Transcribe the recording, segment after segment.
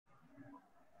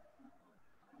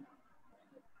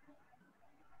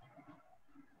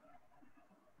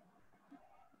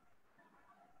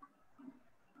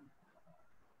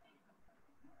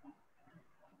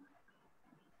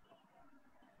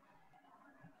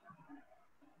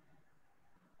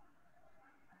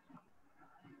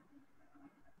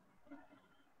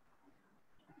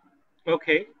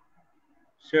Okay,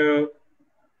 so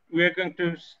we are going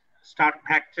to start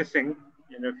practicing.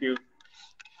 A few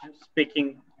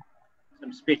speaking,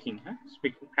 some speaking,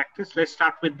 speaking practice. Let's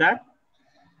start with that.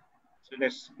 So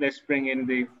let's bring in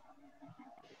the.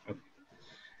 Okay.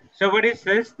 So what is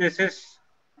this? This is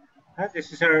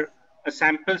a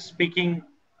sample speaking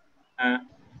uh,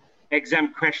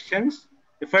 exam questions.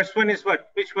 The first one is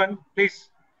what? Which one, please?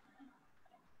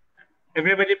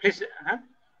 Everybody, please.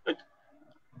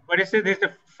 What is it? This is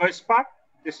the first part.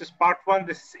 This is part one.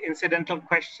 This is incidental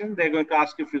question. They're going to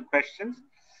ask you a few questions.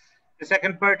 The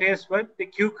second part is what? The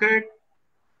cue card.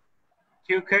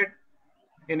 Cue card.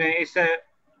 It's a,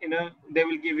 they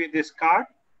will give you this card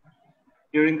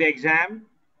during the exam.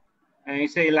 And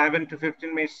it's a 11 to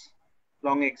 15 minutes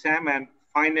long exam. And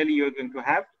finally, you're going to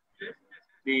have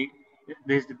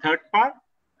there's the third part.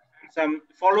 Some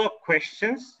follow-up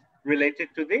questions related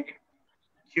to the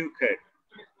cue card.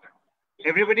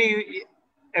 Everybody,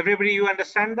 you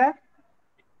understand that?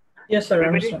 Yes, sir.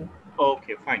 Everybody? I understand.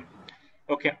 Okay, fine.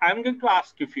 Okay, I'm going to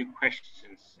ask you a few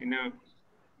questions.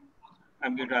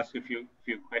 I'm going to ask you a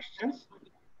few questions.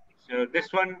 So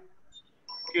this one,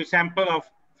 few sample of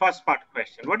first part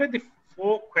question. What are the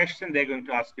 4 questions they're going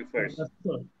to ask you first?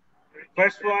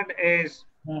 First one is,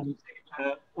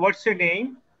 what's your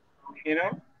name?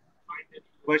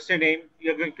 What's your name?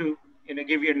 You're going to,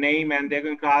 give your name, and they're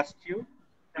going to ask you.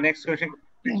 Next question,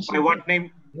 by what name?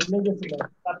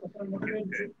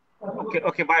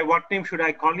 Okay. By what name should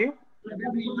I call you?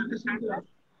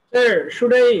 Sir,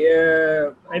 should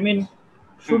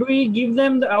should we give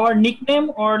them our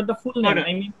nickname or the full name? No.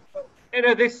 I mean,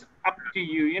 this up to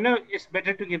you. It's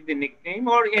better to give the nickname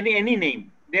or any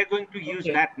name. They're going to use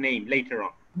that name later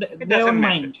on. It doesn't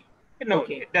matter. No,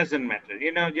 it doesn't matter.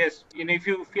 Just if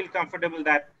you feel comfortable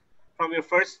that from your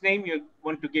first name you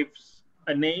want to give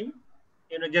a name,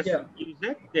 just use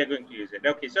it. They're going to use it.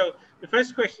 Okay. So the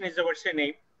first question is, what's your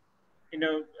name?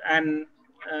 And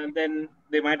then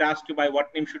they might ask you, by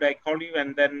what name should I call you?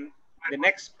 And then the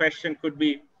next question could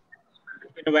be,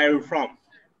 where are you from?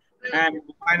 And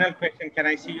the final question, can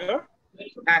I see your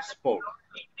passport?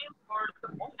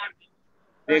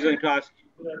 They're going to ask you.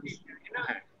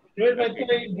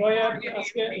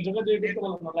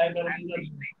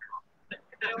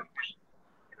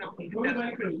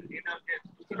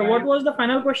 So what was the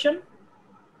final question?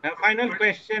 Final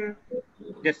question,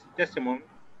 just a moment.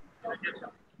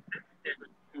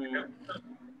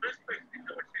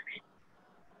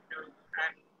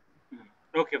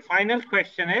 Okay, final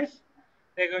question is,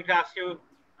 they're going to ask you,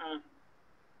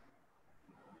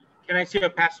 can I see your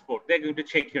passport? They're going to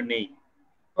check your name,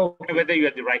 whether you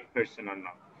are the right person or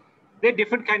not. There are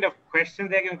different kind of questions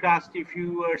they're going to ask you if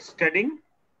you are studying.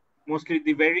 Mostly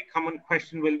the very common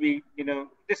question will be,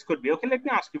 this could be, okay, let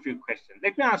me ask you a few questions.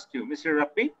 Let me ask you, Mr.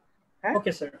 Rabbi.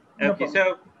 Okay, sir. Okay,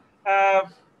 so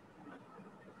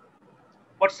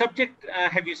what subject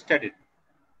have you studied?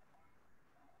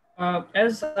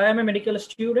 As I am a medical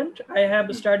student, I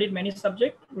have studied many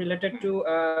subjects related to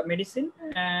medicine.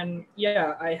 And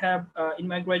yeah, I have in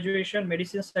my graduation,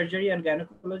 medicine, surgery, and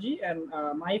gynecology. And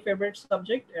my favorite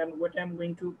subject and what I'm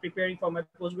going to preparing for my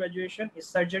post-graduation is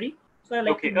surgery. So I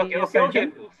like to be a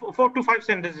surgeon. 4 to 5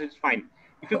 sentences is fine.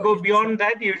 If you go beyond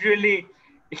that, usually,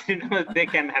 they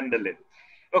can handle it.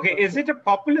 Okay, is it a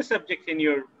popular subject in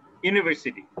your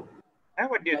university?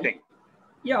 What do you think?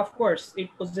 Yeah, of course. It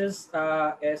possesses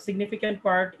a significant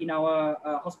part in our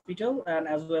hospital, and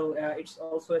as well, it's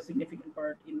also a significant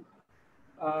part in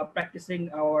practicing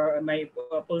my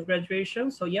post-graduation.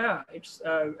 So yeah, it's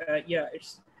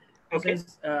okay.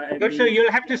 So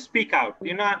you'll have to speak out.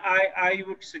 I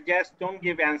would suggest don't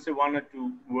give answer 1 or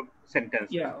 2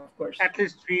 sentences. Yeah, of course. At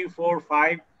least 3, 4,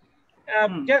 5.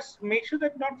 Just make sure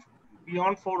that not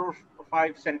beyond 4 or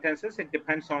 5 sentences. It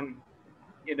depends on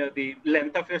the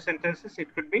length of your sentences.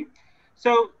 It could be.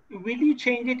 So will you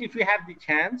change it if you have the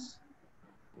chance?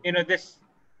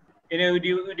 Would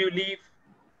you leave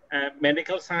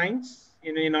medical science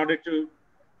in order to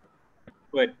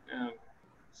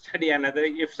study another?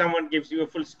 If someone gives you a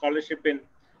full scholarship in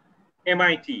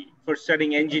MIT for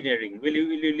studying engineering, will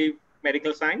you leave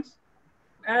medical science?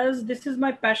 As this is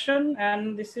my passion,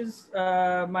 and this is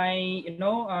my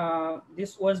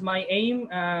this was my aim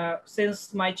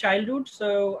since my childhood,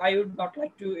 so I would not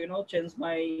like to change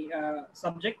my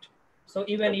subject. So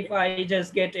even if I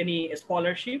just get any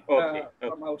scholarship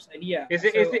from outside, yeah. Is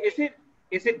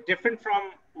it different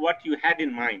from what you had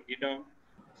in mind?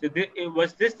 So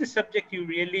was this the subject you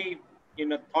really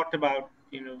thought about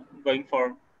going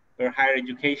for higher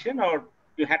education, or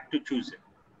you had to choose it?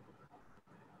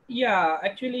 Yeah,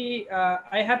 actually,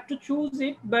 I have to choose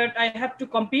it, but I have to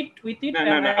compete with it, No,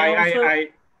 no, and no. I also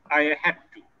I had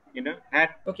to. You know, had.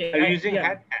 okay. Are you I using yeah.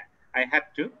 had? I had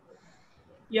to.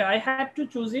 Yeah, I had to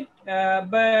choose it,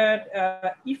 but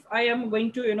if I am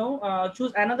going to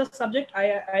choose another subject,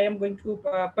 I am going to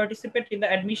participate in the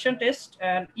admission test,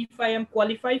 and if I am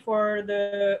qualified for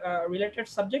the related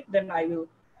subject, then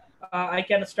I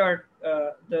can start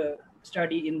the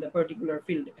study in the particular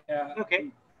field.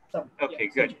 Okay. Some yeah Okay.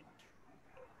 Good. subject.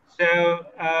 So,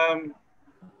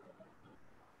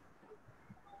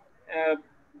 uh,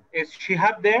 is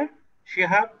Shihab there?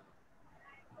 Shihab,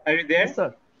 are you Yes, there?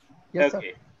 sir. Yes, sir.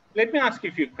 Okay. Let me ask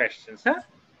you a few questions, huh?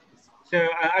 So,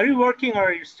 are you working or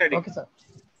are you studying? Okay, sir.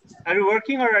 Are you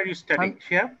working or are you studying, I'm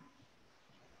Shihab?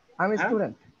 I'm a Huh?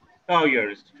 student. Oh, you're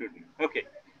a student. Okay.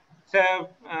 So,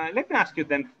 let me ask you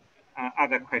then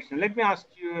other question. Let me ask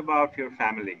you about your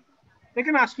family. They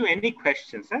can ask you any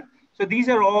questions. Huh? So these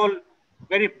are all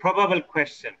very probable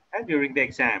questions during the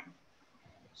exam.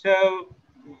 So,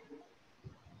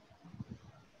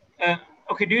 uh,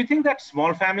 okay, do you think that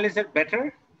small families are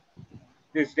better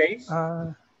these days?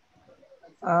 Uh,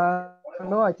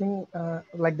 no, I think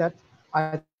like that.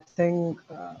 I think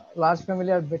large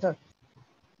family are better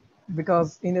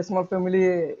because in a small family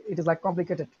it is like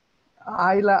complicated.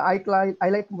 I like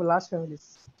large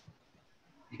families.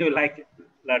 You like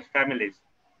large families.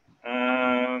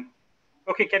 Uh,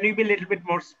 okay, can you be a little bit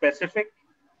more specific?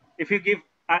 If you give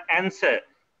an answer,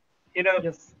 you know,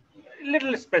 Yes,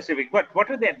 little specific. What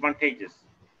are the advantages?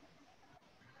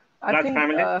 I Large think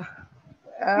families,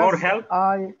 more as help,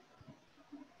 I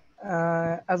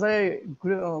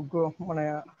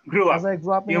grew as up. I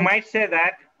grew up in You a might say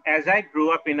that as I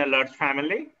grew up in a large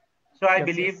family, so I yes,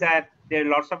 believe yes, that there are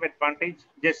lots of advantage.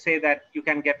 Just say that you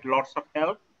can get lots of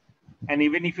help, and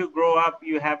even if you grow up,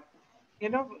 you have,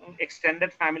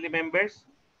 extended family members.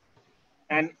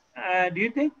 yes. And do you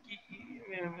think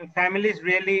families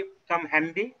really come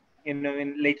handy, in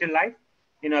later life?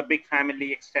 A big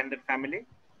family, extended family.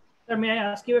 Sir, may I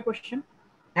ask you a question?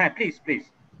 Yeah, please, please.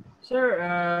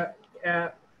 Sir,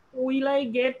 will I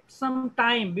get some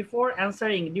time before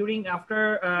answering during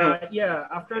after No,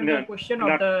 after the no, question of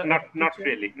not the not teacher?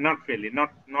 really,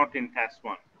 not in task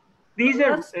one. These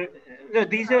are Just no,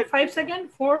 these are 5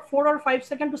 seconds, 4 or 5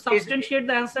 seconds to is substantiate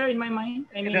the answer in my mind.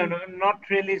 I no, mean, no, not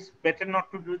really. It's better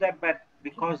not to do that, but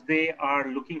because they are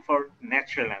looking for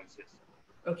natural answers.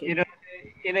 okay, You know,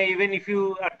 even if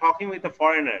you are talking with a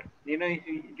foreigner,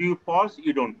 do you pause?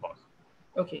 You don't pause.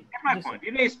 okay, That's my yes, sir. point.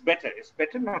 It's better. It's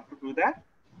better not to do that.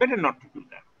 Better not to do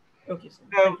that. Okay, sir.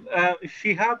 So, Thank you.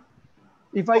 Shihab,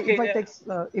 If okay, I takes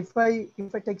if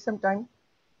I take some time,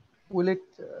 will it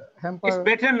it's hamper?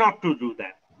 better not to do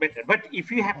that. Better. But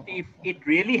if you have to, if it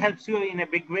really helps you in a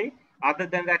big way, other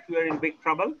than that you are in big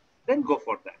trouble, then go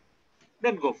for that.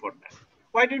 Then go for that.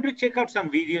 Why don't you check out some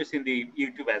videos in the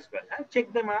YouTube as well? Huh?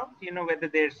 Check them out, whether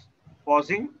there's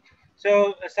pausing.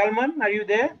 So, Salman, are you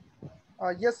there?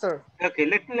 Yes, sir. Okay,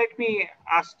 let me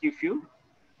ask you a few.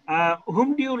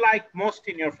 Whom do you like most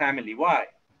in your family? Why?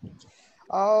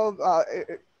 Uh, uh,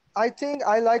 I think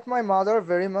I like my mother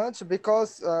very much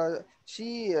because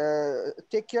she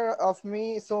take care of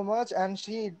me so much, and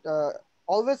she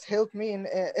always help me in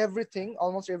everything,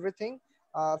 almost everything,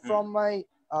 uh, Hmm. from my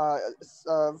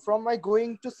from my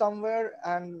going to somewhere,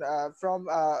 and from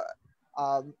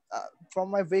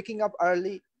my waking up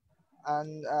early,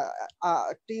 and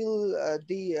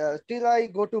till I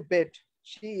go to bed.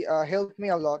 She helped me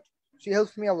a lot. She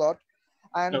helps me a lot,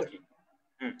 and Okay.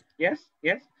 Hmm. Yes,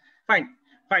 yes. Fine,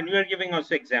 fine. You are giving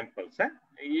also examples. Huh?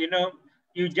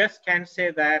 You just can't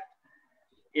say that,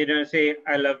 say,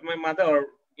 I love my mother, or,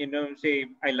 say,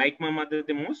 I like my mother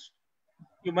the most.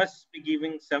 You must be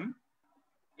giving some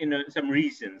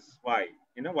reasons why,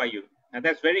 why you. And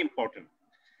that's very important.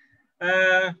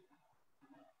 Uh,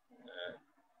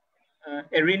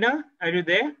 Irina, are you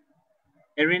there?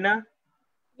 Irina?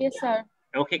 Yes, sir.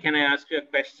 Okay, can I ask you a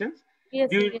question? Yes,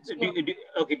 Do you, yes, sure.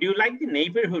 okay, do you like the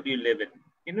neighborhood you live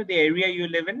in? The area you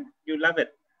live in, you love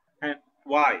it. And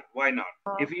why? Why not?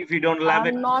 If you don't love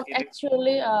it, Not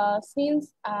actually.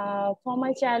 Since from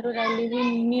my childhood, I live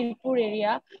in Mirpur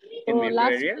area. So in Mirpur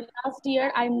last area? last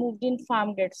year, I moved in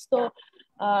Farmgate. So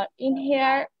in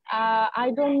here,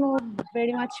 I don't know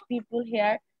very much people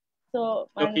here. So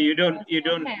Okay, and you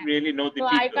don't yeah. really know the So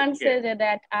I people can't here. say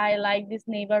that I like this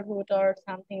neighborhood or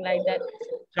something like that.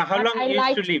 So how But long you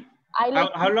used to live? I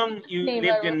like How long you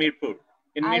lived in neighborhood. Mirpur?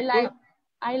 In I Mirpur? like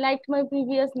I liked my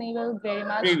previous neighbor very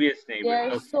much. Previous neighbor. There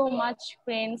are Okay. so much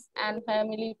friends and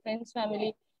family, friends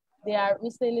family. We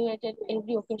celebrated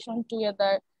every occasion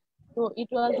together. So it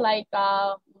was like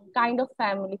a kind of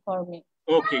family for me.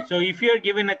 Okay, so if you're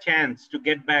given a chance to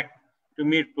get back to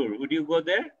Mirpur, would you go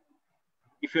there?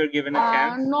 If you're given a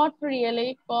chance? Not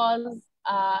really, because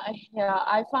yeah,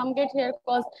 I found it here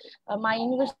because my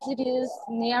university is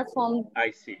near from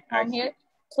I see. here.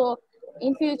 So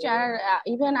in future,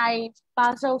 even I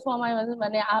passed out for my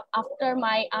after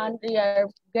my year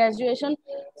graduation,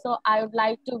 so I would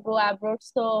like to go abroad.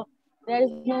 So there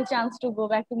is no chance to go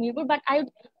back to Mirpur, but I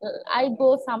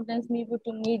go sometimes Mirpur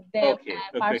to meet them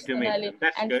personally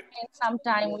and good. spend some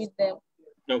time with them.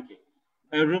 Okay.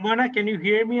 Rumana, can you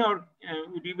hear me, or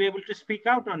would you be able to speak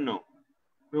out or no?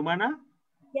 Rumana?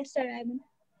 Yes, sir, I will.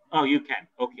 Oh, you can.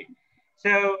 Okay.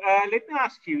 So let me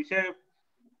ask you. So,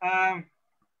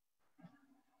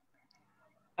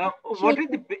 what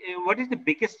is the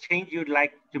biggest change you'd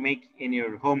like to make in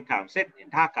your hometown? Say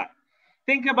Dhaka.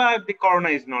 Think about the corona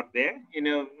is not there. You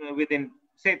know, within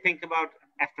think about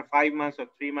after 5 months or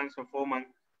 3 months or 4 months,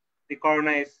 the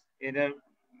corona is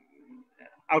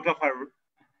out of our.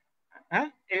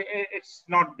 It's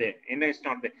not there. It's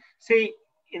not there. Say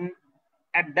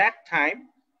at that time,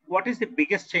 what is the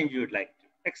biggest change you would like to,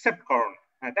 except corona?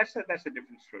 That's a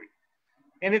different story.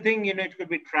 Anything, it could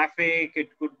be traffic,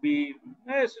 it could be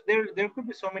there could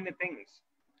be so many things.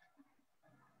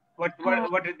 What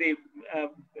is the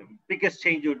biggest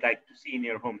change you would like to see in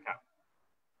your hometown?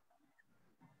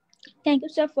 Thank you,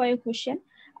 sir, for your question.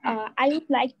 I would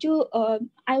like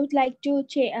to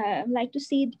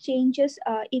see changes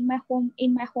in my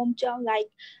hometown. Like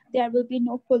there will be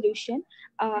no pollution.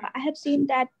 I have seen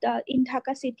that in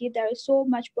Dhaka city there is so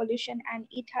much pollution, and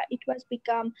it was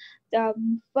become the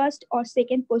first or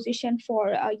second position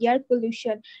for air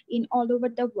pollution in all over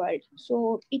the world.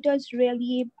 So it was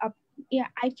really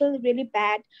I feel really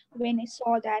bad when I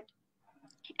saw that.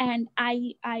 And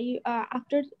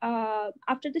after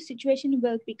the situation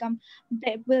will be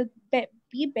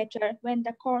better when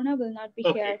the corona will not be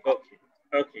here.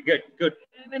 Okay, good.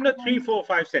 3, 4,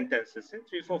 5 sentences.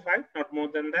 3, 4, 5, not more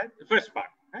than that. The first part.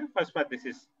 This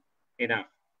is enough.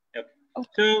 Okay.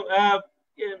 So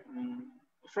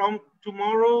from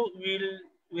tomorrow we'll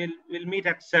meet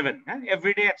at 7.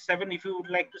 Every day at 7. If you would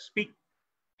like to speak,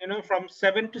 from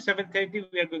 7 to 7:30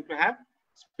 we are going to have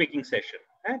speaking session.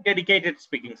 Dedicated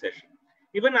speaking session.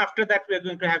 Even after that, we are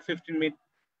going to have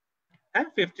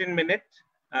 15-minute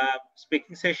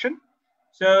speaking session.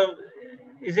 So,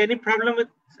 is there any problem with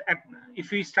if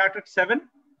we start at 7?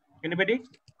 Anybody?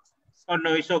 Or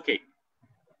no, it's okay.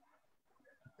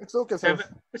 It's okay, sir.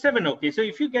 7, okay. So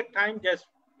if you get time, just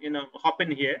hop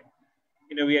in here.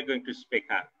 We are going to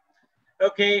speak up.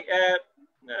 Okay.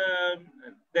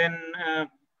 Then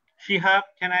Shihab,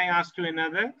 can I ask you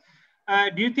another?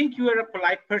 Do you think you are a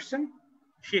polite person,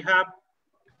 Shihab?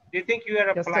 Do you think you are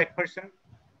a polite person?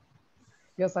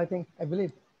 Yes, I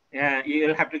believe. Yeah,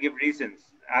 you'll have to give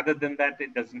reasons. Other than that,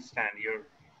 it doesn't stand. Your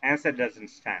answer doesn't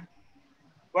stand.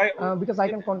 Why? Because I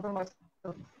can control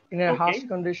myself in a harsh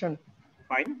condition.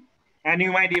 Fine. And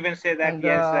you might even say that, and,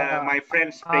 yes, my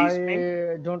friends praise me.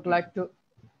 I don't like to,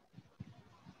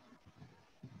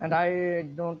 and I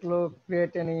don't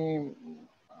create any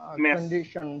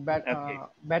condition, bad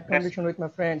condition with my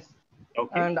friends.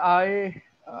 Okay. And I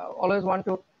always want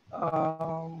to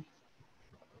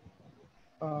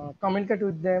communicate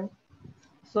with them.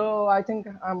 So I think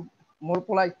I'm more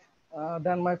polite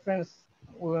than my friends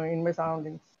in my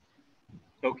surroundings.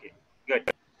 Okay,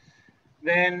 good.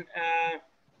 Then,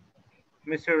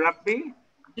 Mr. Rabbi,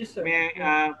 yes, sir.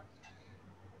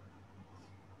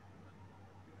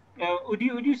 Would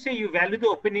you say you value the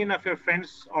opinion of your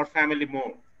friends or family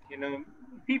more?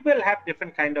 People have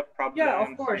different kind of problems. Yeah,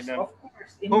 of course, of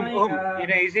course.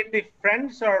 Is it the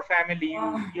friends or family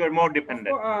you're more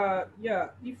dependent?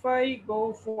 Yeah, if I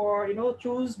go for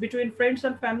choose between friends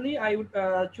and family, I would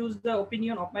choose the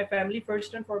opinion of my family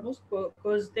first and foremost,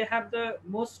 because they have the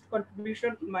most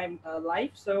contribution in my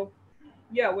life. So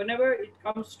yeah, whenever it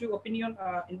comes to opinion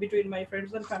in between my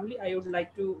friends and family, I would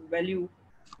like to value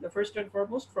the first and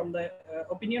foremost from the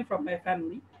opinion from my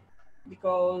family,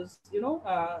 because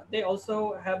they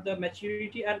also have the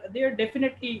maturity, and they are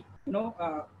definitely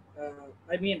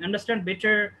understand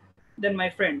better than my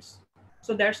friends.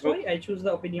 So that's why I choose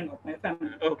the opinion of my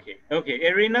family. Okay.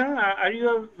 Irina, are you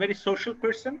a very social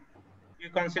person? You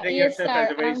consider yourself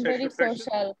as a very social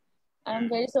person? I'm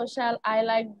very social. I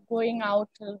like going out.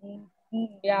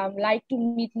 Like to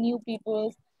meet new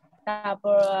people.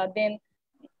 Then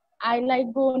I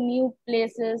like go new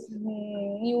places,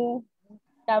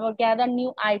 gather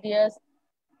new ideas.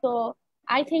 So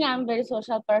I think I'm a very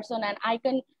social person, and I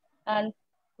can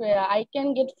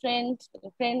get friends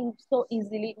so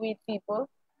easily with people.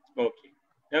 Okay,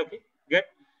 good.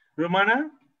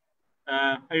 Romana,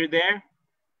 are you there?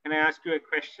 can I ask you a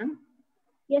question?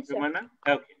 Yes, sir. Rumana?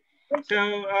 Okay.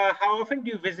 So how often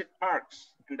do you visit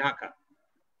parks in Dhaka?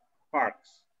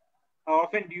 Parks. How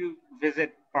often do you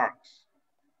visit parks?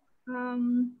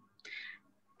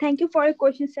 Thank you for your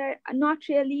question, sir. Not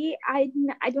really. I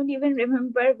don't even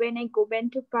remember when I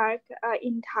went to park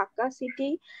in Dhaka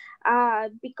city,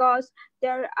 because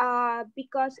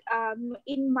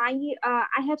in my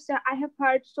I have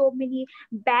heard so many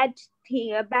bad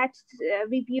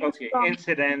reviews Okay, from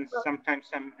incidents. people. Sometimes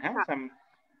some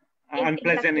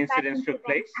unpleasant Exactly, bad incidents took incidents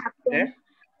place happen there.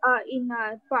 in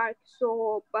a park.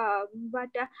 So,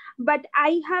 but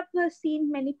I have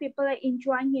seen many people are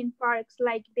enjoying in parks,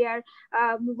 like they are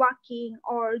walking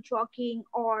or jogging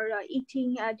or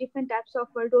eating different types of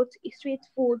road street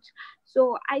foods.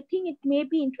 So I think it may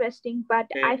be interesting, but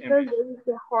I feel very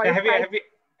So horrified.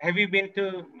 have you been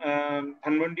to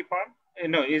Dhanmondi Park?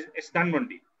 No, it's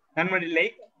Dhanmondi. Dhanmondi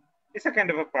Lake. It's a kind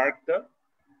of a park, though.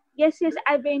 Yes,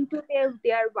 I went to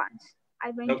there once. I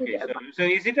went to Okay, there once. so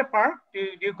is it a park? Do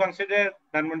you consider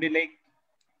Dhanmondi Lake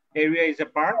area is a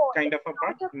park, No, kind of a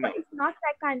park? No. it's not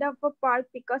that kind of a park,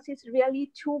 because it's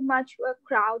really too much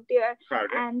crowd there,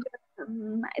 Crowded. and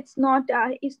it's not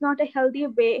a healthy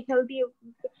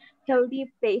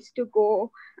place to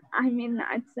go. I mean,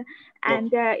 it's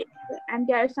and there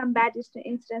are some bad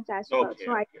incidents as well. Okay,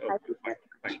 So I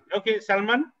fine. Okay,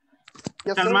 Salman.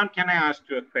 Yes, Salman, sir. can I ask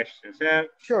you a question? So,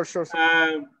 Sure, sir.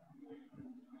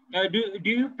 do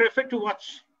you prefer to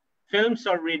watch films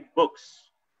or read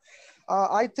books?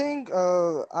 I think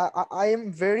I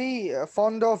am very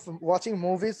fond of watching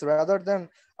movies rather than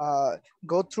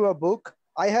go through a book.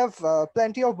 I have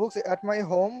plenty of books at my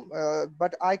home,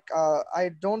 but I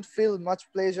don't feel much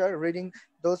pleasure reading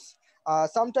those.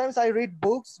 Sometimes I read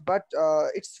books, but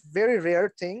it's very rare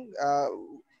thing.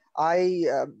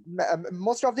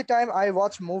 Most of the time I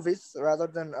watch movies rather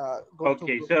than go to.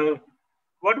 Okay, so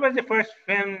what was the first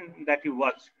film that you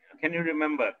watched? Can you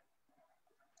remember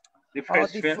the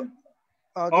first film?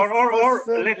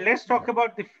 Let's talk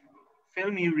about the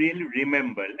film you really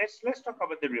remember. Let's talk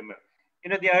about the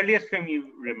the earliest film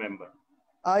you remember.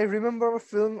 I remember a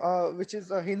film which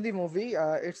is a Hindi movie.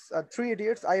 It's Three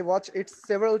Idiots. I watched it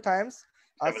several times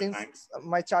since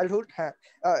my childhood,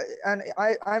 and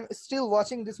I'm still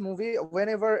watching this movie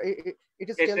whenever it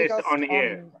is telecast on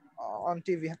here on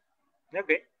TV.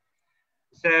 Okay,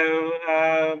 so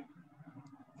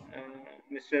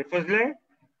Mr. Fazler,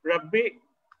 Rabbi,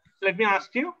 let me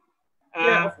ask you.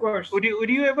 Yeah, of course. Would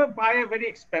you ever buy a very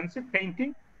expensive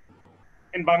painting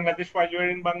in Bangladesh while you're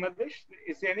in Bangladesh?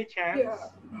 Is there any chance? Yeah,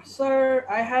 sir,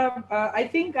 I have. I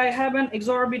think I have an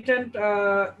exorbitant,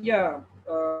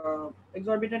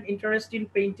 exorbitant interest in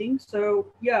painting. So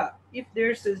yeah, if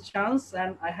there's a chance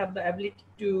and I have the ability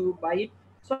to buy it,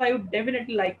 so I would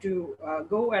definitely like to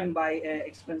go and buy an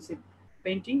expensive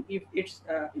painting if it's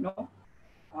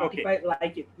if I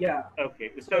like it. Yeah.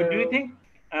 Okay. So do you think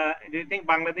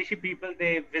Bangladeshi people,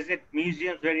 they visit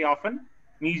museums very often?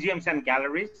 Museums and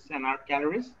galleries and art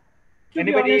galleries?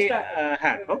 Anybody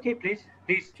have? Okay, please.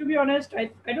 To be honest,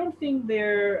 I don't think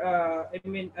they're.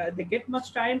 They get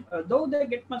much time. Though they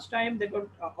get much time, they don't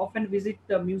often visit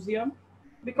the museum,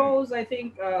 because I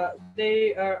think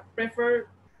they prefer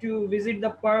to visit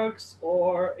the parks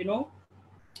or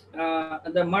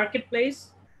the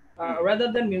marketplace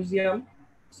rather than museum.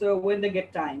 So when they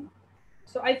get time.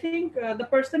 So I think the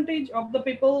percentage of the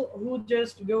people who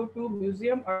just go to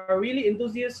museum are really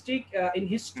enthusiastic in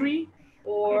history,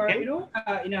 or in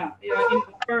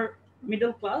upper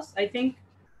middle class. I think,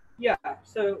 yeah.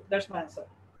 So that's my answer.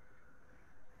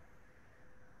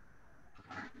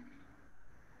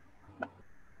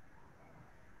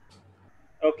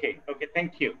 Okay.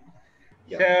 Thank you.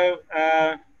 Yeah. So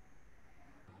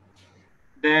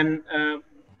then,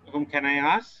 whom can I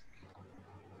ask?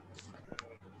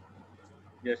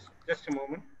 Just a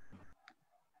moment.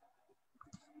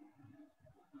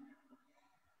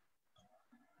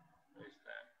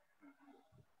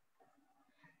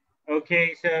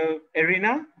 Okay, so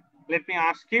Irina, let me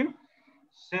ask you.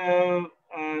 So,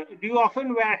 do you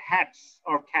often wear hats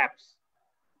or caps?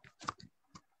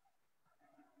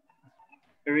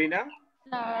 Irina?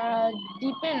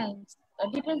 Depends.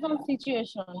 Depends on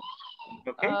situation.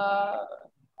 Okay.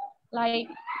 Like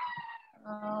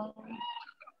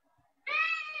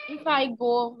if I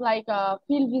go like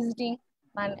field visiting,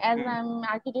 and as I'm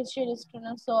architecture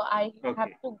student, so I have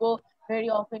to go very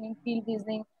often in field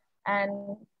visiting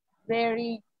and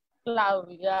very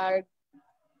cloudy.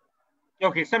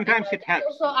 Okay, sometimes it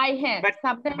helps. So I hand.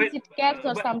 Sometimes it caps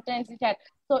or sometimes it has.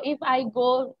 So if I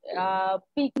go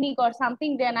picnic or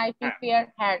something, then I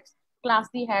prepare hats,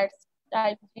 classy hats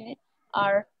type,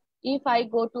 or if I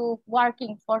go to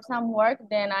working for some work,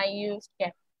 then I use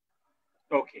cap.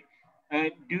 Okay.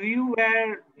 Do you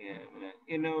wear,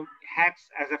 hats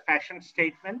as a fashion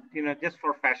statement, just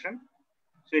for fashion?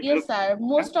 So it Yes, looks, sir.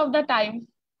 Most of the time.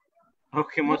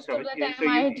 okay, most of it. the Yeah, time so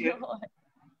I do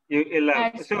you love.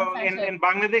 hats for So fashion. in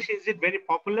Bangladesh, is it very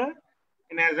popular,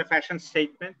 as a fashion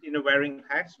statement, wearing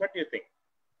hats? What do you think?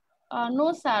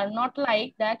 No, sir, not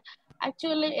like that.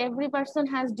 Actually, every person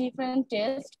has different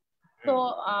taste.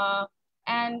 So,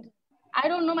 and I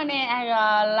don't know,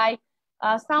 like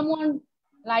someone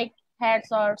like hats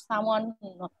or someone,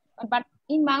 no. But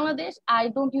in Bangladesh, I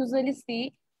don't usually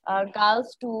see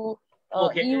girls to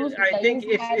Okay, I think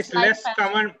use hats it's like less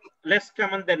fashion.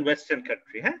 common than Western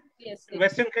country, huh? Yes, In yes,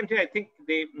 Western country, I think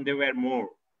they wear more.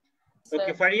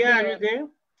 Okay, sir. Faria, are They you there?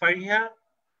 Faria,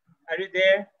 are you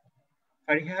there?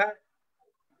 Fariha,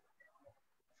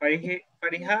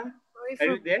 Fariha, Sorry are for.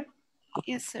 you there?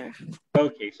 Yes, sir.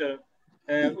 Okay, so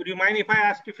would you mind if I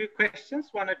ask you a few questions,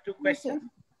 one or two Yes, sir.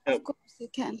 questions? Of course you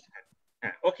can.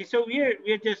 Okay, so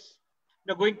we're just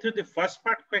going through the first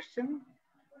part question.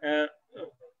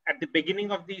 At the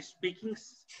beginning of the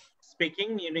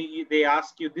speaking, they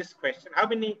ask you this question: how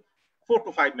many? 4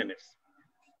 to 5 minutes.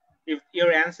 If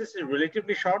your answer is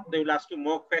relatively short, they will ask you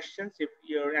more questions. If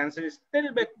your answer is a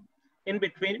little bit in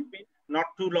between, not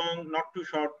too long, not too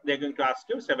short, they're going to ask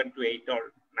you 7 to 8 or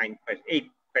 8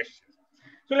 questions.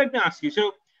 So let me ask you,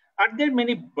 so are there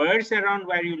many birds around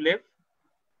where you live?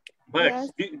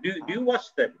 Birds, Yes. do you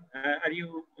watch them? Are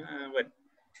you, what?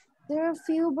 There are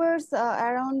few birds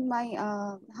around my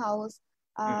house.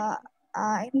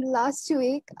 In last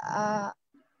week,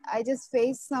 I just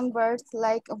faced some birds.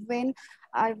 Like when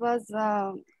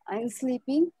I'm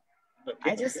sleeping,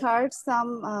 Okay. I just heard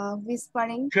some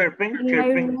whispering Chirping, in my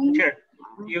room.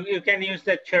 You can use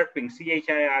that chirping,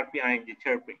 chirping,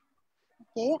 chirping.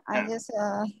 Okay, I just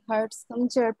heard some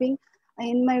chirping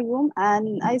in my room,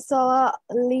 and I saw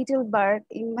a little bird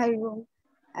in my room,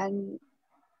 and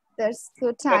they're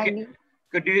so tiny.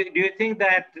 Okay. Do you think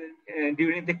that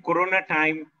during the Corona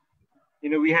time,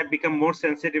 we have become more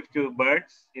sensitive to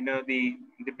birds? The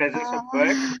presence of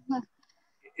birds.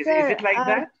 Is Sir, it like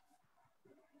that?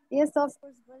 yes, of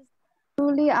course. But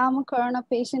truly, I'm a corona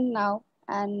patient now,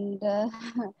 and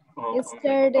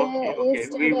yesterday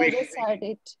I just heard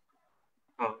it.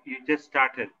 Oh, you just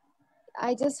started.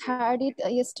 I just heard it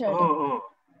yesterday. Oh,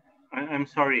 I'm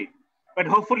sorry, but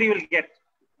hopefully you'll get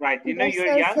right. Yes,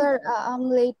 You're young. Sir, I'm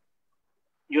late.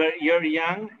 You're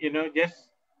young. Just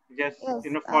Yes,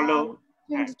 follow.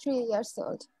 23 years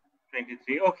old.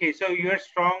 23. Okay, so you're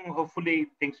strong. Hopefully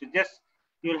things will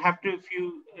you'll have to, if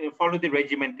you follow the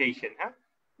regimentation,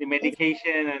 the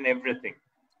medication and everything.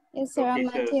 Yes, sir. I'm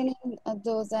maintaining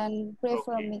those, and pray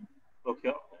for me.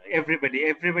 Okay,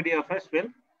 everybody of us will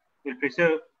pray.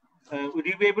 So, would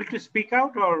you be able to speak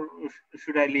out, or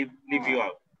should I leave you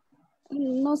out?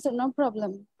 No, sir, no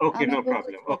problem. Okay, no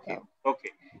problem.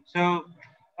 Okay. So,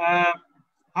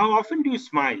 how often do you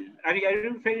smile? Are you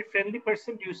a very friendly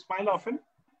person? Do you smile often?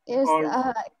 Yes,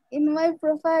 in my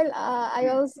profile, I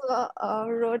also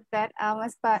wrote that I'm a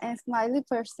smiley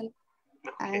person.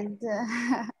 Okay. And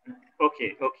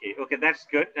okay, that's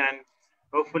good. And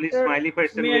hopefully, smiley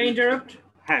person. May I interrupt?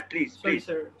 Please. Sorry,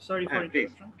 sir. Sorry for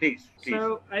interruption. Please.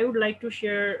 So I would like to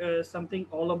share something.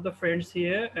 All of the friends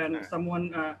here and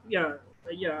someone.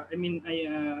 I mean,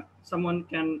 someone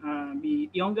can be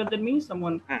younger than me.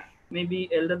 Someone maybe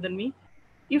elder than me.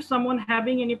 If someone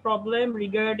having any problem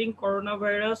regarding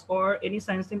coronavirus or any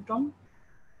sign symptom,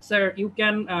 sir, you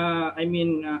can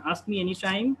ask me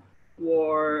anytime,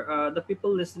 or the people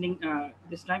listening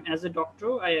this time. As a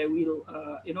doctor, I will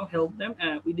help them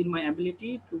within my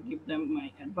ability to give them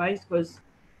my advice, because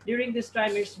during this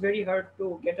time it's very hard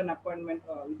to get an appointment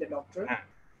with the doctor.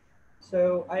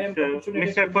 So I am fortunate.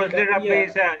 Mr.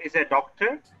 Fazlirabbe is a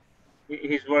doctor.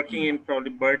 He's working in probably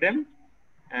Burden,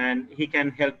 and he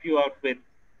can help you out with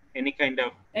any kind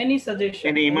of any suggestion,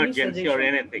 any emergency, or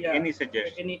anything, yeah, any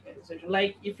suggestion. Any suggestion.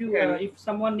 Like if you if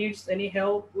someone needs any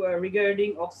help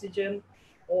regarding oxygen,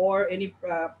 or any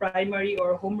primary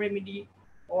or home remedy,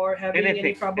 or having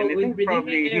any trouble with breathing,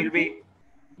 probably he'll be.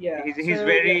 Yeah, he's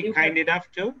very kind enough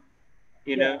to.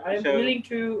 I am willing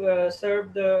to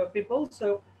serve the people.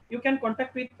 So you can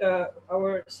contact with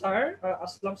our sir,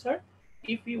 Aslam sir.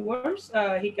 If he wants,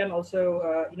 he can also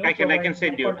I can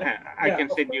send you. I can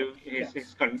send you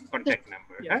his contact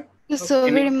number. Thank you so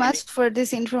very much for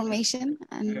this information,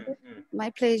 and my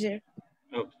pleasure.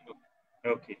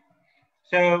 Okay.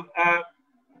 So,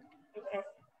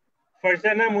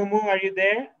 Farzana Mumu, are you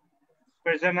there?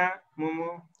 Farzana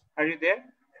Mumu, are you there?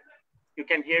 You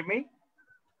can hear me?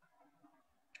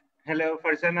 Hello,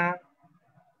 Farzana.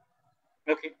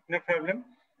 Okay, no problem.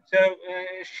 So,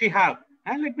 Shihab,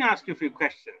 let me ask you a few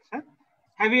questions.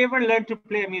 Have you ever learned to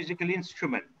play a musical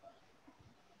instrument?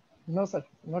 No, sir,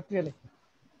 not really.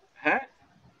 Huh?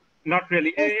 Not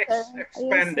really. Yes, sir. Yes,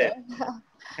 Expand sir. it.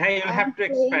 Hey, you'll have I'm to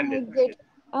expand it. playing git.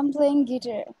 I'm playing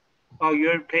guitar. Oh,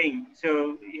 you're playing.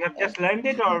 So you have Yes. just learned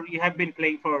it, or you have been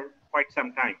playing for quite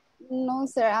some time? No,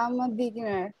 sir. I'm a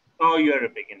beginner. Oh, you're a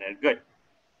beginner. Good.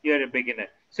 You're a beginner.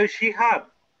 So Shihab,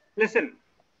 listen.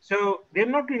 So they're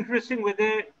not interesting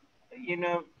whether you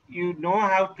know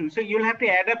how to. So you'll have to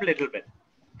add up a little bit.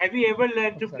 Have you ever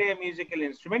learned to Okay, sir. play a musical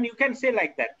instrument? You can say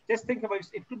like that. Just think about it.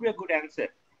 It could be a good answer.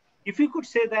 If you could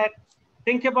say that,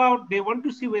 think about. They want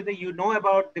to see whether you know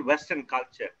about the Western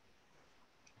culture.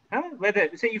 Whether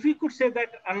say if you could say that,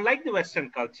 unlike the Western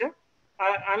culture,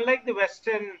 unlike the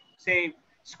Western say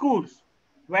schools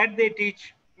where they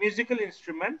teach musical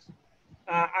instruments,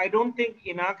 I don't think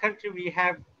in our country we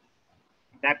have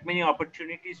that many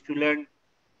opportunities to learn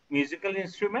musical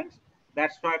instruments.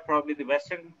 That's why probably the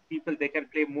Western people, they can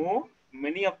play more.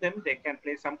 Many of them, they can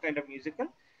play some kind of musical.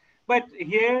 But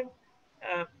here,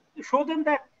 uh, show them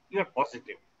that you're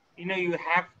positive. You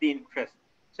have the interest.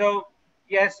 So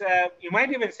yes, you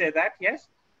might even say that, yes,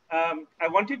 I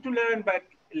wanted to learn, but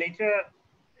later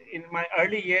in my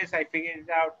early years, I figured it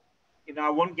out, I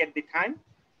won't get the time.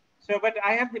 So, but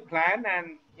I have the plan,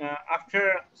 and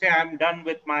after, say, I'm done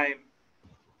with my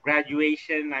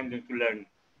graduation, I'm going to learn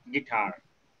guitar.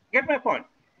 Get my point?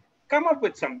 Come up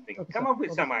with something. Okay, Come sir. up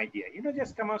with Okay, some sir. idea.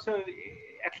 Just come up. So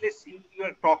at least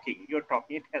you're talking. You're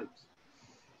talking. It helps.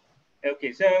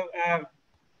 Okay. So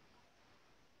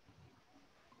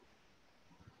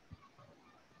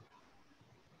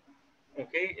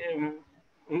okay.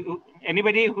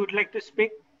 Anybody who'd like to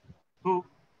speak? Who?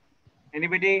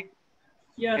 Anybody?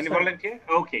 Yeah, Any sir. volunteer?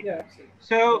 Okay. Yeah.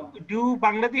 So Yeah. do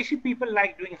Bangladeshi people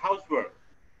like doing housework?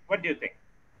 What do you think?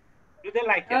 Do they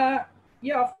like it? Uh,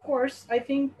 yeah, of course. I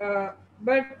think,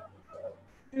 but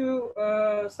to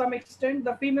some extent,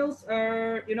 the females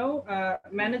are,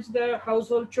 manage the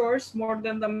household chores more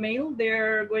than the male.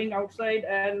 They're going outside,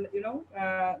 and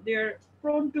they're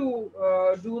prone to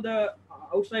do the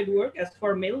outside work as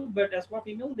for male. But as for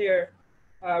female, they're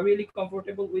really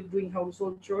comfortable with doing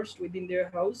household chores within their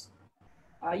house.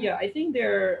 Yeah, I think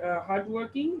they're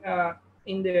hardworking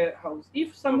in the house. If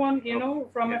Okay. someone Okay.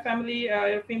 from a Yes. family,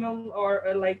 a female or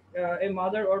like a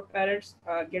mother or parents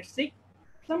get sick,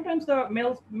 sometimes the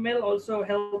male also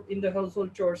help in the household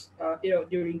chores,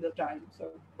 during the time. So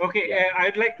Okay, yeah,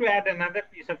 I'd like to add another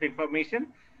piece of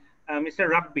information. Mr.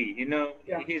 Rabbi,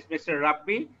 yeah, he's Mr.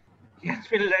 Rabbi. He has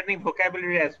been learning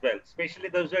vocabulary as well, especially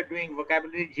those who are doing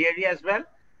vocabulary GRE as well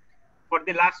for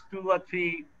the last 2 or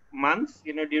 3 months,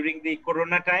 during the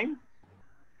Corona time.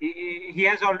 He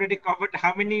has already covered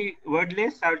how many word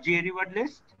lists, our GRE word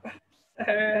list?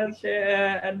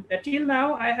 Till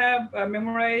now I have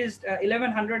memorized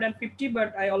 1150,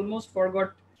 but I almost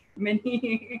forgot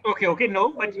many. Okay,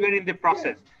 no, but you are in the Yeah,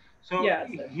 process. So yeah,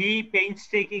 sir. he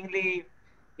painstakingly,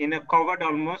 covered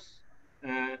almost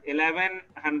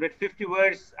 1150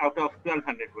 words out of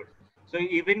 1200 words. So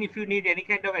even if you need any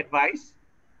kind of advice,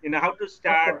 how to Of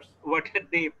start, course. what are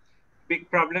the big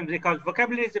problems, because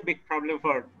vocabulary is a big problem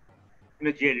for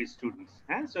GRE students.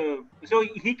 Huh? So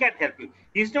he can help you.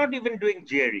 He's not even doing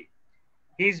GRE.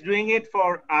 He's doing it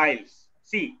for IELTS.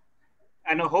 See,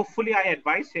 and hopefully I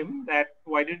advise him that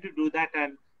why don't you do that,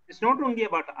 and it's not only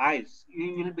about eyes,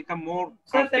 you will become more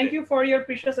Sir, thank confident. you for your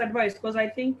precious advice, because I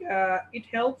think it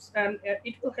helps, and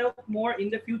it will help more in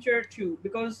the future too.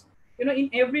 Because in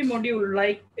every module,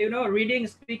 like reading,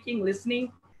 speaking,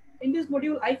 listening, in this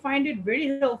module, I find it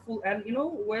very helpful. And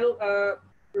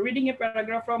reading a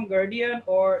paragraph from Guardian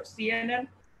or CNN,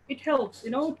 it helps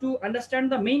to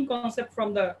understand the main concept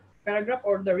from the paragraph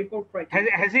or the report writing.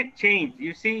 Has it changed?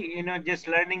 You see, just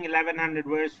learning 1100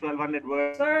 words, 1200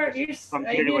 words Sir, from it's,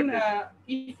 theory I word mean, list.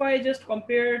 if I just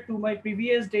compare to my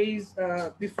previous days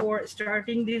before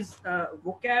starting these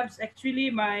vocabs,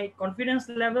 actually my confidence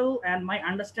level and my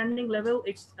understanding level,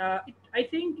 I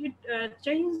think it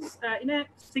changed in a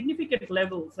significant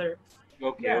level, sir.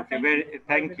 Yeah, Okay. thank you Very, for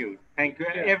thank you,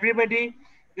 yeah. everybody.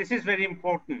 This is very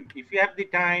important. If you have the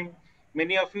time,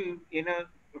 many of you,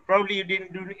 probably you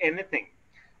didn't do anything.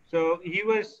 So he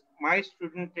was my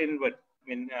student in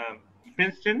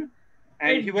Princeton,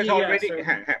 and he was Yeah, already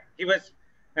sir. he was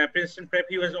Princeton prep.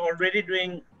 He was already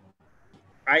doing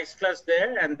ice class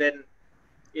there, and then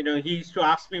he used to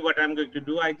ask me what I'm going to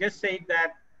do. I just said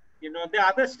that the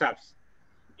other stuffs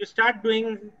you start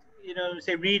doing,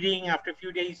 say reading. After a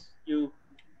few days, you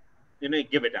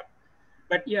give it up.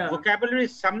 But Yeah, vocabulary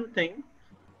is something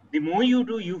the more you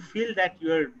do, you feel that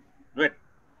you're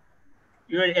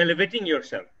elevating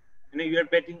yourself. You're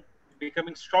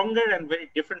becoming stronger and very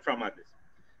different from others.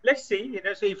 Let's see,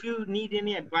 so if you need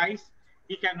any advice,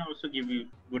 he can also give you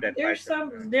good advice.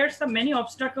 There's some many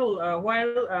obstacle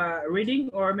while reading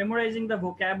or memorizing the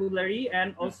vocabulary,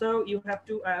 and also you have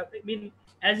to I mean,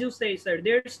 as you say, sir,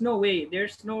 there's no way,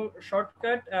 there's no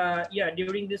shortcut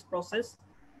during this process,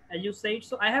 as you said.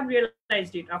 So I have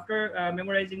realized it after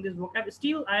memorizing this vocab.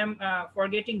 Still I am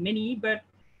forgetting many, but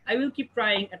I will keep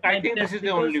trying at my I think best. This is the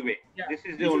only way. Yeah, this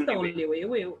is the only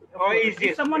way.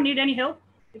 If someone need any help,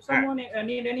 if someone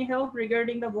need any help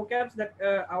regarding the vocabs that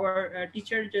our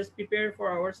teacher just prepare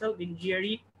for ourselves in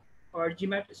GRE or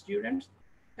GMAT students,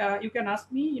 you can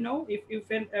ask me. If you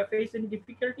face any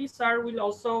difficulties, sir will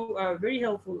also very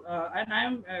helpful, and I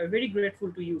am very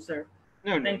grateful to you, sir.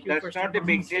 No, Thank you. That's not a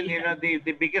big deal.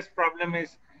 The biggest problem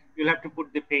is you'll have to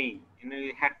put the pain.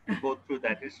 You have to go through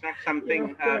that. It's not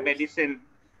something medicine.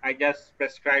 I just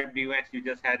prescribed you and you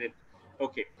just had it.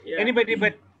 Okay. Yeah. Anybody,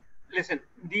 but listen,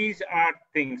 these are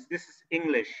things. This is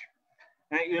English.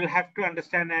 You'll have to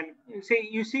understand, and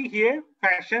you see here,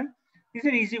 fashion, these are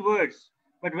easy words.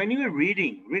 But when you are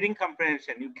reading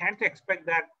comprehension, you can't expect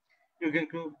that you're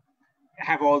going to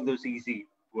have all those easy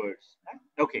words.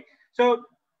 Okay. So,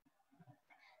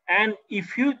 and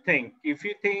if you think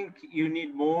you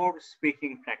need more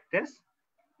speaking practice,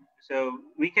 so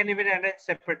we can even arrange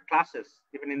separate classes,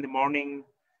 even in the morning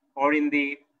or in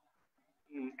the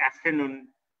afternoon.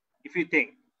 If you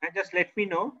think, and just let me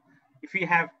know. If you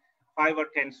have 5 or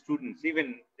 10 students,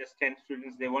 even just 10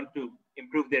 students, they want to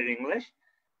improve their English,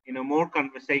 more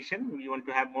conversation. We want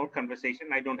to have more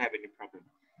conversation. I don't have any problem.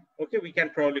 Okay, we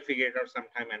can probably figure it out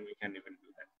sometime, and we can even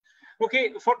do that.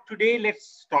 Okay, for today, let's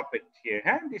stop it here.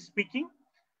 The speaking.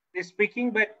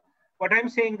 But what I'm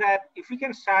saying that if we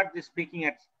can start the speaking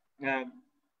at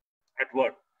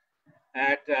work,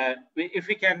 if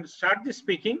we can start the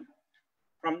speaking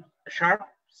from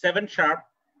 7 sharp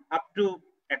up to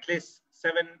at least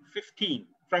 7:15.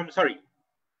 From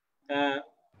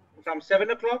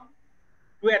 7 o'clock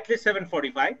to at least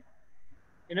 7:45.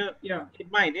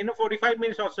 It might. 45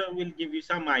 minutes also will give you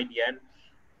some idea, and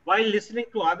while listening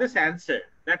to others answer,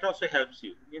 that also helps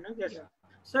you.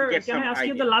 Sir, can I ask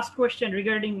you the last question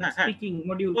regarding speaking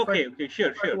module? Okay,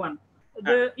 sure. One.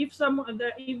 If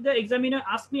the examiner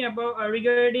asks me about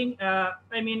regarding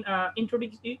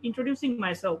introducing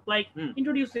myself, like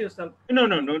introduce yourself. No.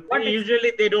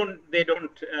 Usually they don't.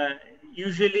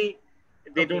 Usually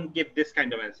they don't give this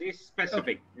kind of answer. It's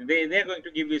specific. Okay. They're going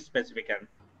to give you specific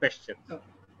questions.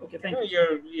 Okay, thank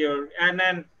you. And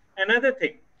then another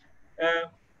thing,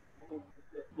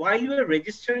 while you are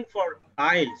registering for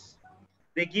IELTS,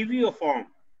 they give you a form.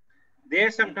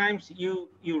 There sometimes you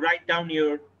write down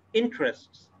your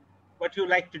interests, what you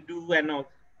like to do and all.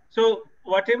 So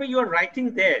whatever you are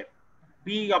writing there,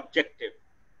 be objective,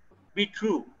 be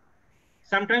true.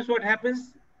 Sometimes what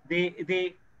happens,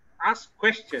 they ask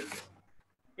questions,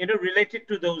 related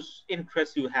to those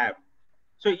interests you have.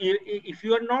 So if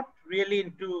you are not really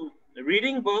into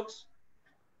reading books,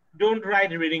 don't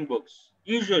write reading books.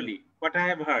 Usually, what I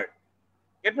have heard.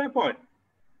 Get my point?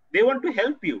 They want to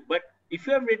help you, but if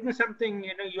you have written something,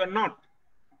 you are not.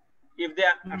 If they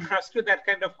ask you that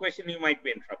kind of question, you might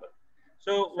be in trouble.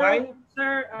 So why,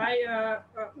 sir?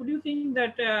 Would you think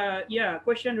that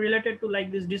question related to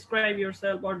like this, describe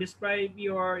yourself or describe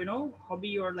your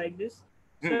hobby or like this?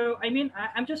 So I mean,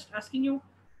 I'm just asking you,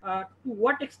 to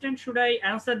what extent should I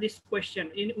answer this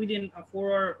question within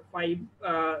 4 or 5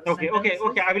 okay. sentences?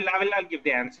 I'll give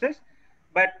the answers,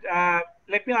 but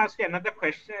let me ask you another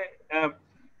question.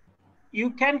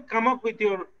 You can come up with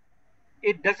your.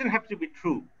 It doesn't have to be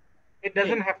true. It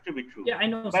doesn't have to be true. Yeah, I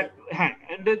know. But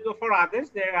and for others,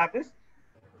 there are others.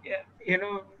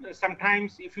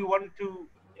 Sometimes if you want to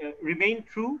remain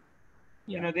true,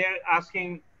 they're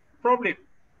asking. Probably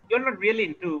you're not really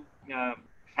into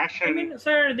fashion. I mean,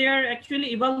 sir, they are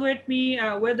actually evaluate me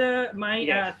whether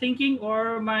my thinking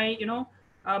or my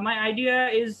my idea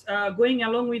is going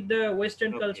along with the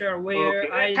Western culture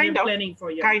where I am planning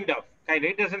for. Kind of.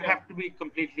 It doesn't have to be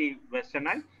completely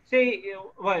Westernized. Say,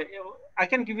 I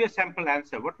can give you a sample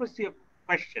answer. What was your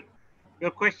question?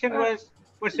 Your question was,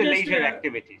 what's the leisure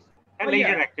activities?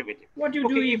 Leisure activity. What you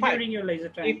do during your leisure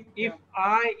time?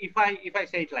 If I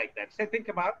say it like that, say think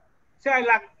about. Say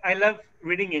I love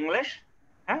reading English,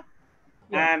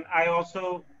 and I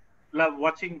also love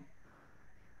watching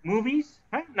movies.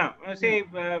 No, say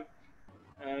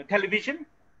television.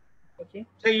 Okay.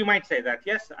 So you might say that.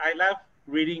 Yes, I love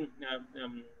reading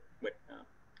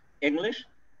English,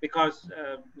 because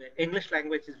English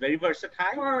language is very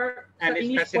versatile or and it's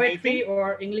English fascinating. poetry or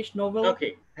English novel.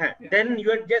 Okay, then you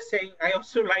are just saying, I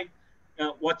also like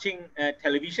watching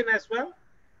television as well,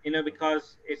 you know, because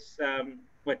it's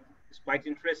it's quite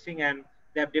interesting and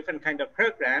they have different kind of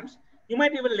programs. You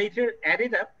might even later add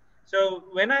it up. So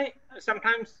when I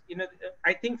sometimes, you know,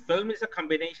 I think film is a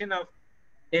combination of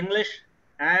English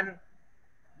and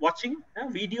watching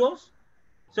videos.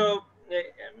 So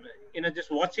you know, just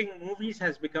watching movies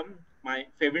has become my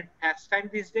favorite pastime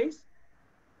these days.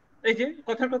 এই যে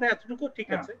কথার কথা এতটুকু ঠিক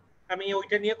আছে, আমি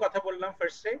ওইটা নিয়ে কথা বললাম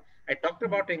ফার্স্টে. I talked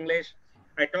about English,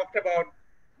 I talked about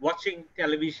watching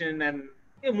television and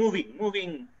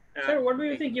moving. Sir, what do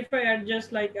you think if I add just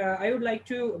like I would like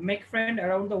to make friend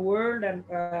around the world and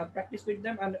practice with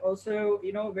them, and also,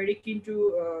 you know, very keen to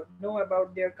know about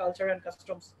their culture and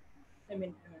customs. I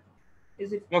mean, is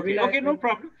it okay, no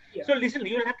problem. Yeah. So listen,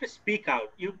 you'll have to speak out.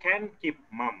 You can keep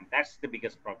mum. That's the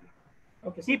biggest problem.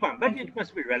 Okay, keep on, but it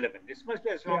must be relevant. This must be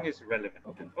as long as relevant.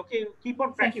 Okay, keep on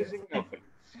practicing.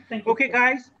 Thank you. Okay,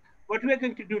 guys, what we are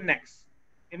going to do next?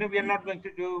 You know, we are not going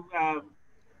to do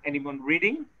anyone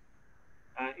reading.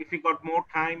 If you got more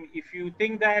time, if you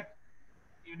think that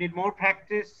you need more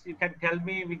practice, you can tell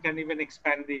me. We can even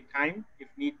expand the time if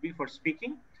need be for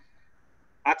speaking.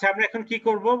 আচ্ছা, আমরা এখন কি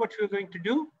করব? What we are going to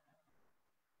do?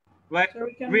 What? So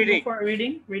we can reading. Go for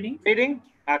reading.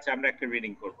 আচ্ছা, আমরা একটা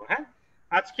reading করব, হ্যাঁ?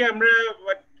 আজকে আমরা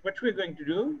what we are going to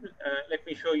do, let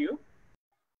me show you.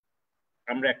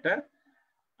 আমরা একটা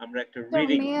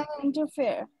reading. May I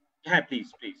interfere? হ্যাঁ, please.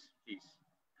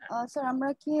 স্যার, আমরা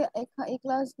কি এই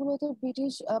ক্লাসগুলোতে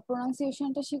ব্রিটিশ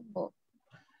প্রনাউন্সিয়েশনটা শিখবো?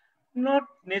 Not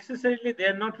necessarily. They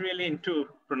are not really into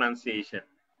pronunciation.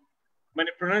 মানে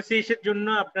pronunciation জন্য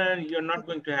আপনার you're not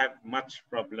going to have much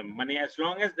problem. মানে as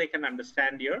long as they can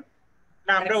understand your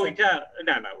না আমরা ওইটা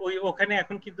না ওখানে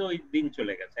এখন কিন্তু ওই দিন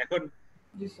চলে গেছে. এখন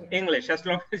English, as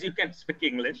long as you can speak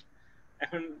English.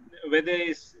 এখন whether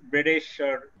it's British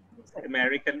or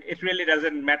American, it really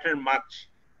doesn't matter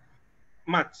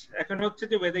much. এখন হচ্ছে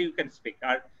যে whether you can speak.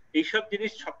 আর এইসব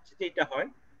জিনিস সবচেয়ে এটা হয়,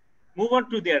 move on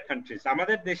to their countries.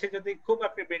 আমাদের দেশে যদি খুব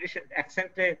আপনি ব্রিটিশ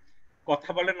অ্যাকসেন্টে কথা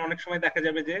বলেন, অনেক সময় দেখা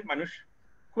যাবে যে মানুষ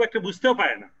খুব একটা বুঝতেও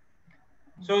পারে না.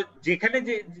 সো যেখানে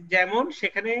যেমন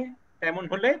সেখানে তেমন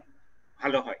হলে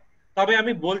ভালো হয়. তবে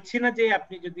আমি বলছি না যে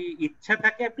আপনি যদি ইচ্ছা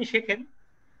থাকে আপনি শেখেন,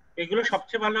 এগুলো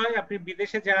সবচেয়ে ভালো হয়. আপনি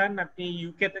বিদেশে যান, আপনি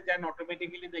ইউকে তে যান,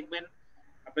 অটোমেটিক্যালি দেখবেন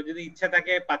আপনার যদি ইচ্ছা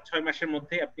থাকে 5-6 মাসের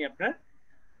মধ্যে আপনি আপনার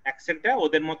অ্যাকসেন্টটা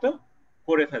ওদের মতো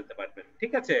করে ফেলতে পারবেন.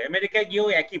 ঠিক আছে? আমেরিকায় গিয়েও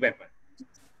একই ব্যাপার,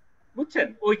 বুঝছেন?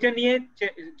 ওইটা নিয়ে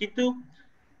কিন্তু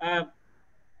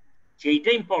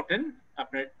যেইটা ইম্পর্টেন্ট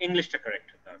আপনার ইংলিশটা কারেক্ট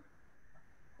হতে হবে.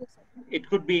 It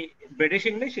could be British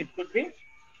English, it could be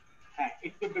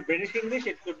British English,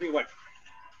 it could be what?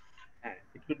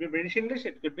 It could be British English,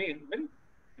 it could be even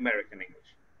American English.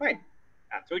 Fine.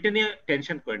 So এটা নিয়ে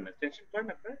টেনশন করেন না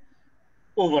আপনার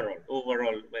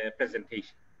overall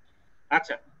presentation.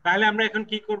 আচ্ছা, তাহলে আমরা এখন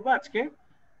কি করব আজকে?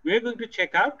 We are going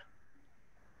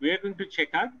to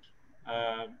check out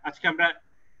আজকে আমরা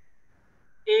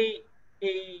এই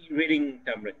রিডিংটা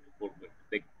আমরা একটু করব,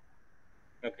 দেখব.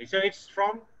 Okay, so it's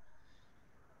from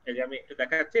এই যে আমি একটু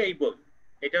দেখাচ্ছি এই বই,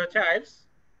 এটা হচ্ছে IELTS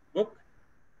book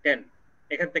 10.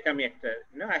 এখান থেকে আমি একটা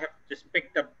I have just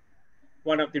picked up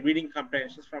one of the reading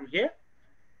comprehensions from here.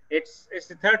 It's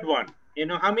the third one. You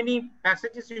know how many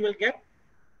passages you will get?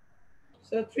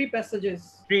 So 3 passages.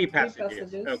 3 passages.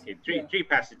 Okay, three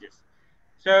passages.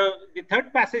 So the third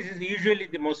passage is usually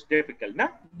the most difficult, no?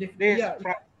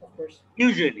 Of course.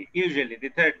 Usually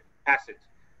the third passage.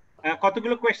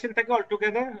 কতগুলো question থাকে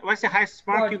altogether? What's the highest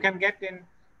mark you can get in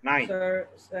 9?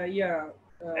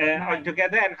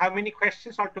 Altogether, and how many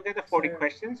questions altogether? 40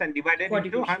 questions, and divided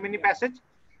into how many passages?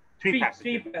 3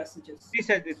 passages.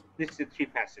 This is 3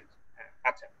 passages.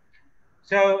 আচ্ছা.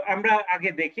 So আমরা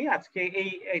আগে দেখি আজকে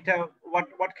এটা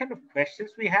what kind of questions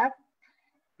we have.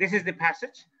 This is the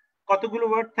passage. কতগুলো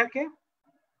word থাকে?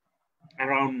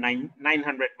 Around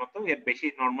 900 মতো. এর বেশি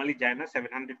নরমালি যায় না,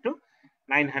 700 to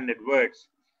 900 words.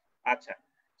 আচ্ছা,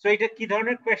 সো এটা কি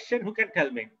ধরনের question? Who can tell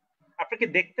me? আপনাকে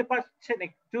দেখতে পাচ্ছেন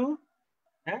একটু?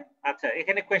 হ্যাঁ, আচ্ছা,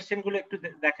 এখানে কোয়েশ্চেন গুলো একটু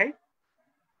দেখাই.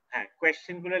 হ্যাঁ,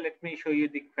 কোয়েশ্চেন গুলো, let me show you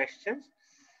the questions.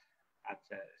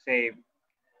 আচ্ছা, সে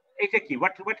এটা কি?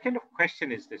 what kind of question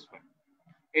is this one?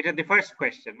 এটা the first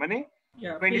question, মানে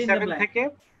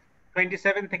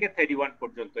 27 থেকে 31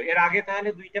 পর্যন্ত. এর আগে তাহলে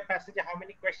দুইটা প্যাসেজে how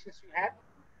many questions you had?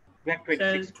 We had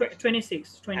 26.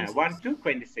 1 to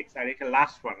 26. আর এটা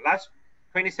last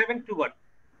 27 to what?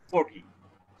 40.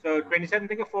 So 27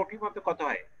 থেকে 40 মতো কত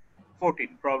হয়?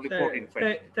 14, probably 14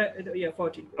 questions.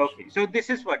 14. Okay, so this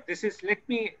is what? This is,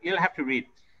 you'll have to read.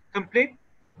 Complete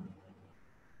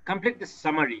complete the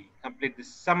summary. Complete the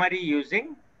summary using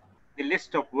the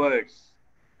list of words.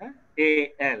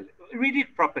 AL. Read it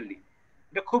properly.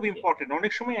 এটা খুব important.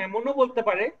 অনেক সময় এমনও বলতে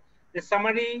পারে যে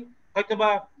সামারি হয়তোবা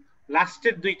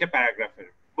লাস্টের দুইটা প্যারাগ্রাফের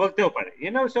বলতেও পারে,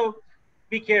 you know, so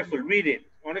be careful, read it.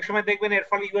 অনেক সময় দেখবেন এর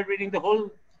ফলে you are reading the whole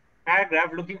paragraph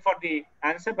looking for the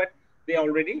answer, but they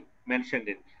already mentioned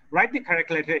it. Write the correct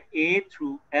letter A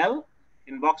through L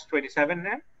in box 27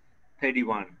 and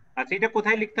 31. আচ্ছা, এটা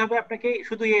কোথায় লিখতে হবে আপনাকে?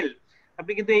 শুধু L,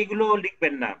 আপনি কিন্তু এইগুলো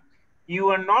লিখবেন না। You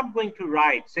are not going to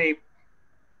write, say,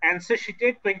 answer sheet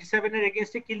 27 এর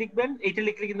এগেইনস্টে কি লিখবেন, এইটা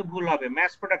লিখলে কিন্তু ভুল হবে।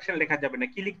 মাস প্রোডাকশন লেখা যাবে না,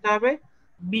 কি লিখতে হবে?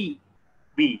 বি।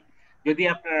 বি। যদি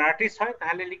আপনার আর্টিস্ট হয়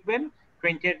তাহলে লিখবেন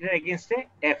 28 এর এগেইনস্টে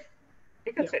এফ।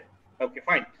 ঠিক আছে? ওকে,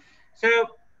 fine. So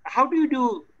how do you do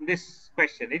this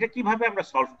question? এটা কিভাবে আমরা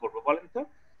সলভ করব বলেন তো?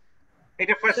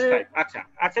 এটা ফার্স্ট টাইম। আচ্ছা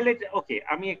আসলে ওকে,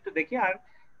 আমি একটু দেখি। আর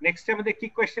নেক্সট আমাদের কি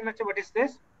কোশ্চেন আছে? What is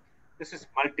this? This is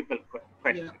multiple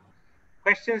question.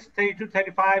 Questions 32,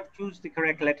 35, choose the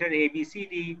correct letter A, B, C,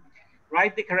 D.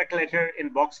 Write the correct letter in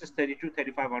boxes 32,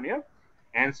 35 on your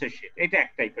answer sheet. এটা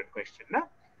এক টাইপের কোয়েশ্চেন না?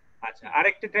 আচ্ছা,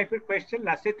 আরেকটা টাইপের কোয়েশ্চেন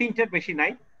লাস্টে, তিনটার বেশি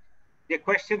নাই। The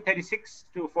question 36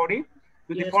 to 40.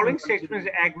 Do the following statements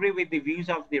agree with the views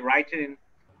of the writer in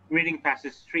reading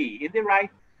passage 3? In the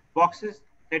right boxes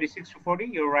 36 to 40,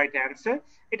 your right answer.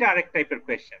 এটা আরেক টাইপের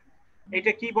কোয়েশ্চেন।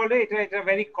 এটা কি বলে? এটা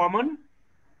very common.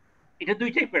 এটা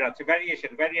দুই টাইপের আছে,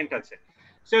 variant আছে।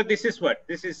 So this is what?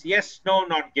 This is yes, no,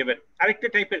 not given. আরেকটা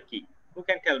টাইপের কি? Who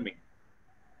can tell me?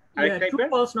 True,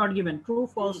 false, not given. True,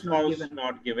 false,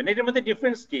 not given. এটার মধ্যে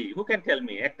ডিফারেন্স কি? Who can tell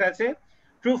me? একটা আছে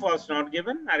true, false, not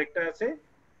given, আরেকটা আছে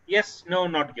yes, no,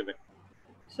 not given.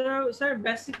 So, sir,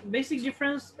 basic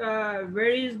difference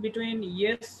varies between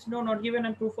yes, no, not given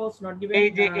and true, false, not given. এই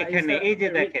যে এখানে, এই যে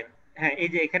দেখেন, হ্যাঁ, এই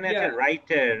যে এখানে আছে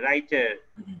রাইটার।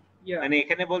 মানে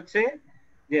এখানে বলছে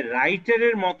যে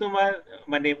রাইটারের মত,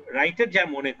 মানে রাইটার যা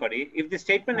মনে করে, if the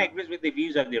statement agrees with the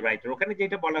views of the writer, ওখানে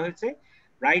যেটা বলা হয়েছে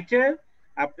রাইটার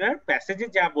আপনার প্যাসেজে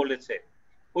যা বলেছে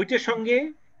ওইটার সঙ্গে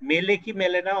মেলে কি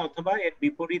মেলে না, অথবা এর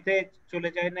বিপরীতে চলে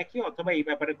যায় নাকি, অথবা এই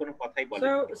ব্যাপারে কোনো কথাই বলে।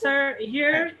 So sir,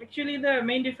 here actually the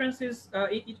main difference is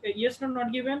yes, no, not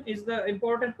given is the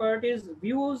important part is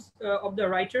views of the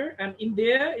writer, and in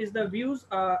there is the views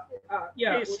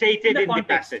stated in the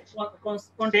passage.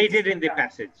 Stated in the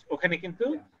passage. ওখানে কিন্তু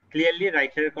clearly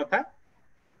রাইটারের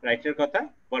কথা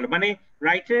বলে। মানে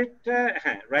রাইটারটা,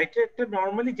 হ্যাঁ, রাইটারটা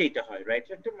normally যেটা হয়,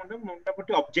 রাইটারটা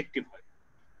মোটামুটি objective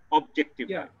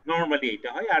হয়, নরমালি এইটা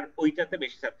হয়, আর ওইটাতে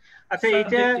বেশি। আচ্ছা,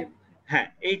 এইটা, হ্যাঁ,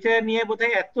 এইটা নিয়ে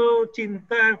বোধহয় এত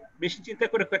বেশি চিন্তা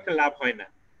করে একটা লাভ হয় না,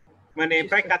 মানে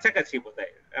প্রায় কাছাকাছি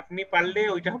বোধহয়। আপনি পারলে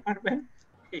ওইটাও পারবেন,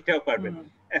 এটাও পারবেন,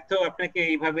 এত আপনাকে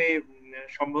এইভাবে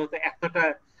সম্ভবত এতটা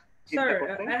চিন্তা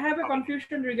করতে। I have a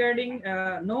confusion regarding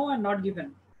no and not given.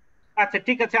 আচ্ছা,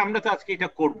 ঠিক আছে, আমরা তো আজকে এটা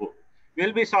করব।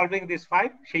 We'll be solving this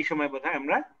 5, সেই সময় বোধহয়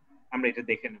আমরা এটা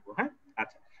দেখে নেব। হ্যাঁ,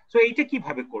 আচ্ছা, সো এইটা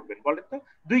কিভাবে করবেন বলেন তো?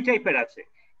 দুই টাইপের আছে।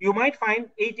 ইউ মাইট ফাইন্ড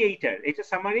এই যে এইটা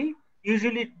সামারি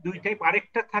ইউজুয়ালি দুই টাইপ।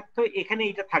 আরেকটা থাকতো এখানে,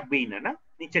 এইটা থাকবেই না, না,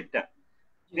 নিচেরটা।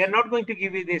 They are not going to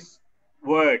give you this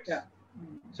words.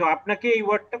 So আপনাকে এই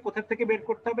ওয়ার্ডটা কোথা থেকে বের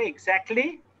করতে হবে?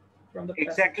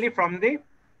 Exactly from the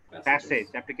passage.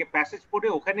 আপনাকে প্যাসেজ পড়ে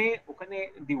ওখানে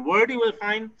the word you will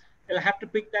find, you'll have to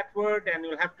pick that word and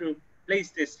you'll have to place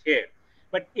this here.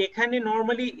 But এখানে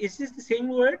normally is this the same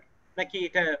word নাকি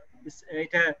এটা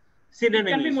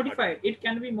synonym? It can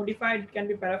be modified, it can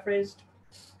be paraphrased.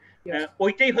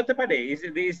 ওইটাই হতে পারে।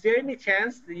 Is there any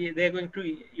chance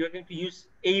you're going to use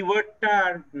a wordটা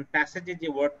আর প্যাসেজে যে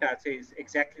ওয়ার্ডটা আছে is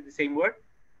exactly the same word?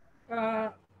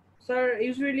 Sir,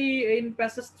 usually in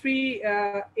passage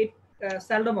 3 it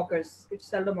seldom occurs. It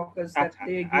seldom occurs that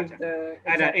they give the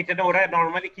এটা ওরা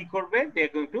normally কি করবে? They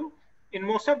are going to, in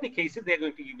most of the cases they are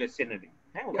going to give a synonym.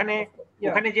 হ্যাঁ,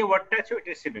 ওখানে যে ওয়ার্ডটা আছে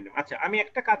ওটা synonym। আচ্ছা, আমি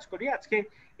একটা কাজ করি আজকে,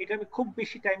 এটা আমি খুব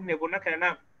বেশি টাইম নেব না, কারণ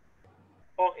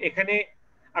এখানে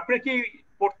আপনারা কি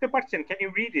পড়তে পারছেন? Can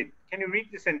you read it? Can you read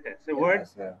the sentence, the word?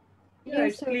 Yeah,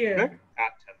 it's clear.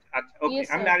 আচ্ছা, ওকে,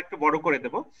 আমি আরেকটু বড় করে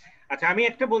দেব। আচ্ছা, আমি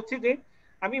একটা বলছি যে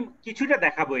আমি কিছুটা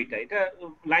দেখাবো, এটা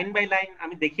লাইন বাই লাইন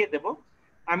আমি দেখিয়ে দেব।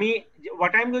 আমি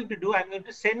what I'm going to do, I'm going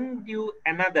to send you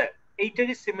another,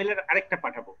 এইটারই similar আরেকটা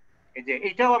পাঠাবো। এই যে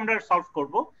এইটাও আমরা সলভ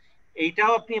করব,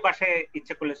 এইটাও আপনি বাসায়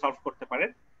ইচ্ছা করলে সলভ করতে পারেন।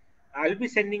 I will be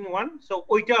sending one, so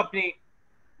ওইটাও আপনি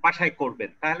বাসায় করবেন,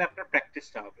 তাহলে আপনার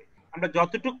প্র্যাকটিসটা হবে। আমরা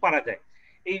যতটুকু পারা যায়,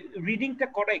 এই রিডিংটা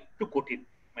করা একটু কঠিন,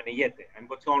 মানে ইয়েতে আমি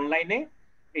বলছি অনলাইনে,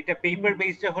 এটা পেপার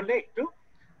বেসড হলে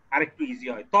আরেকটু ইজি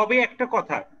হয়। তবে একটা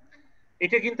কথা,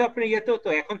 এটা কিন্তু আপনার ইয়েতেও তো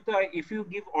এখন তো ইফ ইউ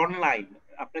গিভ অনলাইন,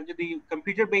 আপনার যদি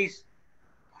কম্পিউটার বেস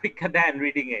পরীক্ষা দেন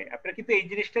রিডিং এ, আপনার কিন্তু এই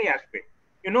জিনিসটাই আসবে,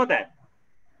 you know that.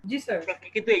 G sir.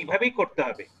 কিন্তু এইভাবেই করতে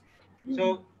হবে। So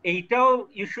এইটাও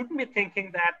you shouldn't be thinking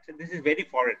that this is very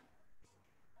foreign.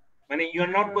 মানে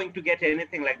you're not going to get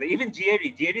anything like that. Even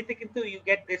GRE তে কিন্তু you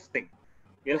get this thing.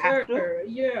 You'll have to.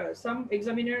 Yeah, some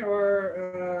examiner or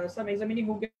some examining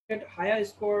who get higher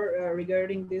score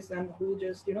regarding this and who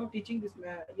just teaching this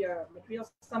materials.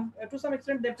 Some to some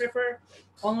extent they prefer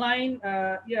online,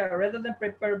 rather than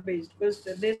paper based, because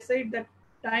they say that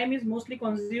time is mostly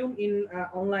consumed in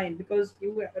online, because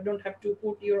you don't have to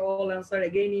put your all answer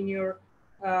again in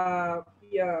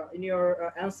your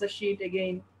answer sheet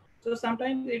again. So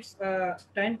sometimes it's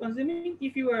time consuming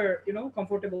if you are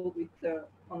comfortable with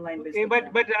online based. Okay,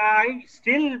 but I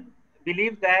still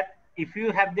believe that if you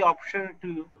have the option to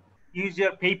use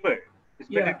your paper, it's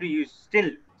better to use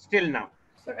still now.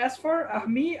 So as for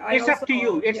me, it's up to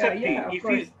you. It's up to you. If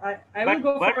you, I will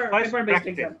go for paper based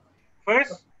exam.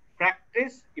 First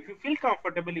practice. If you feel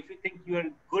comfortable, if you think you are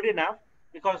good enough,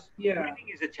 because reading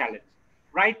is a challenge.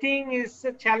 Writing is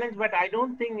a challenge, but I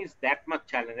don't think it's that much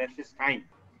challenge. At least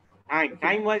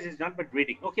time wise is not, but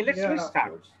reading. Okay, let's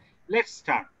start. Let's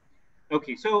start.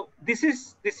 Okay, so this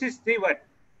is the what?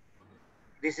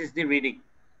 This is the reading.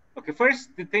 Okay, first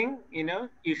the thing,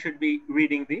 you should be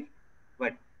reading the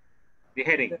what? The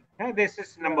heading. This is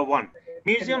number 1.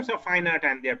 Museums of fine art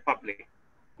and their public.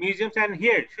 Museums, and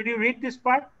here, should you read this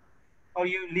part or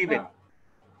you leave it?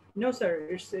 No, sir.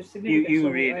 It's significant. You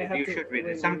read it. You should read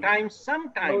it. Sometimes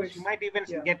you might even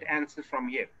get answers from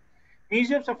here.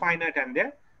 Museums of fine art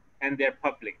and their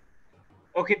public.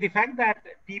 Okay, the fact that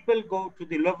people go to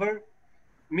the Louvre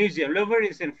Museum. Louvre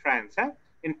is in France,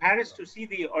 in Paris, to see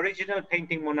the original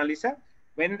painting Mona Lisa,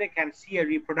 when they can see a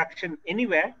reproduction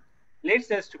anywhere, leads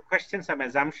us to question some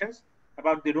assumptions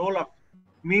about the role of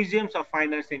museums of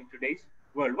fine arts in today's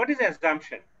world. What is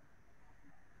assumption?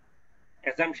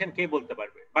 Assumption কে বলতে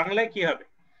পারবে? বাংলায় কি হবে?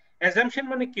 Assumption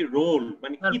মানে কি? Role,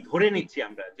 মানে কি ধরে নিচ্ছি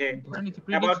আমরা, যে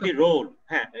about the role.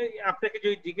 হ্যাঁ, আপনাকে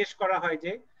যদি জিজ্ঞেস করা হয়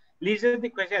যে leads us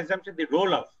the question assumption the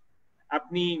role of,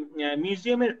 আপনি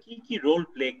মিউজিয়ামের কি কি রোল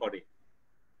প্লে করে,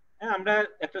 হ্যাঁ আমরা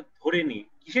একটা ধরে নিই।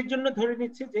 কিসের জন্য ধরে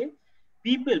নিচ্ছে? যে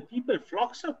people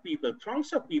flocks of people, throngs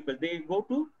of people, they go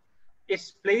to it's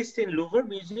placed in Louvre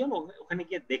Museum, ওখানে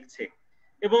গিয়ে দেখছে।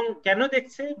 এবং কেন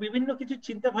দেখছে? বিভিন্ন কিছু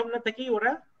চিন্তা ভাবনা থেকেই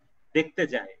ওরা দেখতে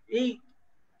যায়। এই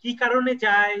কি কারণে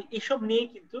যায়, এসব নিয়ে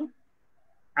কিন্তু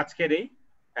আজকের এই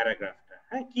প্যারাগ্রাফটা।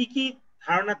 হ্যাঁ, কি কি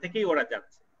ধারণা থেকেই ওরা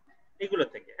যাচ্ছে, এগুলো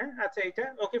থেকে। হ্যাঁ, আচ্ছা, এটা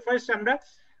ওকে। ফার্স্ট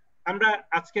আমরা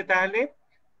আজকে তাহলে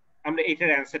আমরা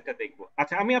এটার অ্যান্সারটা দেখবো।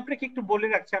 আচ্ছা, আমি আপনাকে একটু বলে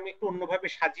রাখছি, আমি একটু অন্যভাবে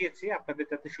সাজিয়েছি আপনাদের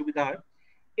যাতে সুবিধা হয়।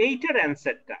 এইটার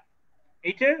অ্যান্সারটা,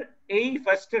 এইটার এই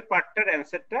ফার্স্টের পার্টটার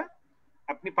অ্যান্সারটা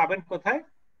আপনি পাবেন কোথায়?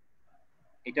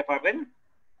 এটা পাবেন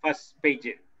ফার্স্ট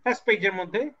পেজের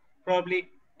মধ্যে, probably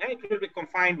it will be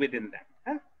confined within that,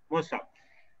 most of.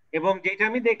 এবং যেটা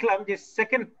আমি দেখলাম যে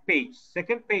সেকেন্ড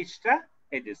পেজটা,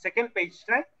 এই যে সেকেন্ড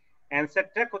পেজটা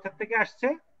অ্যান্সারটা কোথা থেকে আসছে?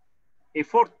 এই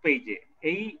ফোর্থ পেজে,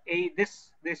 এই দিস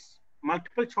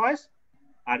মাল্টিপল চয়েস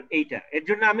আর এইটা। এর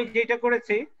জন্য আমি যেটা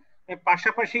করেছি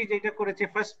পাশাপাশি যেটা করেছি,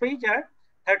 ফার্স্ট পেজ আর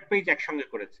থার্ড পেজ একসঙ্গে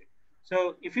করেছি। So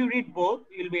if you read both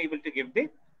you will be able to give the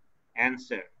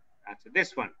answer. আচ্ছা, দিস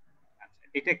ওয়ান। আচ্ছা,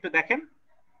 এটা একটু দেখেন,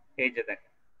 এই যে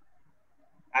দেখেন।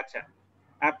 আচ্ছা,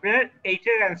 আপনার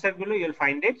এইটার অ্যান্সার গুলো you will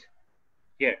find it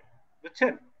here,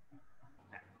 বুঝছেন?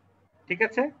 ঠিক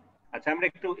আছে। আচ্ছা, আমরা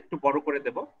একটু বড় করে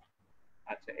দেব।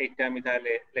 আচ্ছা, এইটা আমি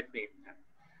তাহলে লেট মি।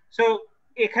 সো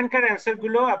এখানকার অ্যান্সার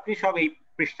গুলো আপনি সব এই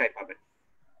পৃষ্ঠায় পাবেন,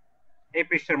 এই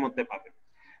পৃষ্ঠার মধ্যে পাবেন।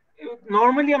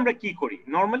 নরমালি আমরা কি করি?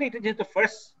 নরমালি এটা যেহেতু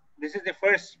this is the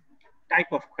first type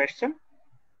of question,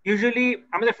 usually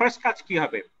আমাদের ফার্স্ট কাজ কি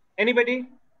হবে? এনিবডি?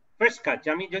 ফার্স্ট কাজ,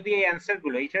 আমি যদি এই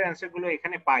এইটার অ্যান্সার গুলো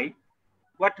এখানে পাই,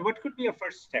 what could be a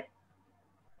first step?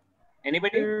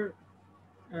 Anybody?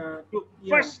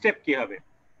 First step কি হবে?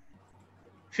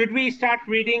 Should we start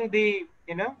reading the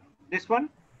this one?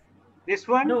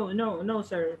 No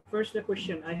sir, first the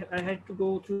question. I had to go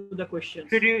through the question.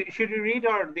 Should you read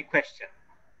or the question?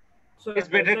 So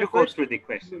it's better to go through the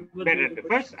question. Better to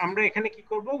first আমরা এখানে কি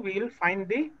করব? We will find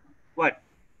the what?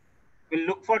 We'll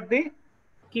look for the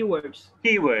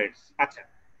keywords. আচ্ছা,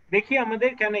 দেখি আমাদের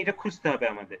কেন এটা খুঁজতে হবে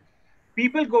আমাদের।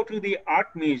 People go to the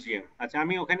art museum. আচ্ছা,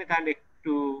 আমি ওখানে তাহলে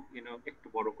একটু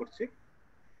বড় করছি,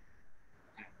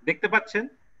 দেখতে পাচ্ছেন?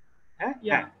 হ্যাঁ,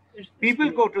 people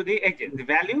go to the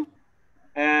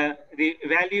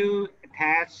value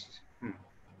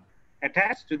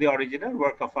attached to the original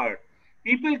work of art.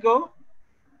 People go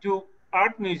to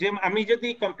art museum. আমি যদি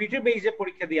কম্পিউটার বেসে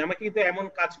পরীক্ষা দিই, আমাকে কিন্তু এমন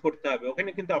কাজ করতে হবে, ওখানে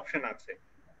কিন্তু অপশন আছে,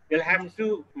 you'll have to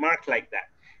mark like that.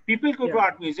 People go to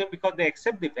art museum because they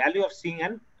accept the value of seeing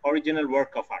an original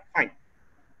work of art. Fine.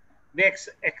 they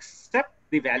accept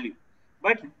the value,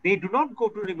 but they do not go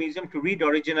to the museum to read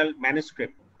original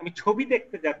manuscript. আমি ছবি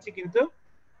দেখতে যাচ্ছি, কিন্তু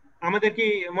আমাদের কি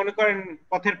মনে করেন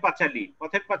পথের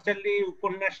পাঁচালী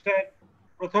উপন্যাসটা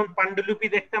প্রথম পাণ্ডুলিপি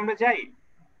দেখতে আমরা যাই?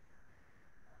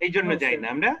 এই জন্য যাই না,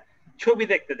 আমরা ছবি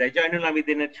দেখতে যাই, জয়নুল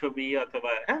আবেদিনের ছবি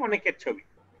অথবা অনেকের ছবি।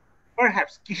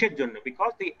 Perhaps কিসের জন্য?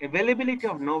 Because the availability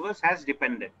of novels has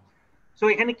depended. So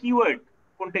এখানে keyword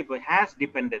কোনটা? Has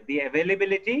depended. The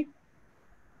availability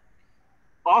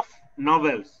of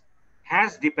novels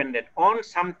has depended on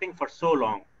something for so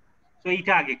long. So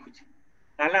এটা আগে খুঁজি।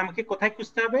 তাহলে আমাকে কোথায়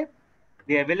খুঁজতে হবে?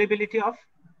 The availability of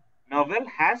novel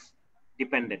has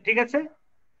depended. ঠিক আছে?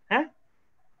 হ্যাঁ,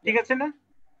 ঠিক আছে না?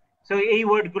 So এই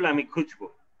ওয়ার্ড গুলো আমি খুঁজবো।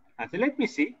 আচ্ছা, let me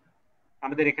see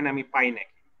আমাদের এখানে আমি পাই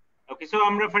নাকি। Okay, so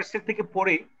আমরা ফার্স্ট থেকে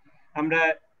পড়ে আমরা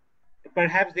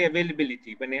perhaps the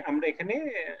availability, মানে আমরা এখানে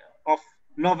of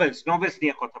novels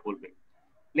নিয়ে কথা বলবে।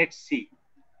 Let's see,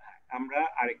 আমরা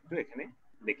আরেকটু এখানে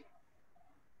দেখি।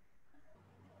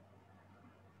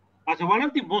 আচ্ছা, one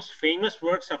of the most famous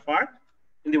works of art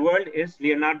in the world is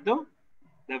Leonardo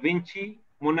da Vinci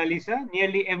Mona Lisa.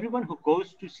 Nearly everyone who goes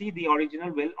to see the original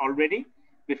will already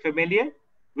be familiar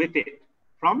with it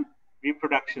from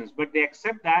reproductions, but they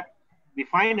accept that the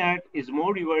fine art is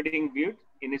more rewarding viewed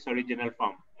in its original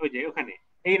form. ওই যে ওখানে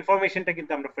এই ইনফরমেশনটা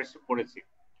কিন্তু আমরা first পড়েছি।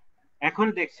 এখন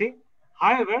দেখছি,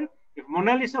 however, if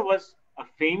Mona Lisa was a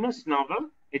famous novel,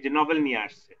 এই যে novel নিয়ে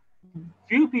আসছে,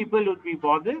 few people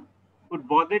would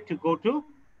bother to go to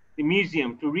the museum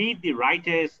to read the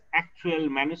writer's actual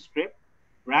manuscript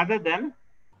rather than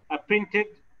a printed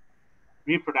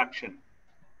reproduction.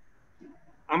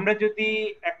 আমরা যদি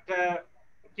একটা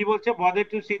কি বলছে bother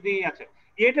to see the, আচ্ছা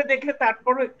এটা দেখলে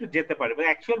তারপরও একটু যেতে পারে, but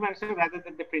actual manuscript rather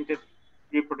than the printed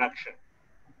reproduction.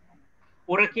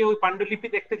 ওরা কি ওই পাণ্ডুলিপি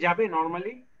দেখতে যাবে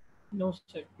নরমালি?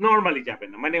 নরমালি যাবে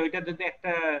না, মানে ওইটা যদি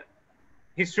একটা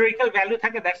হিস্টোরিক্যাল ভ্যালু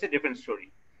থাকে, দ্যাটস এ ডিফারেন্ট স্টোরি,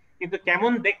 কিন্তু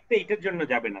কেমন দেখতে এটার জন্য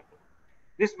যাবে না তো।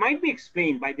 This might be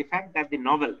explained by the fact that the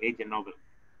novel,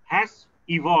 has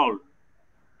evolved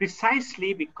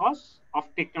precisely because of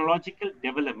technological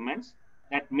developments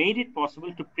that made it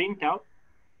possible to print out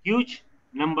huge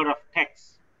number of texts,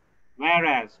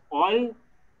 whereas oil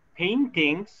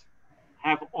paintings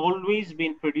have always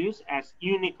been produced as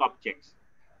unique objects.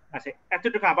 আচ্ছা,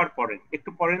 এতটুকু আবার পড়েন, একটু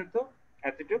পড়েন তো,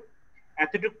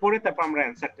 এতটুকু পড়ে তারপর আমরা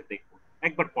অ্যান্সারটা দেখবো।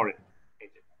 একবার পড়েন,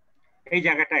 এই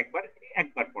জায়গাটা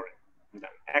একবার পড়েন,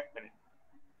 1 মিনিট।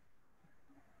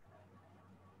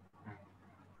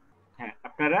 হ্যাঁ,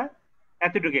 আপনারা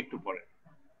এতটুকু একটু পড়েন,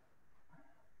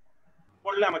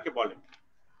 পড়লে আমাকে বলেন।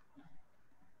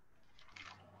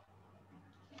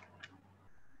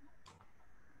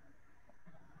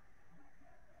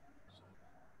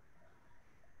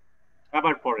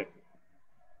 আবার পড়েন,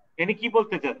 এখানে কি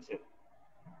বলতে চাচ্ছে?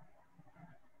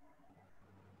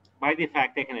 By the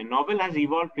fact এখানে novel has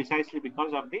evolved precisely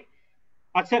because of the,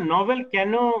 আচ্ছা novel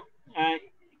কেন,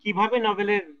 কিভাবে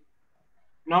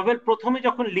novel প্রথমে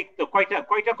যখন লিখতো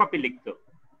কয়টা কপি লিখতো?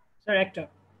 স্যার একটা,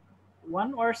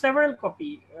 one or several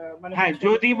copy, মানে হ্যাঁ,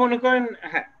 যদি মনে করেন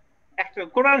হ্যাঁ একটা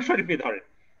কোরআন শরীফে ধরেন,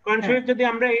 কোরআন শরীফ যদি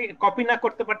আমরা কপি না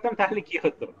করতে পারতাম তাহলে কি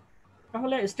হতো?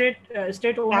 তাহলে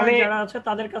স্টেট ওনার যারা আছে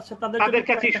তাদের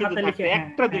কাছে শুধু থাকতো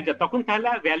একটা দুইটা, তখন তাহলে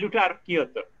ভ্যালুটা আর কি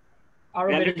হতো?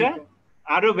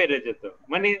 আরো বেড়ে যেত,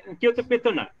 মানে কেউ তো পেতো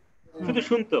না, শুধু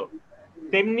শুনতো।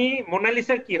 তেমনি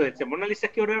মোনালিসার কি হয়েছে,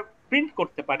 মোনালিসাকে ওরা প্রিন্ট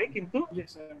করতে পারে, কিন্তু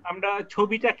আমরা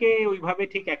ছবিটাকে ওইভাবে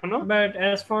ঠিক এখনো, but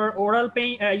as for oral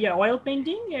oil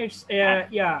painting it's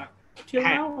till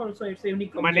now also it's a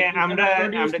unique object. মানে আমরা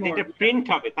যেটা প্রিন্ট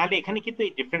হবে, তাহলে এখানে কিন্তু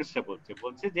এই ডিফারেন্সটা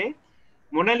বলছে যে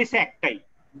মোনালিসা একটাই,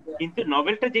 কিন্তু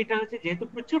নভেলটা যেটা হচ্ছে যেহেতু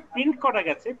প্রচুর প্রিন্ট করা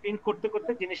গেছে, প্রিন্ট করতে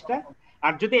করতে জিনিসটা,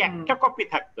 আর যদি একটা কপি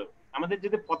থাকতো, আমাদের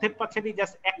যদি পথের পাঁচালী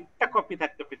জাস্ট একটা কপি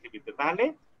থাকতো পৃথিবীতে, তাহলে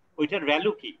ওইটার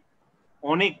ভ্যালু কি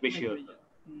অনেক বেশি হতো,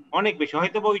 অনেক বেশি।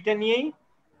 হয়তো ওইটা নিয়েই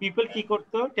পিপল কি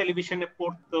করতো, টেলিভিশনে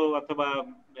পড়তো অথবা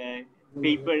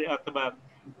পেপার অথবা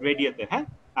রেডিওতে। হ্যাঁ,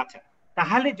 আচ্ছা,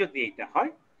 তাহলে যদি এটা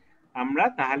হয়, আমরা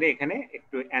তাহলে এখানে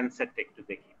একটু অ্যান্সারটা একটু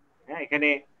দেখি। হ্যাঁ, এখানে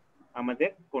আমাদের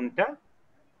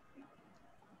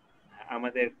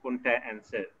কোনটা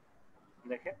অ্যান্সার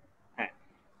দেখেন। হ্যাঁ,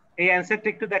 এই অ্যান্সারটা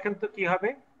একটু দেখেন তো কি হবে,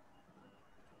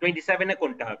 27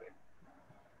 কোনটা হবে?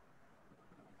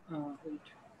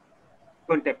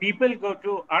 কোনটা? People go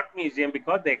to art museum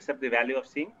because they accept the value of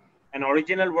seeing an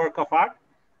original work of art,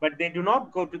 but they do not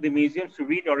go to the museums to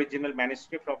read original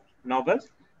manuscript of novels,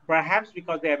 perhaps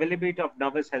because the availability of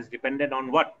novels has depended on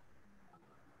what?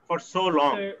 For so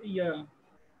long.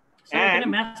 So and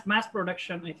mass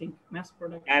production, I think. Mass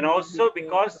production. And also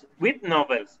because with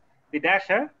novels, the dash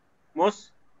are most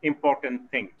important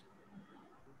thing.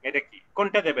 এটা কি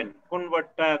কোনটা দেবেন কোন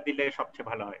ওয়ার্ডটা দিলে সবচেয়ে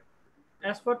ভালো হয়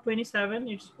As for 27,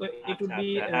 it would be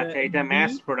আচ্ছা এটা B,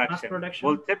 mass mass production production.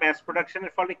 বলতে mass production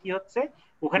এর ফলে কি হচ্ছে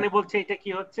ওখানে বলছে এটা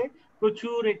কি হচ্ছে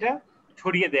প্রচুর এটা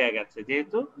ছড়িয়ে দেয়া গেছে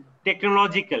যেহেতু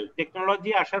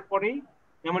টেকনোলজি আসার পরেই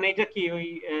যেমন এটা কি ওই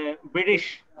British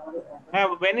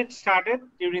when it started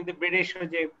during the British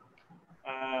যে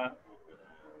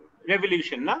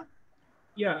revolution না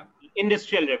Yeah.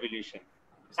 ইন্ডাস্ট্রিয়াল রেভলিউশন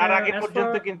তার আগে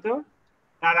পর্যন্ত কিন্তু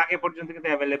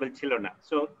অ্যাভেলেবল ছিল না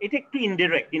সো এটা একটু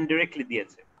ইনডিরেক্টলি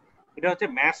দিয়েছে এটা হচ্ছে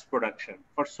mass production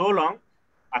for so long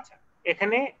আচ্ছা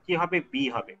এখানে কি হবে বি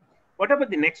হবে what about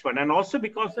the next one and also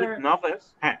because with novels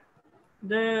হ্যাঁ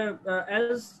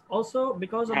as also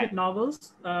because of the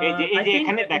novels I think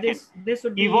this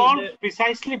would be evolved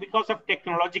precisely because of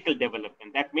technological development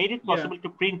that made it possible to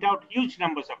print out huge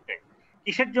numbers of text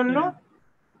কিসের জন্য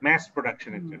mass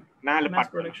production এর জন্য না হলে mass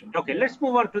production okay let's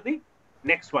move on to the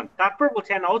next one তারপর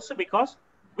বলছে and also because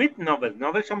with novel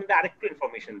সম্বন্ধে আরেকটু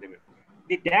ইনফরমেশন দেবে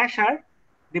the dash are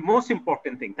the most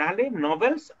important thing তাহলে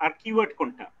novels আর কিওয়ার্ড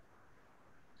কোনটা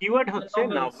কিওয়ার্ড হচ্ছে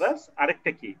novels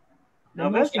আরেকটা কি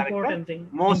most important thing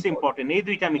most important এই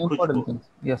দুইটা আমি খুঁজবো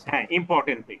হ্যাঁ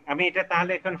important thing আমি এটা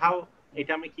তাহলে এখন how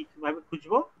এটা আমি কিভাবে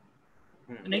খুঁজবো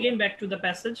and again back to the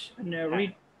passage and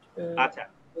read আচ্ছা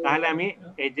তাহলে আমি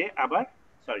এই যে আবার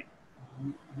সরি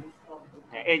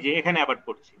এই যে এখানে আবার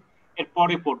পড়ছি এর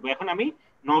পরে পড়বো এখন আমি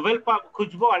নভেল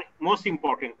খুঁজবো আর মোস্ট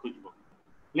ইম্পর্টেন্ট খুঁজবো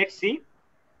লেটস সি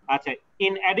আচ্ছা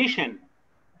in addition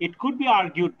it could be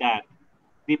argued that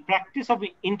the practice of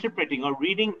interpreting or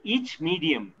reading each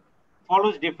medium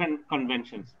follows different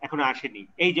conventions এখন আসেনি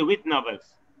এই যে with novels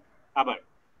আবার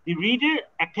the reader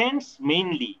attends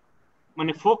mainly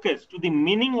মানে focus to the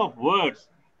meaning of words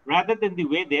rather than the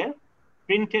way they're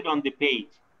printed on the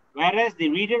page whereas the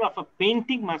reader of a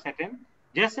painting must attend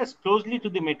just as closely to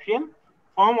the material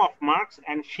form of marks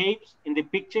and shapes in the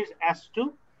pictures as to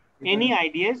any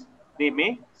ideas they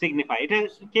may signify এটা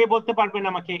কে বলতে পারবেন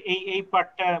আমাকে এই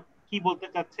পার্টটা কি বলতে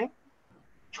চাচ্ছে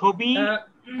ছবি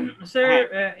sir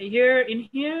here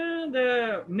the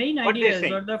main ideas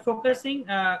or the focusing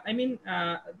I mean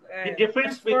the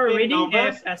difference between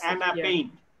novels and a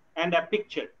paint and a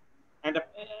picture and a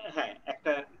হ্যাঁ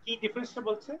একটা কি ডিফারেন্সটা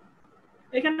বলছে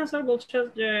এখানে স্যার বলছে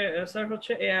যে স্যার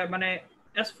হচ্ছে মানে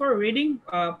as for reading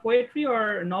poetry or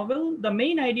novel the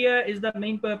main idea is the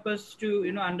main purpose to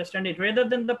understand it rather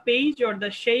than the page or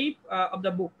the shape of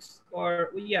the books or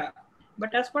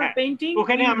but as for painting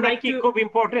ওখানে আমরা কি খুব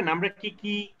important আমরা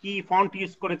কি font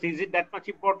use করেছি is it that much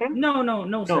important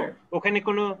no sir ওখানে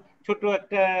কোনো ছোট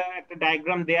একটা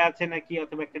ডায়াগ্রাম দেয়া আছে নাকি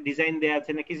অথবা একটা ডিজাইন দেয়া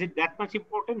আছে নাকি is it that much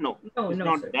important no it's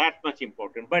not sir. that much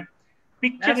important but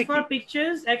as for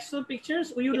pictures actual pictures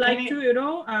we would like to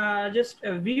just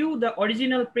view the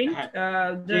original print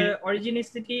the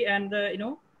originality and the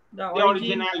the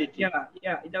originality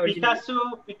the original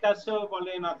Picasso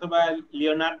বলেন অথবা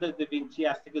Leonardo da Vinci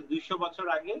আজ থেকে 200 বছর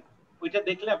আগে ওইটা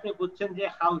দেখলে আপনি বুঝছেন যে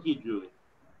how he drew it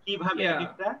কিভাবে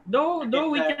এটা though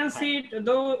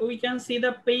we can see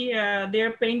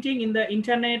their painting in the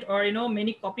internet or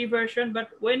many copy version but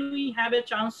when we have a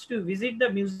chance to visit the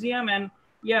museum and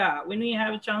when we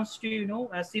have a chance to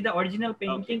see the original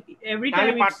painting every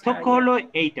time পার্থক্য হলো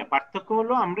এইটা পার্থক্য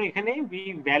হলো আমরা এখানে we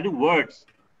value words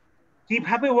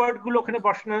কিভাবে word গুলো ওখানে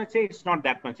বসানো হয়েছে it's not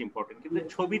that much important কিন্তু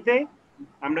ছবিতে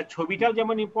আমরা ছবিটাও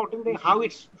যেমন important how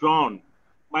it's drawn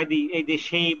by the এই যে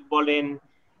শেপ বলেন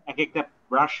এক একটা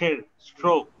ব্রাশের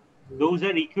stroke those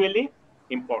are equally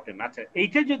important আচ্ছা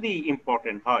এইটা যদি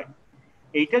ইম্পর্টেন্ট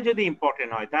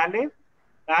হয়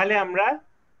তাহলে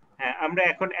আমরা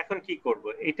এখন কি করব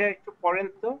এটা একটু পড়েন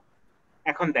তো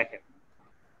এখন দেখেন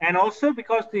and also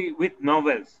because with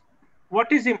novels what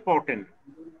is important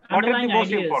what are the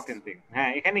most important thing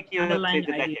হ্যাঁ এখানে কি হচ্ছে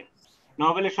এটা দেখেন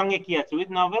নভেলের সঙ্গে কি আছে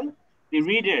with novel the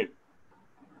reader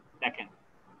দেখেন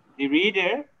the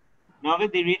reader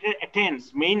attends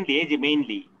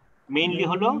mainly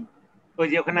হলো ওই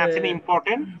যে ওখানে আছে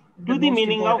important to the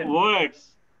meaning of words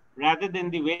rather than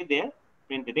the way they are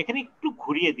printed এখানে একটু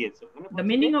ঘুরিয়ে দিয়েছে the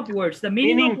meaning of words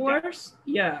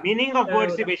meaning of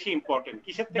words is বেশি important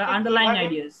কিসের থেকে the underlying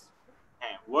ideas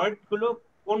হ্যাঁ ওয়ার্ড গুলো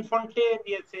কোন ফন্টে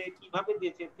দিয়েছে কিভাবে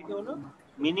দিয়েছে থেকে হলো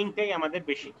মিনিংটাই আমাদের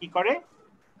বেশি কি করে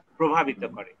প্রভাবিত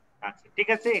করে আচ্ছা ঠিক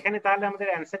আছে এখানে তাহলে আমাদের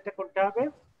অ্যানসারটা কোনটা হবে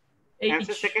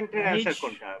অ্যানসার সেকেন্ডের অ্যানসার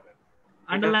কোনটা হবে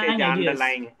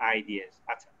underlying ideas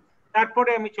আচ্ছা তারপরে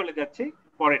আমি চলে যাচ্ছি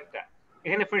পরেরটা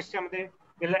এখানে ফার্স্ট আমাদের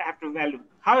we'll have to value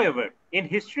however in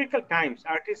historical times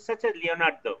artists such as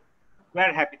Leonardo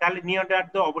were happy তাহলে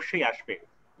লিওনার্দো অবশ্যই আসবে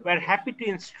were happy to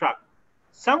instruct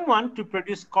someone to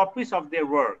produce copies of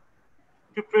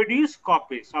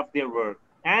their work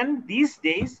and these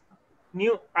days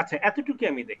new আচ্ছা এতটুকু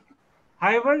আমি দেখি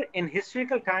however in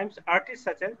historical times artists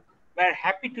such as were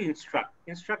happy to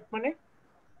instruct মানে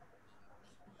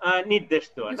নির্দেশ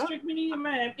দেওয়া না Instruct meaning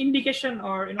indication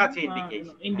or আচ্ছা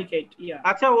ইন্ডিকেশন indicate. Yeah.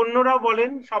 আচ্ছা অন্যরাও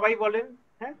বলেন সবাই বলেন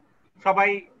হ্যাঁ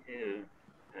সবাই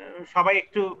সবাই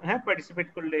একটু হ্যাঁ পার্টিসিপেট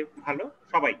করলে ভালো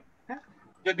সবাই হ্যাঁ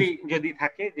যদি যদি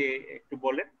থাকে যে একটু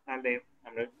বলেন তাহলে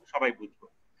আমরা সবাই বুঝবো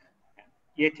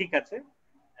ঠিক আছে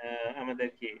আমাদের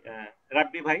কি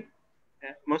রাব্বি ভাই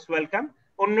মোস্ট ওয়েলকাম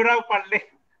অন্যরাও পারলে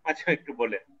আচ্ছা একটু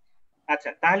বলেন আচ্ছা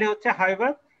তাহলে হচ্ছে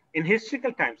হাইভার ইন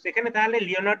হিস্ট্রিক্যাল টাইমস এখানে তাহলে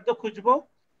লিওনার্দো খুঁজবো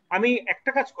আমি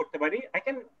একটা কাজ করতে পারি I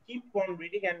can keep on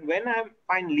reading and when I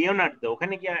find Leonardo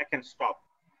ওখানে গিয়ে I can stop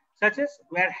such as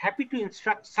we are happy to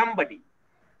instruct somebody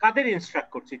Quader instruct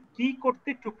করছে কি করতে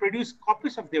to produce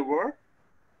copies of their work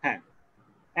হ্যাঁ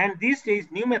and these days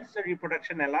new methods of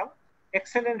reproduction allow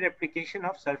excellent replication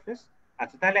of surface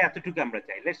আচ্ছা তাহলে এতটুকু আমরা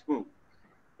চাই let's move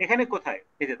এখানে কোথায়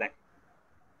এই যে দেখ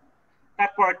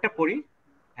তারপরটা পড়ি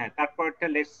হ্যাঁ তারপরটা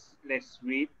লেটস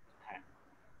রিড হ্যাঁ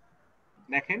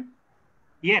দেখেন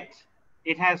yet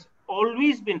it has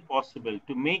always been possible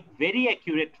to make very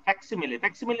accurate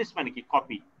facsimiles মানে কি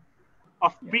copy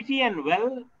of pretty and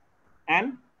well and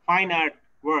fine art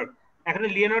work এখন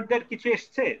লিওনার্দোর কিছু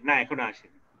এসেছে না এখনো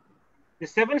আসেনি the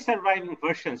 7 surviving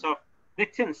versions of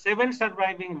দেখছেন 7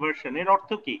 surviving version এর অর্থ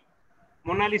কি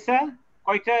মোনালিসা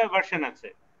কয়টা ভার্সন আছে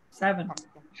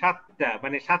 7টা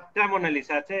মানে 7টা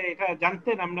মোনালিসা আছে এটা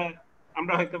জানতেন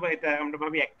আমরা হয়তো এটা আমরা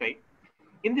ভাবি একটাই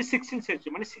in the 16th century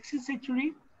মানে 16th century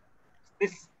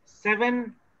this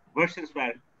 7 versions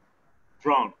were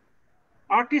drawn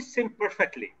artists sing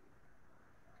perfectly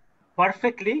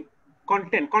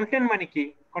content মানে কি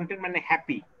content মানে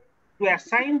happy to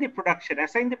assign the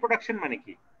production মানে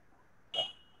কি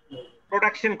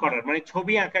প্রোডাকশন করার মানে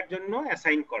ছবি আঁকার জন্য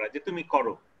অ্যাসাইন করা যে তুমি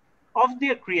করো of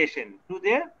their creation to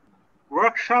their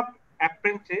workshop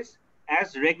apprentice as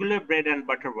regular bread and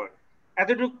butter work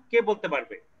এতটুকু কে বলতে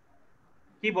পারবে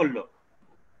কি বললো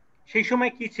সেই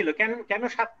সময় কি ছিল কেন কেন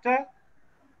 7টা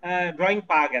ড্রয়িং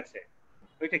পাওয়া গেছে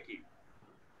ওইটা কি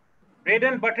ব্রেড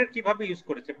এন্ড বাটার কিভাবে ইউজ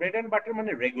করেছে ব্রেড এন্ড বাটার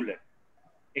মানে রেগুলার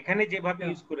এখানে যেভাবে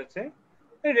ইউজ করেছে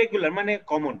রেগুলার মানে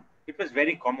common it was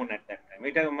very common at that time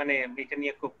এটা মানে এটা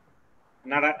নিয়ে খুব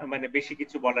মানে বেশি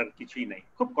কিছু বলার কিছুই নাই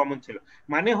খুব কমন ছিল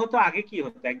মানে হতো আগে কি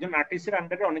হতো একজন আর্টিস্টের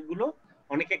আন্ডারে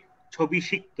অনেকে ছবি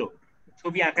শিখতো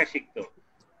ছবি আঁকা শিখতো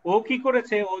ও কি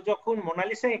করেছে ও যখন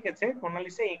মোনালিসা এঁকেছে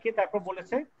মোনালিসা এঁকে তারপর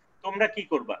বলেছে তোমরা কি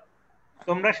করবা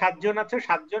তোমরা 7 জন আছো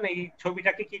 7 জন এই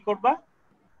ছবিটাকে কি করবা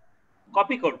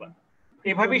কপি করবা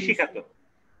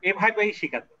এভাবেই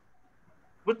শিখাতো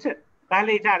বুঝছেন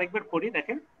তাহলে এটা আরেকবার পড়ি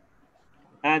দেখেন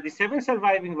the 7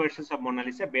 surviving versions of Mona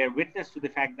Lisa bear witness to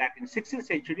the fact that in 16th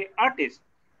century artists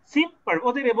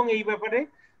ওদের এবং এই ব্যাপারে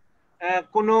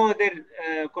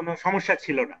কোনো সমস্যা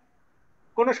ছিল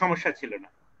না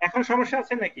এখন সমস্যা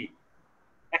আছে নাকি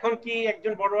এখন কি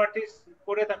একজন বড় আর্টিস্ট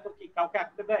করে তারপর কি কাউকে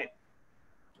আঁকতে দেয়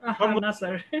না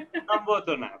স্যার সম্ভবত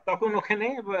না তখন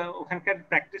ওখানকার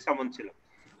প্র্যাকটিস এমন ছিল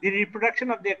the reproduction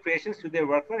of their creations to their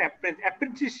work were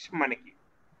apprentice মানে কি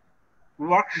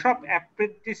ওয়ার্কশপ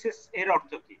অ্যাপ্রেন্টিসেস এর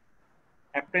অর্থ কি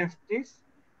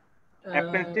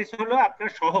অ্যাপ্রেন্টিস হলো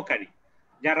আপনার সহকারী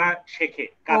যারা শেখে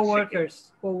কাজ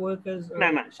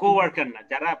না কোওয়ার্কার না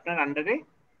যারা আপনার আন্ডারে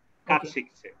কাজ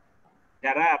শিখছে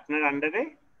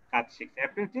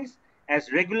apprentice as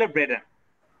regular breeder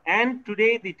and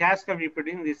today the task of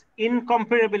reproducing is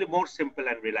incomparably more simple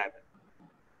and reliable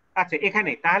আচ্ছা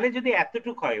এখানে তাহলে যদি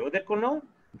এতটুক হয় ওদের কোনো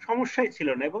সমস্যাই ছিল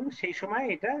না এবং সেই সময়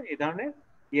এটা এই ধরনের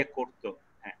করতো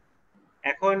হ্যাঁ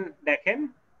এখন দেখেন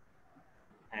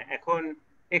হ্যাঁ এখন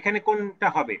এখানে কোনটা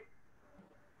হবে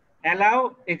allow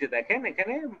এই যে দেখেন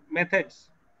এখানে methods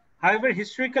however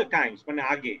historical times মানে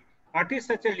আগে artists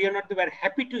such as Leonardo were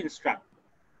happy to instruct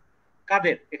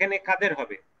কাদের এখানে কাদের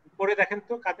হবে পরে দেখেন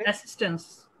তো কাদের assistants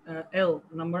L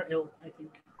number L I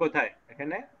think কোথায়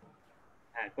এখানে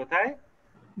হ্যাঁ কোথায়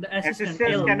the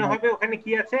assistant কেন হবে ওখানে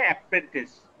কি আছে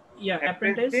apprentice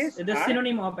apprentice is the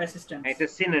synonym of assistant এটা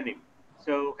synonym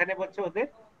so ওখানে বলছে ওদের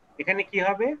এখানে কি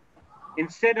হবে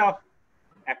instead of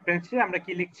apprentice আমরা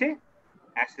কি লিখছি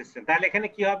assistant তাহলে এখানে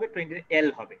কি হবে 20 L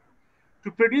হবে to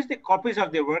produce the copies of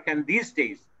their work and these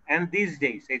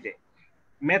days এই যে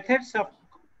methods of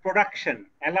production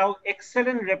allow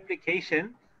excellent replication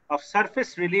of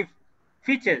surface relief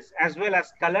features as well as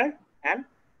color and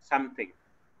something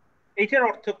এটার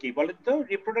অর্থ কি বলেন তো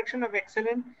reproduction of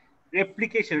excellent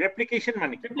replication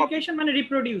মানে কি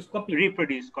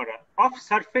reproduce করা of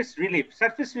surface relief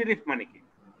মানে কি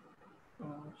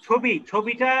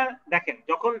ছবিটা দেখেন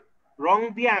যখন রং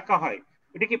দিয়ে আঁকা হয়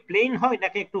এটা কি প্লেন হয়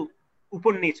নাকি একটু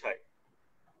উপর নিচ হয়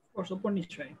উপর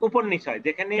নিচে উপর নিচ হয়,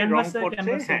 যেখানে রং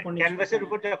পড়ছে, হ্যাঁ ক্যানভাসের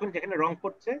উপর যখন যেখানে রং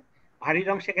পড়ছে ভারী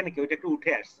রং, সেখানে কি ওইটা একটু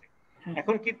উঠে আসছে।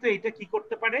 এখন কিন্তু এটা কি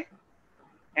করতে পারে,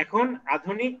 এখন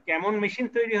আধুনিক কেমন মেশিন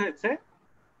তৈরি হয়েছে,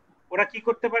 ওরা কি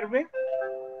করতে পারবে,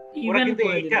 ওরা কিন্তু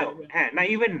এইটাও, হ্যাঁ না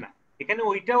ইভেন না, এখানে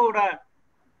ওইটাও ওরা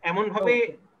এমন ভাবে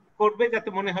করবে যাতে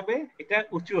মনে হবে এটা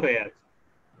উঁচু হয়ে আছে।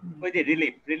 ওই যে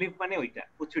রিলিফ মানে ওইটা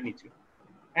উঁচু নিচু,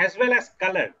 as well as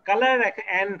colour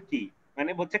and কি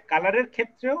মানে বলছে কালারের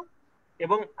ক্ষেত্রেও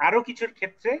এবং আরো কিছুর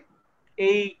ক্ষেত্রে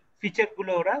এই ফিচার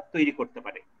গুলো ওরা তৈরি করতে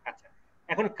পারে। আচ্ছা,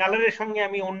 এখন কালারের সঙ্গে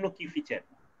আমি অন্য কি ফিচার,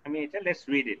 আমি এটা লেটস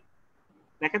রিড ইট।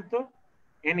 দেখেন তো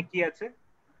এখানে কি আছে,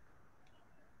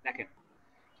 দেখেন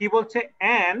কি বলছে,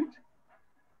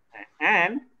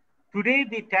 and today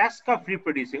the task of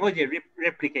reproducing, ওই যে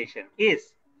replication is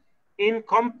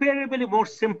incomparably more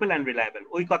simple and reliable,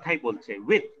 ওই কথাই বলছে,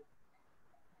 with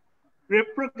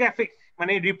reprographic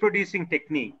মানে reproducing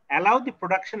technique allow the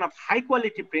production of high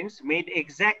quality prints made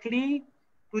exactly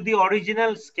to the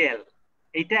original scale,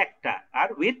 এটা একটা, আর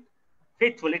with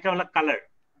faithful, এটা হলো colour,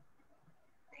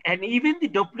 and even the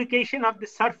duplication of the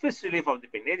surface relief of the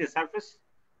print, এই যে surface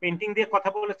painting দিয়ে কথা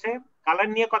বলেছে, colour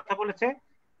নিয়ে কথা বলেছে,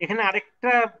 এখানে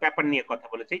আরেকটা ব্যাপার নিয়ে কথা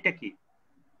বলেছে, এটা কি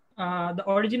the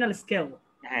original scale।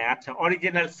 হ্যাঁ আচ্ছা,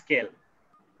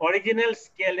 অরিজিনাল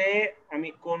স্কেলে আমি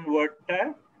কোন ওয়ার্ডটা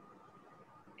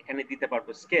এখানে দিতে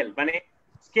পারবো, স্কেল মানে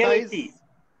স্কেল কি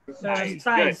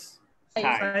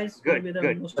সাইজ, গুড,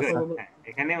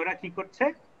 এখানে ওরা কি করছে,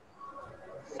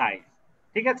 সাইজ,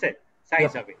 ঠিক আছে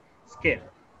সাইজ হবে স্কেল।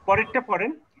 পরেরটা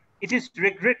পড়েন, it is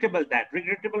regrettable that,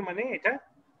 regrettable মানে এটা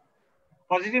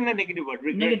পজিটিভ না নেগেটিভ ওয়ার্ড,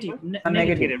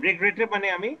 রিগ্রেটেবল মানে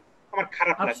আমি আমার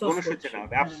খারাপ লাগে, অনুশোচনা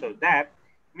হবে, আফসোস, that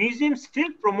museum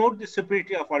still promote the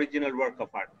superiority of original work of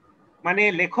art, মানে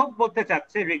লেখক বলতে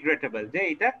চাচ্ছে রিগ্রেটেবল যে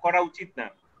এটা করা উচিত না,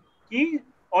 কি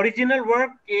অরিজিনাল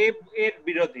ওয়ার্ক এর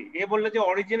বিরোধী, এ বললো যে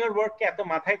অরিজিনাল ওয়ার্ক কে এত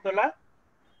মাথায় তোলা,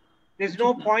 there's no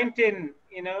point in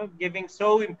giving so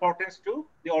importance to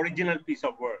the original piece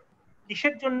of work,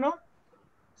 কিসের জন্য,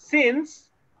 since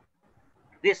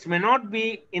this may not be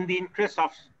in the interest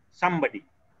of somebody,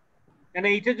 and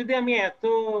এটা যদি আমি এত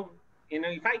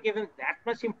if I give it that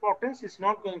much importance, it's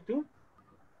not going to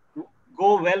go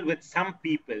well with some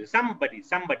people,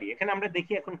 somebody, এখানে আমরা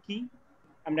দেখি এখন কি,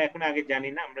 আমরা এখন আগে জানি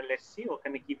না, আমরা লেটস সি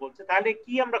ওখানে কি বলছে, তাহলে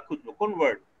কি আমরা খুঁজবো, কোন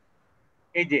ওয়ার্ড,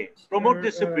 এই যে প্রমোট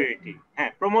দ্য সুপিরিয়রিটি,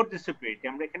 হ্যাঁ প্রমোট দ্য সুপিরিয়রিটি,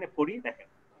 আমরা এখানে পড়ি, দেখেন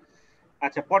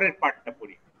আচ্ছা পরের পার্টটা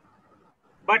পড়ি,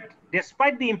 but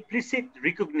despite the implicit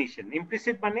recognition,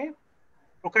 implicit মানে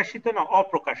প্রকাশিত না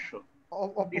অপ্রকাশ্য,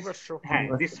 হ্যাঁ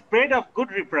the spread of good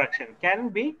reproduction can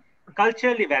be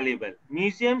culturally valuable,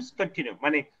 museums continue,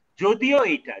 মানে যদিও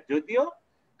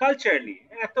কালচারালি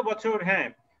এত বছর, হ্যাঁ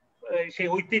সেই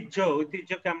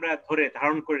ঐতিহ্যকে আমরা ধরে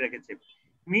ধারণ করে রেখেছি,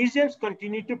 museums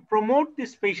continue to promote the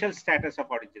spatial status of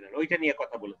original, ওইটা নিয়ে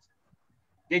কথা বলেছে,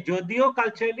 যে যদিও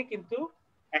কালচারালি কিন্তু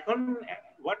এখন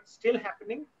what still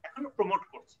happening, এখনো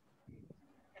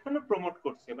প্রমোট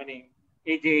করছে, মানে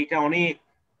এই যে এটা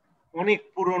অনেক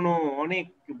পুরনো, অনেক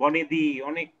বনেদি,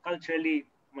 অনেক কালচারালি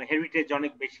হেরিটেজ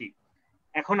অনেক বেশি,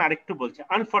 এখন আরেকটু বলছে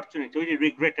আনফরচুনেটলি, ওই যে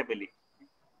রিগ্রেটেবলি,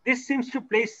 this seems to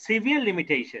place severe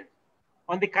limitations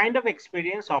on the kind of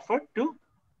experience offered to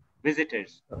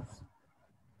visitors,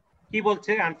 কি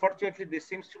বলছে, unfortunately this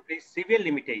seems to place severe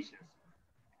limitations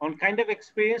on kind of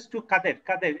experience to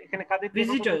কাদের এখানে কাদের,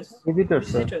 visitors,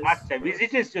 আচ্ছা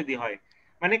visitors যদি হয়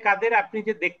মানে কাদের, আপনি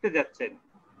যে দেখতে যাচ্ছেন,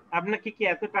 আপনাকে কি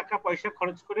এত টাকা পয়সা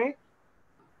খরচ করে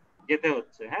যেতে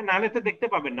হচ্ছে, হ্যাঁ নাহলে তো দেখতে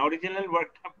পাবেন না অরিজিনাল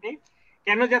ওয়ার্ক, আপনি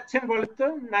কেন যাচ্ছেন বলেন তো,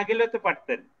 না গেলে তো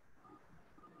পারতেন,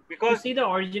 because see the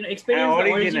original experience, the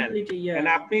originality, and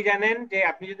আপনি জানেন যে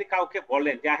আপনি যদি কাউকে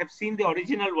বলেন যে I have seen the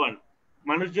original one,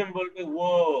 মানুষজন বলবে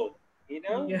whoa,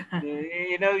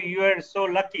 you are so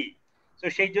lucky, so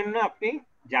সেই জন্য আপনি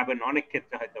যাবেন, অনেক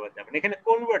ক্ষেত্রে হয়তো যাবেন। এখানে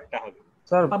কোন ওয়ার্ডটা হবে,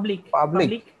 স্যার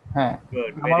পাবলিক, হ্যাঁ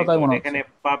আমারও তাই মনে হচ্ছে,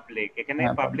 এখানে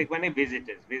পাবলিক মানে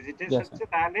ভিজিটার্স হচ্ছে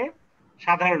তাহলে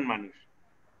সাধারণ মানুষ,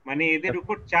 মানে এদের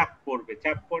উপর চাপ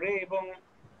পড়ে, এবং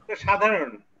তো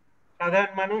সাধারণ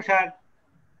মানুষ, আর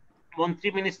মন্ত্রী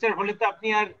মিনিস্টার হলে তো আপনি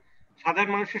আর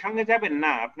সাধারণ মানুষের সঙ্গে যাবেন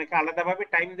না, আপনাকে আলাদাভাবে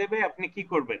টাইম দেবে, আপনি কি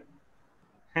করবেন,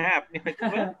 হ্যাঁ আপনি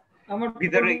হয়তো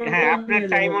ভিতরে, হ্যাঁ আপনার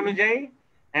টাইম অনুযায়ী,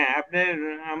 হ্যাঁ আপনার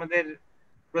আমাদের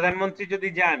প্রধানমন্ত্রী যদি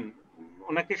যান,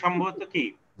 ওনাকে সম্ভবত কি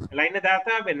লাইনে দাঁড়াতে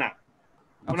হবে না,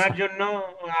 ওনার জন্য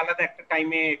আলাদা একটা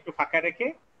টাইমে একটু ফাঁকা রেখে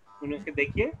উনাকে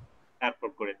দেখিয়ে তারপর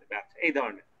করে দেবে, আচ্ছা এই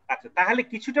ধরনের। আচ্ছা তাহলে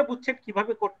কিছুটা বুঝছেন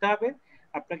কিভাবে করতে হবে,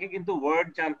 আপনাকে কিন্তু ওয়ার্ড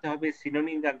জানতে হবে,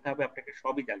 সিনোনিম জানতে হবে, আপনাকে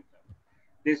সবই জানতে হবে,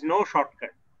 there is no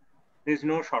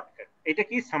shortcut, এটা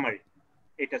কি সামারি,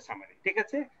 ঠিক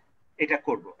আছে, এটা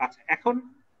করব। আচ্ছা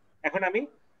এখন আমি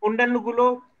অন্যান্য গুলো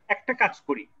একটা কাজ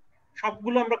করি,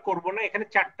 সবগুলো আমরা করব না, এখানে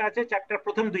 4টা আছে, 4টার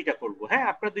প্রথম 2টা করব। হ্যাঁ,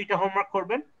 আপনারা 2টা হোমওয়ার্ক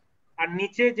করবেন, আর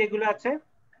নিচে যেগুলো আছে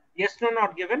ইয়েস নো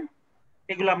নট গিভেন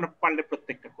এগুলো আমরা পারলে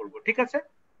প্রত্যেকটা করব, ঠিক আছে?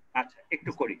 আচ্ছা,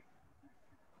 একটু করি।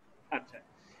 আচ্ছা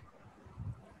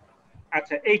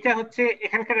আচ্ছা, এইটা হচ্ছে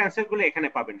এখানকার অ্যান্সার গুলো এখানে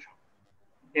পাবেন সব।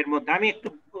 এর মধ্যে আমি একটু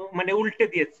মানে উল্টে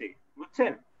দিয়েছি,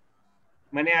 বুঝছেন?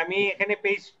 মানে আমি এখানে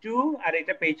পেজ 2 আর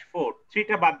এটা পেজ 4,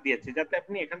 3টা বাদ দিয়েছি, যাতে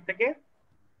আপনি এখান থেকে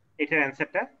এটার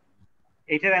অ্যান্সারটা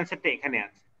এখানে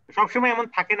আছে। সবসময় এমন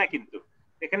থাকে না, কিন্তু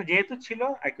এখানে যেহেতু ছিল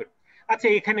আই কুড। আচ্ছা,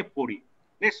 এখানে পড়ি,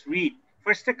 লেটস রিড।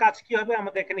 ফার্স্টে কাজ কি হবে,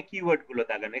 আমাদের এখানে কিওয়ার্ড গুলো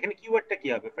দাগানো। এখানে কিওয়ার্ডটা কি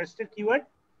হবে? ফার্স্টের keyword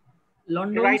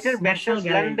writer mentions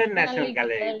London national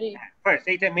gallery, first,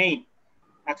 এইটা মেইন।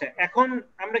 আচ্ছা, এখন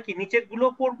আমরা কি নিচের গুলো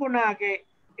পড়বো না আগে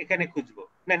এখানে খুঁজবো?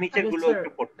 না, নিচের গুলো একটু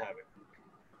পড়তে হবে,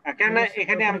 কেন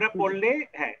এখানে আমরা পড়লে,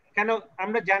 হ্যাঁ, কেন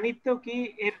আমরা জানি তো কি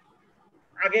এর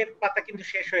আগের পাতা কিন্তু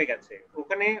শেষ হয়ে গেছে,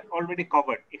 ওখানে অলরেডি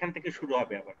কভার্ড, এখান থেকে শুরু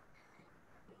হবে আবার।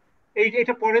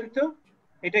 এটা পড়েন তো,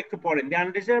 এটা একটু পড়েন। The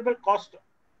undesirable cost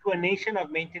to a nation of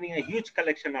maintaining a huge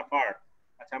collection of art.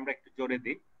 আচ্ছা, আমরা একটু জোরে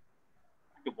দিই,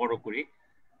 একটু বড় করি।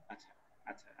 আচ্ছা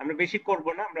আচ্ছা, আমরা বেশি করব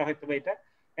না, আমরা হয়তো এটা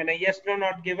কেন ইয়েস নো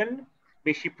নট গিভেন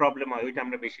বেশি প্রবলেম হয়, ওইটা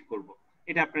আমরা বেশি করব,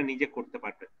 এটা আপনারা নিজে করতে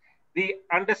পারবেন। The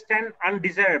understand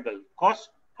undesirable cost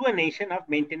to a nation of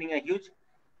maintaining a huge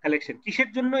collection, কিসের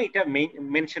জন্য এটা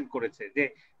মেনশন করেছে যে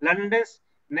London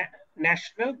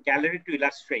national gallery two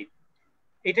illustrate,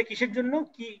 এটা কিসের জন্য,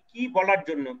 কি কি বলার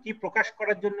জন্য, কি প্রকাশ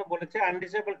করার জন্য বলেছে?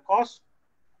 Undesirable cost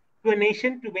to a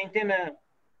nation to maintain আ,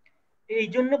 এই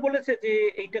জন্য বলেছে যে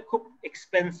এইটা খুব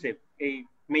এক্সপেন্সিভ এই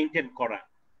মেইনটেইন করা,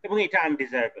 এবং এটা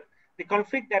undesirable. The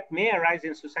conflict that may arise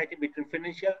in society between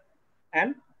financial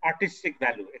and artistic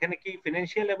value, এখানে কি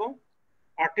ফিনান্সিয়াল এবং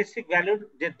আর্টিস্টিক ভ্যালুর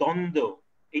যে দ্বন্দ্ব,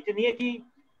 এটা নিয়ে কি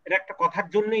এর একটা কথার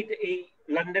জন্য এই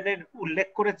লন্ডনের উল্লেখ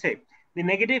করেছে? দি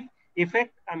negative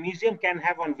effect a museum can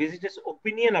have on visitors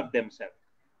opinion of themself,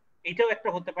 এটাও একটা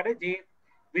হতে পারে যে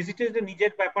ভিজিটার্সদের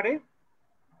নিজের ব্যাপারে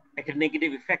একটা নেগেটিভ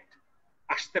ইফেক্ট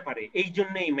আসতে পারে, এই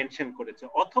জন্য এই মেনশন করেছে।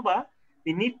 অথবা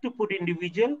the need to put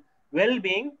individual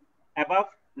wellbeing above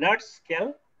large scale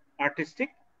artistic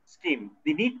scheme,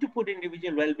 the need to put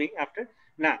individual wellbeing after,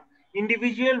 না,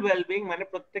 ইন্ডিভিজুয়াল ওয়েলবিং মানে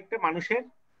প্রত্যেকটা মানুষের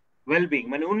ওয়েলবিং,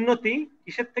 মানে উন্নতি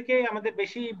কিসের থেকে আমাদের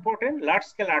বেশি important? Large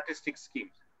scale artistic scheme.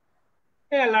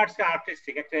 Large scale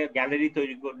artistic একটা গ্যালারি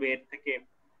তৈরি করবে এর থেকে।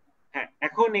 হ্যাঁ,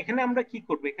 এখন এখানে আমরা কি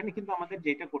করবো? এখানে কিন্তু আমাদের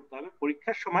যেটা করতে হবে,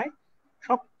 পরীক্ষার সময়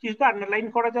সব কিছু তো আন্ডারলাইন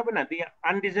করা যাবে না। দি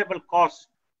আনডিজারেবল কস্ট,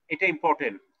 এটা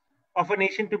important, of a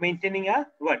nation two maintaining a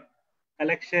watt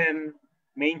collection,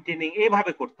 maintaining,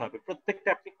 এভাবে করতে হবে। প্রত্যেকটা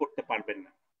আপনি করতে পারবেন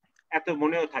না, এত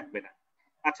মনেও থাকবে না।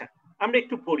 আচ্ছা, আমরা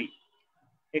একটু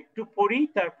পড়ি,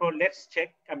 তারপর লেটস চেক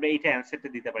আমরা এইটা অ্যান্সারটা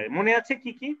দিতে পারি। মনে আছে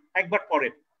কি কি? একবার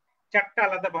পড়েন, 4টা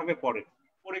আলাদা ভাবে পড়েন,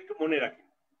 পরে একটু মনে রাখেন,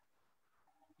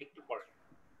 একটু পড়েন।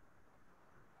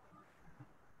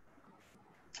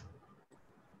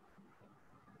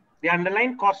 The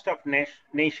underlying cost of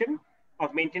nation of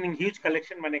maintaining huge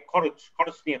collection, মানে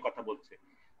খরচ নিয়ে কথা বলছে।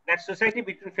 That society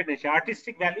between financial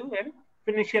artistic value and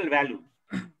financial value,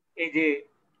 এই যে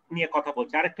নিয়ে কথা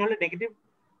বলছে। আরেকটা হলো নেগেটিভ,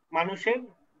 মানুষের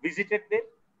ভিজিটারদের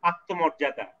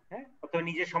আত্মমর্যাদা, হ্যাঁ, অথবা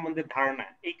নিজের সম্বন্ধে ধারণা,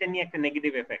 এইটা নিয়ে একটা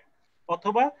নেগেটিভ এফেক্ট।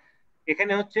 অথবা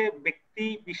এখানে হচ্ছে ব্যক্তি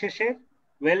বিশেষের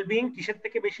ওয়েলবিং কিসের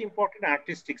থেকে বেশি ইম্পর্টেন্ট?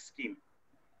 আর্টিস্টিক স্কিম,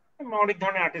 অনেক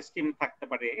ধরনের আর্টিস্ট স্কিম থাকতে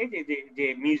পারে, এই যে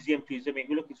মিউজিয়াম টিউজিয়াম,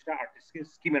 এগুলো কিছুটা আর্টিস্টিক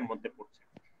স্কিমের মধ্যে পড়ছে।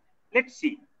 লেটস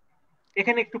সি,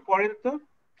 এখানে একটু পড়েন তো।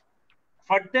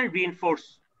 Further reinforce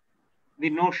the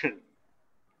Notion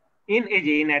in, এই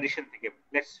যে ইন অ্যাডিশন থেকে,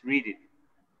 let's read it.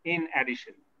 In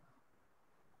addition,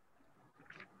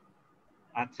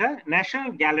 আচ্ছা, ন্যাশনাল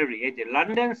গ্যালারি, এই যে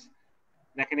লন্ডন,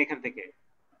 দেখেন এখান থেকে,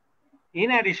 in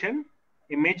addition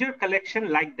a major collection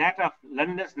like that of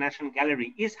London's National Gallery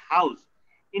is housed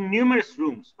in numerous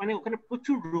rooms, মানে ওখানে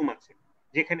প্রচুর রুম আছে,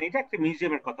 যেখানে এটা একটা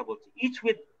মিউজিয়ামের কথা বলছি, each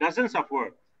with dozens of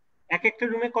work, এক একটা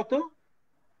রুমে কত?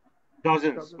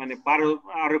 dozens, মানে 12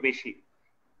 আরো বেশি,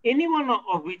 any one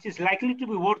of which is likely to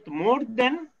be worth more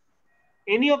than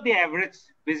any of the average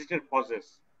visitor possess,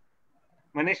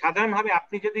 মানে সাধারণভাবে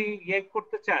আপনি যদি ইয়ে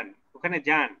করতে চান, ওখানে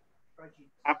যান,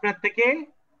 আপনার থেকে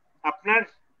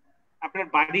আপনার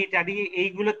বাড়ি টাড়ি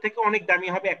এইগুলোর থেকে অনেক দামি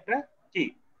হবে একটা কি,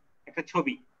 একটা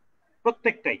ছবি,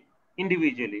 প্রত্যেকটাই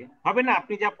ইন্ডিভিজুয়ালি হবে না।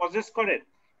 আপনি যা পজেস করেন,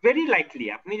 ভেরি লাইকলি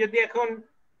আপনি যদি এখন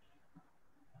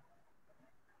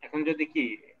যদি কি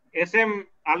SM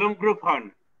আলম গ্রুপ হন,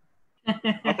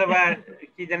 অথবা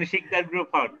কি জানি শিকদার গ্রুপ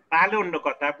হন, তাহলে অন্য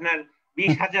কথা, আপনার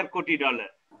 20,000 কোটি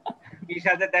dollar,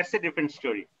 20,000, that's a different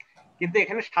story. কিন্তু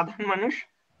এখানে সাধারণ মানুষ,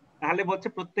 তাহলে বলছে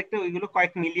প্রত্যেকটা ওইগুলো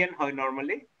কয়েক মিলিয়ন হয়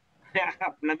নর্মালি,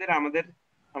 আপনাদের আমাদের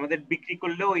আমাদের বিক্রি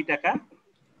করলেও ওই টাকা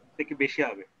থেকে বেশি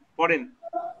হবে। পড়েন,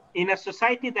 in a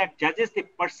society that judges the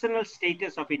personal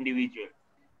status of individual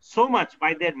so much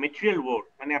by their material worth,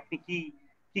 মানে আপনি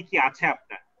কি আছে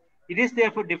আপনার, it is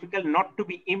therefore difficult not to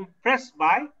be impressed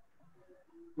by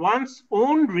one's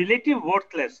own relative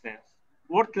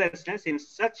worthlessness in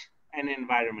such an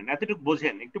environment. এতটুকু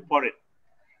বোঝেন, একটু পড়েন।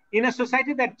 in a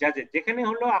society that judges, যেখানে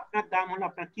হলো আপনার দাম হলো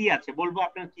আপনার কি আছে, বলবো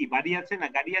আপনার কি বাড়ি আছে না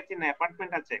গাড়ি আছে না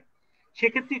অ্যাপার্টমেন্ট আছে,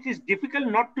 সেক্ষেত্রে it is difficult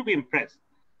not to be impressed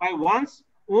by one's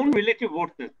own relative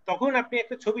worthlessness। তখন আপনি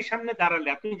একটা ছবির সামনে দাঁড়ালে,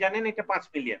 আপনি জানেন এটা 5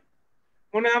 মিলিয়ন,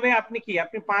 মনে হবে আপনি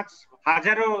আপনি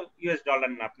 5,000 US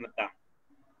ডলার না আপনার দাম,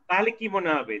 তাহলে কি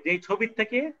মনে হবে যে এই ছবির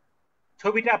থেকে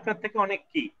ছবিটা আপনার থেকে অনেক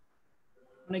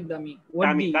অনেক দামি।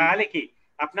 তাহলে কি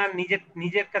আপনার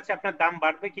নিজের কাছে আপনার দাম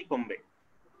বাড়বে কি কমবে?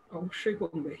 অবশ্যই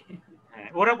কমবে। হ্যাঁ,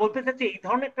 ওরা বলতে চাচ্ছে এই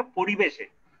ধরনের একটা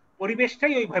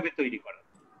পরিবেশটাই ওইভাবে তৈরি করা।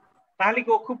 তাহলে কি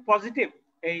ও খুব পজিটিভ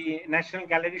এই ন্যাশনাল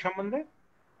গ্যালারি সম্বন্ধে?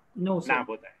 না,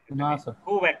 বোধহয়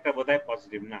খুব একটা বোধহয়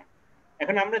পজিটিভ না।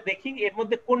 এখন আমরা দেখি এর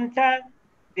মধ্যে কোনটা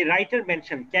দি রাইটার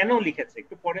মেনশন, কেন লিখেছে,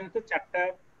 একটু পড়েন তো, চারটা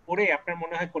পড়ে আপনার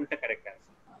মনে হয় কোনটা কারেক্ট আছে।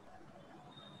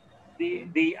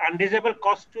 দি আনডিজেবল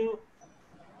কস্ট টু,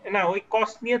 না ওই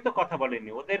কস্ট নিয়ে তো কথা বলেনি,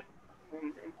 ওদের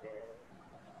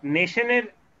নেশনের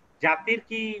জাতির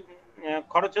কি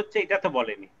খরচ হচ্ছে এটা তো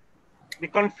বলেনি। The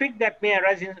conflict that may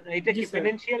arise in, এটা কি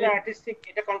financial or artistic,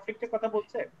 এটা কনফ্লিক্টের কথা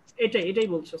বলছে? এটাই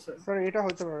বলছে স্যার। স্যার এটা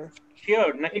হতে পারে শিওর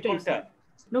নাকি কোনটা?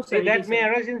 No sir, that may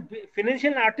arise in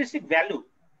financial and artistic value,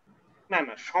 না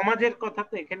সমাজের কথা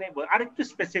তো এখানে আরেকটু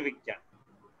স্পেসিফিক যা।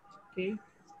 কি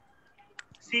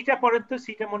সিটা পড়েন তো,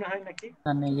 সিটা মনে হয় নাকি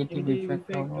negative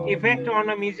effect on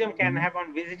a museum can have on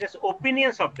visitors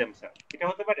opinions of themselves, এটা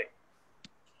হতে পারে?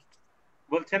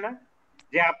 বলছে না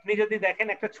যে আপনি যদি দেখেন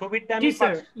একটা ছবির দাম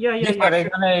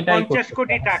 50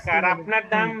 কোটি টাকা আর আপনার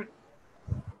দাম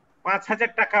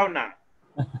 5,000 টাকাও না,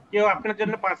 কেউ আপনার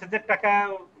জন্য 5,000 টাকা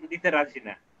দিতে রাজি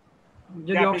না,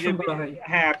 যদি অকশন করা হয়।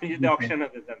 হ্যাঁ, আপনি যদি অকশন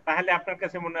হতে চান, তাহলে আপনার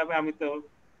কাছে মনে হবে আমি তো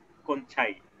কোন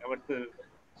ছাই আবার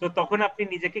তো তখন আপনি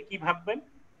নিজেকে কি ভাববেন?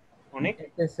 অনেক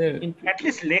at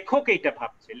least লেখক এইটা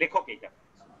ভাবছে,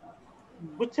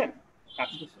 বুঝছেন?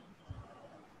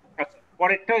 আচ্ছা,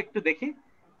 পরেরটা একটু দেখি,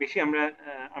 বেশি আমরা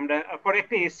পরে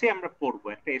একটা এসে আমরা পড়বো,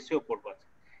 একটা এসেও পড়বো।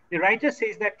 The writer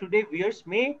says that today viewers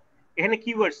may, এখানে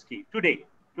keywords কি, today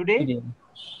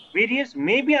viewers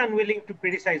may be unwilling to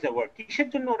criticize a work। কিসের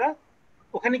জন্য? ওরা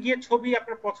ওখানে গিয়ে ছবি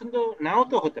আপনার পছন্দ নাও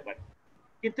তো হতে পারে,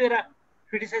 কিন্তু এরা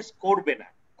ক্রিটিসাইজ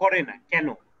করে না কেন?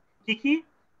 কি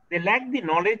they lack the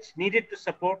knowledge needed to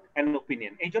support an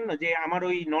opinion। এই জন্য যে আমার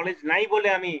ওই নলেজ নাই বলে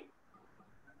আমি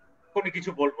কোনো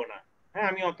কিছু বলবো না, হ্যাঁ,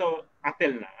 আমি অত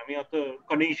আতেল না, আমি অত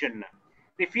কনভিশন না।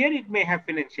 they fear it may have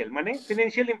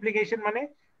financial implication, মানে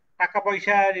টাকা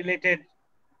পয়সা রিলেটেড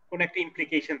কোন একটা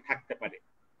ইমপ্লিকেশন থাকতে পারে,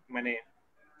 মানে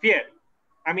ফিয়ার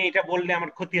আমি এটা বললে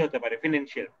আমার ক্ষতি হতে পারে,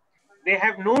 financial. they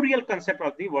have no real concept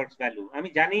of the work's value, আমি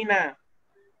জানি না,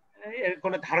 এর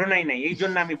কোনো ধারণাই নাই, এই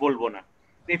জন্য আমি বলবো না।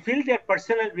 they feel their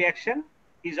personal reaction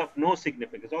is of no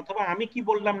significance, অথবা আমি কি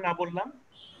বললাম না বললাম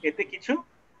এতে কিছু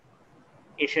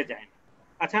এসে যায় না।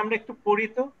 আচ্ছা, আমরা একটু পড়ি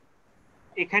তো।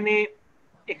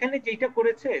 এখানে যেটা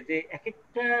করেছে যে এক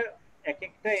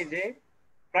একটা এই যে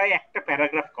প্রায় একটা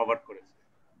প্যারাগ্রাফ কভার করেছে,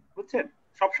 বুঝছেন?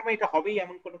 সবসময় এটা হবেই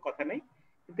এমন কোনো কথা নেই,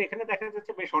 কিন্তু এখানে দেখা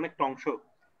যাচ্ছে বেশ অনেকটা অংশ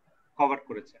কভার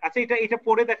করেছে। আচ্ছা, এটা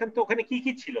পড়ে দেখেন তো ওখানে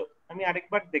কি ছিল, আমি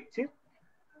আরেকবার দেখছি।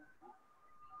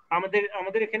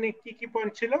 আমাদের এখানে কি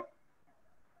পয়েন্ট ছিল?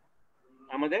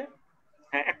 আমাদের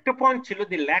হ্যাঁ, একটা পয়েন্ট ছিল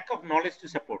দি lack of knowledge to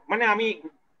support, মানে আমি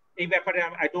এই ব্যাপারে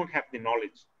I don't have the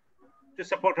knowledge to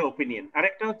support a opinion.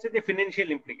 আরেকটা হচ্ছে যে ফিনান্সিয়াল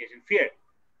ইমপ্লিকেশন, ফিয়ার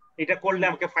এটা করলে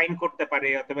আমাকে ফাইন করতে পারে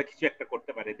অথবা কিছু একটা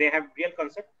করতে পারে। দে হ্যাভ রিয়েল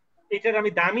কনসেপ্ট, এটার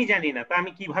আমি দামই জানি না, তা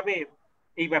আমি কিভাবে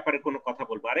এই ব্যাপারে কোনো কথা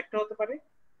বলবো? আরেকটা হতে পারে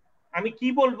আমি কি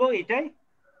বলবো এটা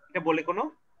বলে কোনো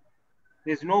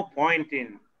there is no point in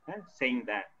saying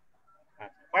that.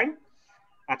 Fine.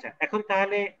 আচ্ছা, এখন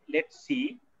তাহলে let's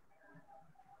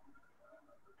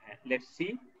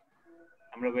see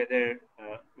আমরা whether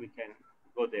we can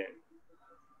go there.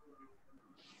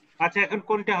 আচ্ছা, এখন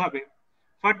কোনটা হবে?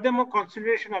 Furthermore,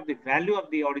 consideration of the value of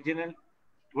the original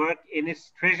work in its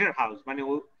treasure house, মানে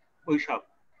ওই সব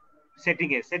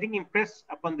setting impress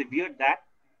upon the viewer that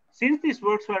since these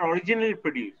works were originally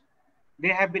produced,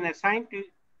 they have been assigned to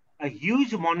a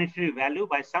huge monetary value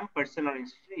by some person or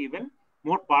institution even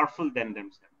more powerful than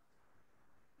themselves.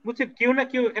 বুঝছেন, কেউ না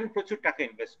কেউ এখানে প্রচুর টাকা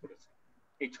invest করেছে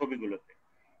এই ছবিগুলোতে।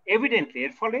 Evidently,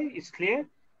 এর ফলে is clear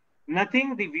nothing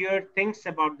the viewer thinks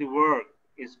about the work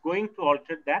is going to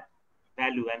alter that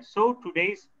value, and so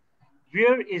today's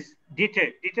viewer is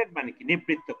deterred মানে কি?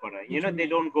 নিবৃত্ত করা, they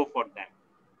don't go for that,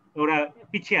 ওরা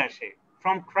পিছিয়ে আসে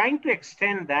from trying to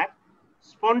extend that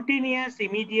spontaneous,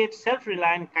 immediate,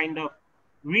 self-reliant kind of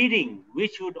reading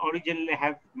which would originally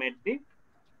have made the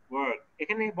work.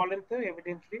 এখানে বলেন তো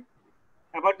evidently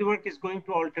about the work is going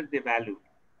to alter the value.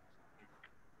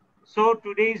 So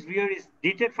today's viewer is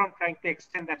dated from trying to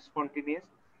extend that spontaneous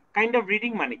kind of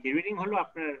reading মানে কি reading হলো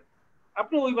আপনার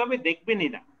আপনি ওইভাবে দেখবেনই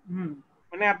না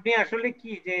মানে আপনি আসলে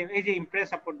কি যে এই যে impress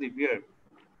upon the viewer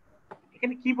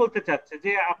এখানে কি বলতে চাচ্ছে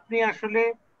যে আপনি আসলে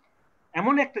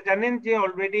এমন একটা জানেন যে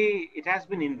already it has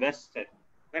been invested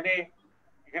মানে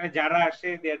এখানে যারা আসে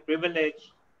দে আর প্রিভিলেজ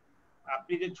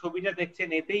আপনি যে ছবিটা দেখছেন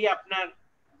এতেই আপনার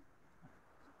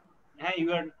হ্যাঁ ইউ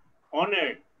আর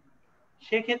অনার্ড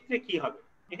সেক্ষেত্রে কি হবে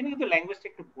এখানে কিন্তু ল্যাঙ্গুয়েজটা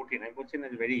একটু কঠিন আমি বলছি না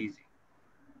ভেরি ইজি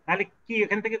তাহলে কি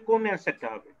এখান থেকে কোন অ্যান্সারটা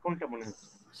হবে কোনটা মনে হচ্ছে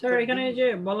স্যার এখানে যে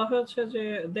বলা হচ্ছে যে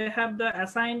they have the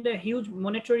assigned a huge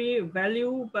monetary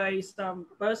value by some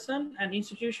person and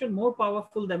institution more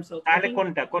powerful themselves তাহলে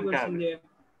কোনটা হবে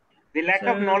the lack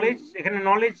of knowledge এখানে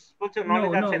knowledge বলছে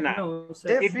knowledge আছে না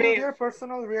they feel their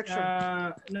personal reaction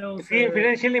no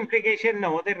financial implication no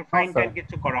ওদের fine time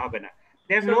কিছু করা হবে না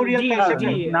they have no real concept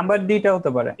number ডিটা হতে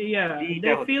পারে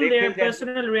they feel their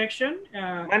personal reaction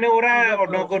মানে ওরা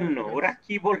নগণ্য ওরা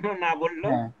কি বললো না বললো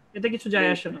এতে কিছু যায়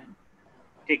আসে না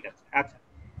ঠিক আছে আচ্ছা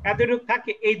এতটুকু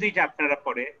থাকে এই দুইটা আপনারা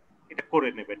পরে এটা করে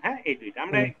নেবেন হ্যাঁ এই দুইটা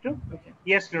আমরা একটু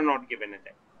yes no not given এ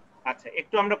যাই আচ্ছা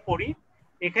একটু আমরা পড়ি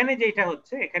এখানে যেটা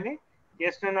হচ্ছে এখানে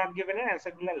yes no not given এর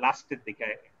অ্যানসারগুলো লাস্টের দিকে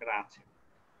একটা আছে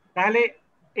তাহলে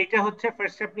এটা হচ্ছে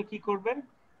ফার্স্ট আপনি কি করবেন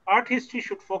art history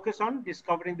should focus on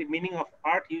discovering the meaning of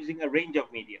art using a range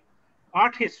of media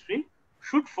art history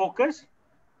should focus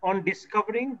on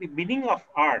discovering the meaning of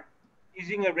art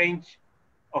using a range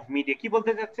of media কি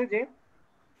বলতে যাচ্ছে যে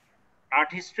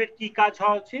art history কি কাজ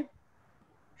হওয়া উচিত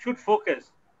should focus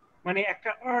মানে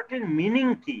একটা আর্টের মিনিং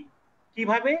কি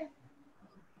কিভাবে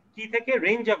কি থেকে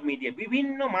রেঞ্জ অফ মিডিয়া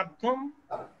বিভিন্ন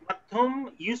মাধ্যম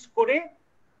ইউজ করে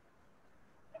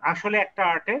আসলে একটা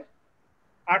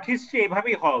আর্ট হিস্ট্রি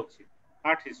এভাবেই হওয়া উচিত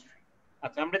আর্ট হিস্ট্রি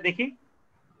আচ্ছা আমরা দেখি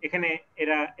এখানে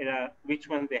এরা which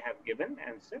one they have given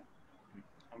answer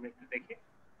আমরা একটু দেখি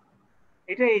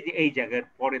এটা এই জায়গার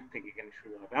পরের থেকে এখানে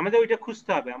শুরু হবে আমাদের ওইটা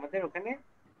খুঁজতে হবে আমাদের ওখানে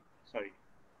সরি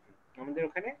আমাদের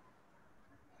ওখানে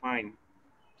ফাইন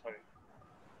সরি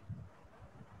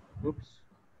oops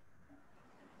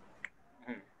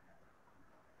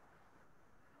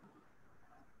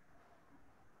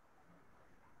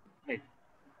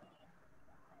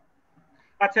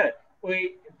আচ্ছা ওই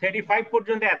 35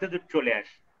 পর্যন্ত এতদূর চলে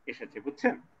এসেছে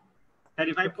বুঝছেন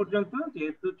 35 পর্যন্ত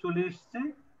যেহেতু চলে এসেছে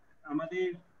আমাদের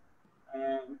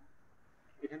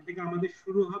এখান থেকে আমাদের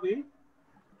শুরু হবে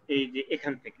এই যে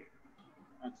এখান থেকে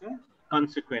আচ্ছা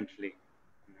কনসিকুয়েন্টলি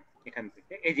এখান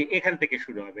থেকে এই যে এখান থেকে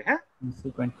শুরু হবে হ্যাঁ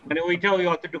মানে ওইটা ওই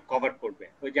অতটুকু কভার করবে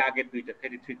ওই যে আগের দুইটা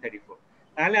 33 34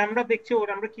 তাহলে আমরা দেখছি ওর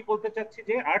আমরা কি বলতে চাচ্ছি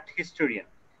যে আর্ট হিস্টোরিয়ান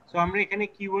সো আমরা এখানে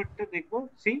কিওয়ার্ডটা দেখব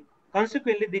C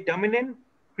consequently the dominant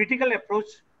critical approach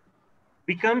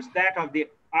becomes that of the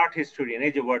art historian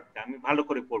এই যে ওয়ার্ডটা আমি ভালো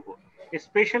করে পড়বো a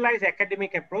specialized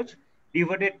academic approach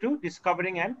devoted to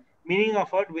discovering and meaning of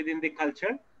art within the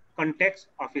cultural context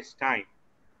of its time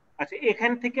আচ্ছা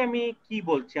এখান থেকে আমি কি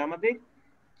বলছি আমাদের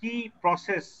কি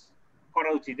প্রসেস করা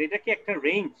উচিত এটা কি একটা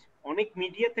রেঞ্জ অনেক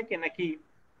মিডিয়া থেকে নাকি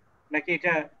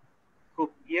এটা খুব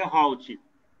হওয়া উচিত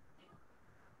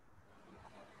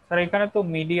স্যার এখানে তো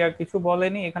মিডিয়া কিছু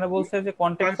বলেনি এখানে বলছে যে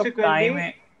কনটেক্সট অফ টাইমে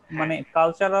মানে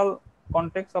cultural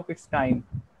context of its time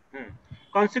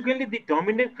consequently the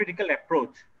dominant critical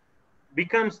approach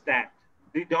becomes that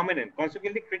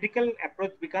consequently critical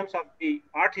approach becomes of the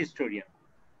art historian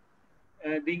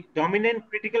the dominant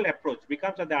critical approach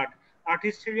becomes of the art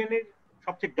historian is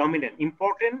সবচেয়ে dominant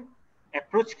important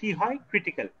approach কি হয়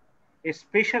critical a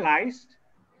specialized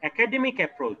academic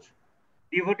approach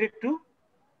devoted to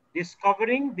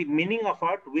discovering the meaning of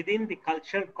art within the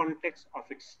cultural context of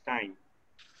its time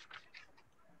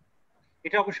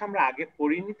এটা অবশ্য আমরা আগে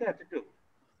পড়িনি তো এতটুকু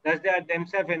thus they are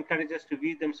themselves encourage us to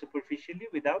view them superficially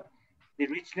without the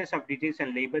richness of details and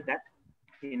labor that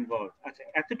involved আচ্ছা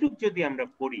এতটুকু যদি আমরা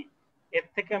পড়ি এর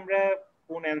থেকে আমরা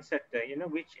কোন অ্যানসারটা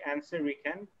which answer we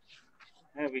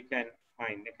can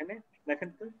find এখানে দেখেন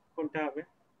তো কোনটা হবে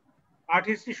art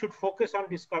history should focus on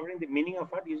discovering the meaning of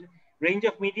art using range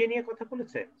of media নিয়ে কথা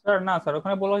বলেছে স্যার না স্যার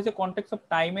ওখানে বলা হয়েছে কনটেক্সট অফ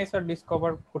টাইমে স্যার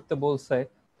ডিসকভার করতে বলছে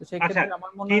তো সেই ক্ষেত্রে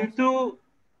আমার মনে হয়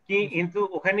কিন্তু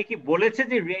ওখানে কি বলেছে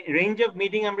যে রেঞ্জ অফ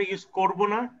মিনিং আমরা ইউজ করব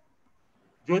না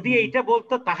যদি এইটা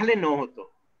বলতো তাহলে নো হতো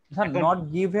স্যার নট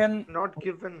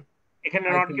গিভেন এখানে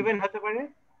নট গিভেন হতে পারে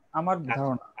আমার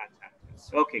ধারণা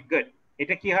আচ্ছা ওকে গুড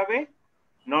এটা কি হবে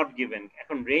নট গিভেন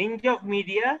এখন রেঞ্জ অফ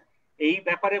মিডিয়া এই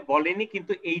ব্যাপারে বলেনি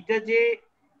কিন্তু এইটা যে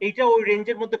এইটা ওই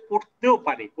রেঞ্জের মধ্যে পড়তেও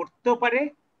পারে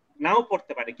নাও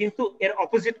পড়তে পারে, কিন্তু এর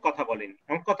অপোজিট কথা বলেনি।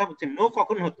 এমন কথা বলছে নো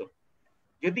কখন হতো,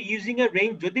 যদি ইউজিং এ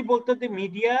রেঞ্জ, যদি বলতো যে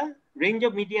মিডিয়া রেঞ্জ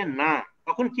অফ মিডিয়া না,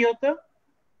 তখন কি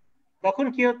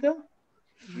হতো?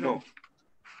 নো।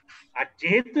 আর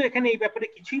যেহেতু এখানে এই ব্যাপারে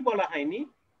কিছুই বলা হয়নি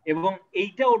এবং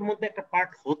এইটা ওর মধ্যে একটা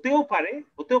পার্ট হতেও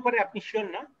পারে আপনি শিওর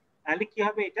না, তাহলে কি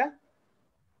হবে? এটা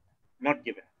নট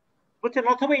গিভেন বলছেন,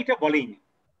 অথবা এটা বলেইনি,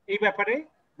 এই ব্যাপারে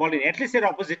বলেনি, অ্যাটলিস্ট এর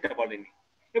অপোজিটটা বলেনি,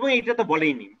 এবং এইটা তো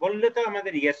বলেইনি, বললে তো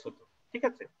আমাদের ইয়েস হতো। ঠিক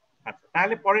আছে, আচ্ছা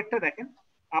তাহলে পরেরটা দেখেন।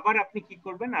 আবার আপনি কি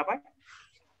করবেন?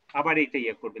 আবার এইটা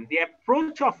ইয়ে করবেন, দি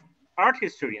অ্যাপ্রোচ অফ আর্ট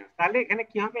হিস্টোরিয়ান। তাহলে এখানে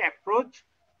কি হবে? Approach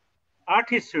art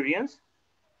historians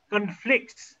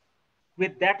conflicts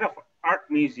with that of art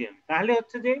museum. তাহলে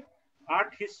হচ্ছে যে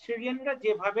আর্ট হিস্টোরিয়ানরা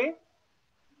যেভাবে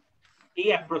এই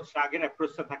অ্যাপ্রোচটা, আগের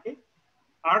অ্যাপ্রোচটা থাকে,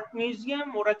 আর্ট মিউজিয়াম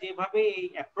ওরা যেভাবে এই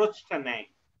অ্যাপ্রোচটা নেয়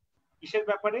কিসের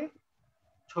ব্যাপারে?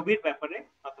 ছবির ব্যাপারে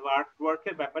অথবা আর্ট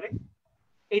ওয়ার্কের ব্যাপারে,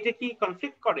 এইটা কি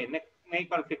কনফ্লিক্ট করে না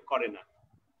কনফ্লিক্ট করে না?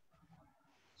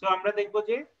 সো আমরা দেখবো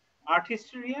যে আর্ট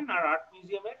হিস্টোরিয়ান আর আর্ট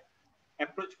মিউজিয়ামের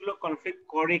অ্যাপ্রোচ গুলো কনফ্লিক্ট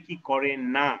করে কি করে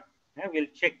না। হ্যাঁ, উইল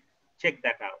চেক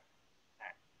দ্যাট আউট।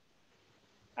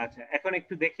 আচ্ছা, এখন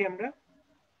একটু দেখি, আমরা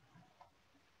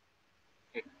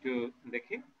একটু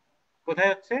দেখি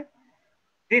কোথায় হচ্ছে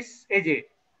দিস, এই যে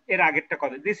এর আগেরটা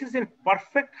কথা, this is in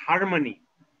perfect harmony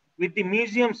with the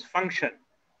museums function.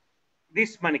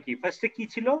 This মানে কি? ফার্স্টে কি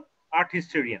ছিল? Art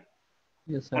historian.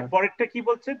 আর পরেরটা কি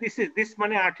বলছে? দিস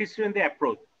মানে art historian the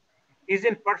approach is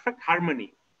in perfect harmony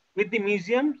with the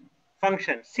museum's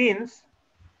function, since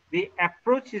the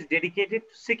approach is dedicated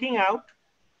to seeking out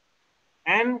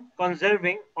and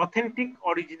conserving authentic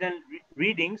original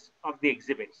readings of the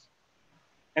exhibits.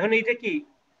 এখন এইটা কি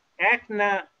এক না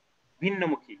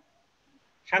ভিন্নমুখী,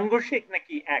 সাংঘর্ষিক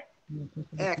নাকি এক?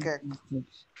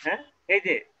 হ্যাঁ, এই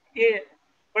যে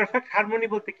পারফেক্ট হারমোনি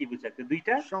বলতে কি বোঝাচ্ছে?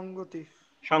 দুইটা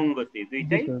সঙ্গতি,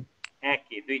 দুইটাই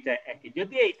একই।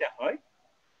 যদি এইটা হয়,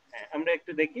 আমরা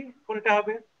একটু দেখি কোনটা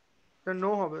হবে।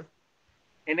 নো হবে।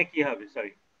 এনে কি হবে?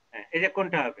 সরি, এই যে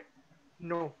কোনটা হবে?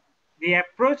 No. The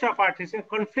approach of artists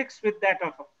conflicts with that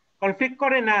of, conflict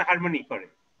করে না হারমোনি করে?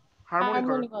 হারমোনি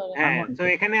করে। হ্যাঁ, তো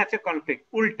এখানে আছে কনফ্লিক্ট,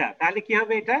 উল্টা। তাহলে কি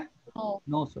হবে এটা?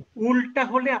 No sir. উল্টা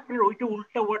হলে আপনার ওইটা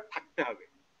উল্টা ওয়ার্ড থাকতে হবে,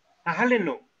 তাহলে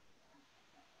নো।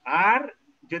 আর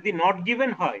যদি নট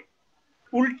গিভেন হয়,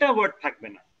 উল্টা ওয়ার্ড থাকবে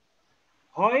না,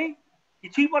 হয়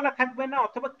কিছুই বলা থাকবে না,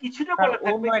 অথবা কিছুটা বলা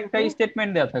থাকবে, অন্য একটা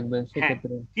স্টেটমেন্ট দেয়া থাকবে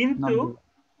সেক্ষেত্রে। কিন্তু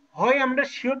হয় আমরা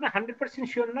শিওর না, 100%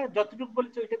 শিওর না, যতটুকু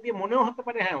বলেছে ওইটা দিয়ে মনেও হতে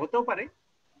পারে, হ্যাঁ হতেও পারে,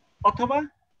 অথবা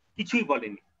কিছুই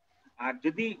বলেনি। আর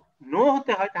যদি নো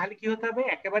হতে হয়, তাহলে কি হতে হবে?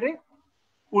 একেবারে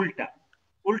উল্টা।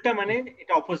 উল্টা মানে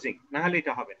এটা অপোজিট, না হলে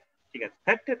এটা হবে না। ঠিক আছে,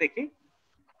 থার্ডটা দেখি।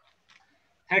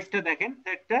 থার্ডটা দেখেন,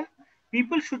 থার্ডটা,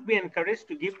 people should be encouraged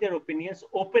to give their opinions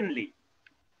openly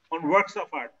on works of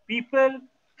art. People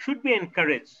should be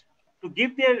encouraged to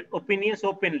give their opinions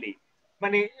openly,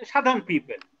 মানে সাধারণ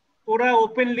পিপল, ওরা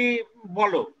ওপেনলি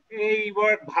বলো এই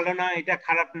ওয়ার্ক ভালো না, এটা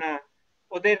খারাপ না,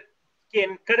 ওদের কি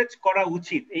এনকারেজ করা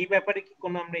উচিত? এই ব্যাপারে কি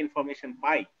কোনো আমরা ইনফরমেশন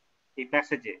পাই এই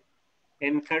প্যাসেজে?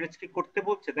 এনকারেজ কি করতে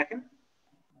বলছে? দেখেন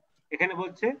এখানে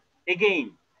বলছে, again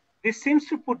this seems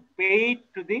to put paid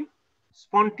to the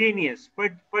spontaneous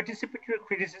participatory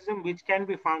criticism which can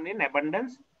be found in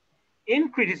abundance in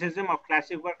criticism of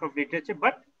classic work of literature,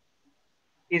 but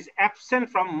is absent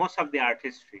from most of the art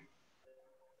history.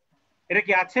 এটা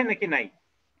কি আছে নাকি নাই?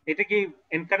 এটা কি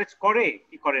encourage করে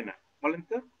কি করে না বলেন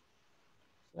তো?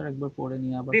 স্যার একবার পড়ে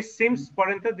নিয়ে আবার। This seems,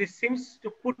 পড়েন তো, this seems to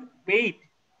put paid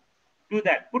to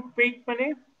that. Put paid মানে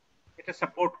এটা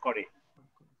সাপোর্ট করে,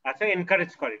 আচ্ছা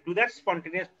এনকারেজ করে, to that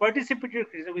spontaneous participatory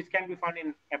criticism which can be found in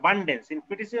abundance in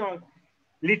criticism of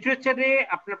literature.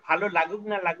 আপনার ভালো লাগুক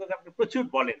না লাগুক, আপনি প্রচুর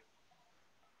বলেন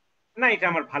না এটা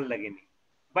আমার ভালো লাগেনি,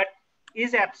 but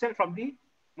is absent from the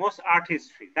most art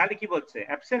history. তাহলে কি বলছে?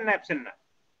 অ্যাবসেন্ট না অ্যাবসেন্ট না,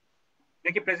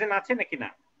 নাকি প্রেজেন্ট আছে নাকি না?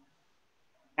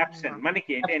 অ্যাবসেন্ট মানে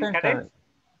কি? এটা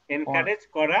এনকারেজ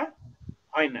করা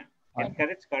হয় না,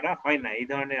 এনকারেজ করা হয় না, এই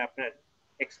ধরনের আপনার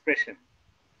এক্সপ্রেশন।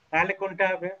 তাহলে কোনটা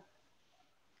হবে?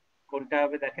 কোনটা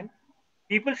হবে দেখেন,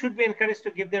 people should be encouraged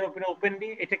to give their opinion openly,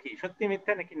 এটা কি সত্যি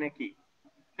মিথ্যা নাকি নাকি?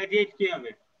 এটা কি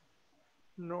হবে?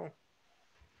 নো।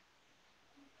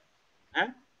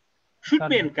 হ্যাঁ, should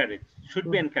be encouraged, should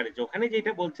be encouraged। ওখানে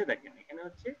যেটা বলছে দেখেন, এখানে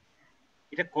হচ্ছে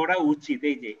এটা করা উচিত,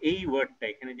 এই যে এই ওয়ার্ডটা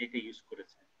এখানে যেটা ইউজ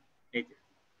করেছে, এই যে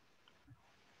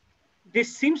this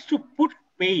seems to put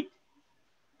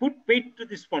paid to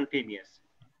the spontaneous,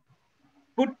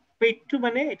 put paid to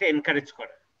মানে এটা এনকারেজ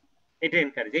করা, এটা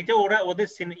এনকারেজ, এটা ওরা ওদের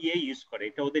ইয়ে ইউজ করে,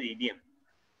 এটা ওদের ইডিয়াম।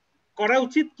 করা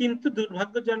উচিত কিন্তু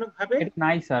দুর্ভাগ্যজনকভাবে এটা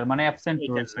নাই স্যার, মানে অ্যাবসেন্ট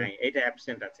এটা রয়েছে। নাই, এটা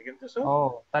অ্যাবসেন্ট আছে কিন্তু। সো ও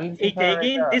তাহলে এইটা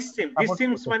এগেইন দিস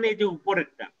সিমস মানে এই যে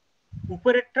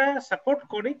উপরেরটা সাপোর্ট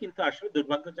করে কিন্তু আসলে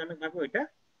দুর্ভাগ্যজনকভাবে ওইটা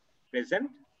প্রেজেন্ট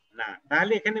না।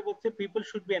 তাহলে এখানে বলছে people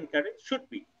should be encourage, should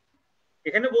be,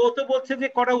 এখানে ও তো বলছে যে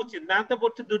করা উচিত না, তো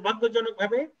বলছে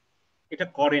দুর্ভাগ্যজনকভাবে এটা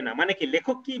করে না। মানে কি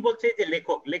লেখক কি বলছে, যে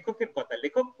লেখকের কথা,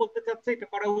 লেখক বলতে চাচ্ছে এটা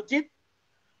করা উচিত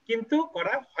কিন্তু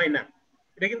করা হয় না।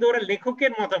 এটা কিন্তু ওরা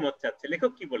লেখকের মতামত চাচ্ছে।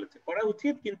 লেখক কি বলেছে, করা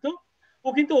উচিত কিন্তু ও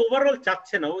কিন্তু ওভারঅল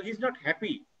চাচ্ছে না, ও ইজ নট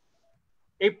হ্যাপি।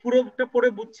 এই পুরোটা পড়ে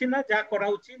বুঝছি না যা করা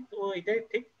উচিত ও এটাই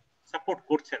ঠিক সাপোর্ট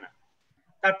করছে না।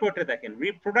 তারপর এটা দেখেন,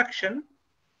 reproduction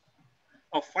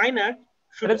of fine art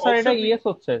should sir also এটা বি, ইয়েস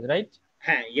হচ্ছে রাইট?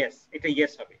 হ্যাঁ ইয়েস, এটা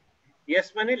ইয়েস হবে। ইয়েস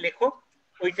মানে লেখক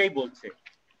ওইটাই বলছে।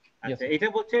 আচ্ছা, এটা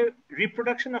বলছে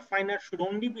reproduction of fine art should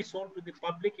only be sold to the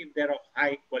public if they R of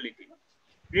high quality.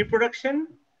 Reproduction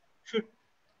should,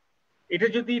 এটা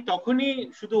যদি তখনই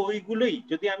শুধু ওইগুলোই,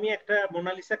 যদি আমি একটা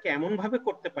মোনালিসাকে এমন ভাবে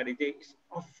করতে পারি যে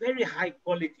অফ ভেরি হাই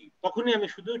কোয়ালিটি, তখনই আমি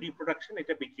শুধু রিপ্রোডাকশন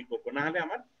এটা বিক্রি করবো, না হলে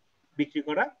আমার বিক্রি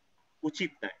করা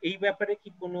উচিত না। এই ব্যাপারে কি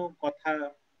কোনো কথা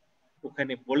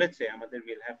ওখানে বলেছে? আমাদের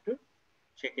will have to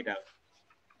check it out.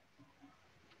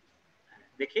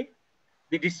 দেখি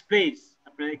দি ডিসপ্লেস,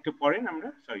 আপনারা একটু পড়েন, আমরা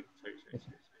সরি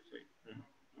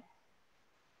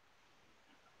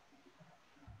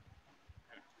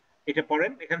এটা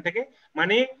পড়েন এখান থেকে।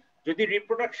 মানে যদি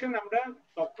রিপ্রোডাকশন আমরা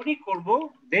তখনই করব,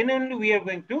 then only we are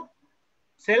going to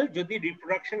sell, যদি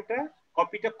রিপ্রোডাকশনটা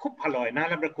কপিটা খুব ভালো হয়, না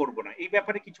হলে আমরা করব না। এই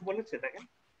ব্যাপারে কিছু বলেছে দেখেন।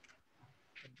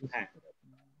 হ্যাঁ,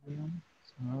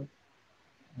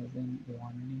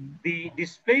 the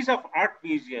displays of art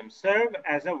museums serve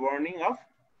as a warning of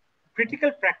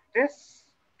critical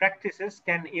practices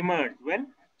can emerge when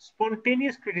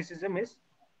spontaneous criticism is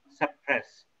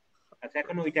suppressed. আচ্ছা,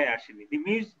 এখন ওইটাই আসেনি। the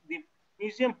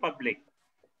museum public,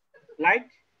 like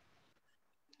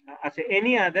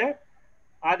any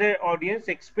other audience,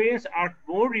 experience art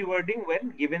more rewarding when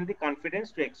given the confidence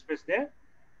to express their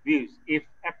views. If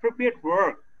appropriate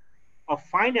work of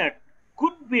fine art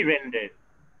could be rendered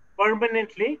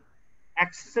permanently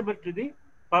accessible to the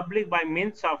public by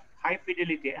means of high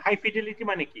fidelity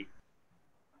মানে কি,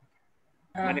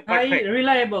 মানে high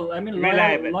reliable, I mean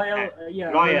reliable,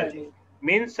 loyal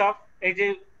means of, এই যে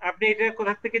আপনি এটা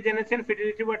কোথা থেকে জেনেছেন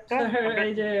ফিডেলিটি ওয়ার্ডটা?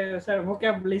 এই যে স্যার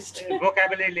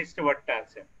vocabulary list ওয়ার্ডটা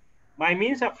আছে। by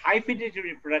means of high fidelity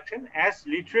reproduction, as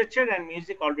literature and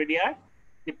music already are,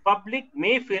 the public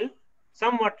may feel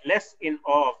somewhat less in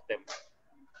awe of them.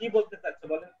 কি বলতে চাচ্ছে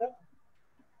বলেন তো?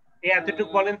 এই এতটুক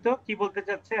বলেন তো কি বলতে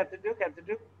চাচ্ছে? এতটুক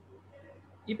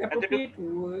if appropriate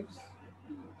works,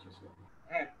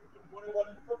 হ্যাঁ পরে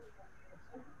বলেন তো।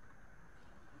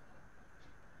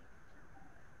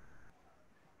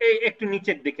 এই একটু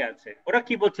নিচের দিকে আছে, ওরা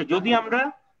কি বলছে, যদি আমরা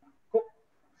খুব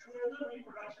সুন্দর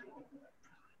রিপ্রোডাকশন,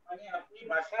 মানে আপনি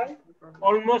বাসায়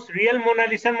অলমোস্ট রিয়েল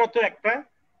মোনালিসার মতো একটা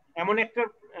এমন একটা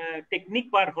টেকনিক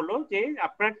বার হলো যে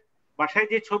আপনার বাসায়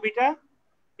যে ছবিটা,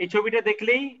 এই ছবিটা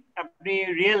দেখলেই আপনি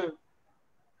রিয়েল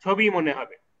ছবি মনে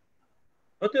হবে।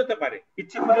 হতে পারে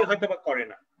ইচ্ছে করে হয়তো বা করে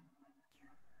না,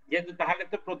 যেহেতু তাহলে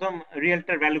তো প্রথম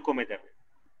রিয়েলটার ভ্যালু কমে যাবে।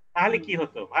 তাহলে কি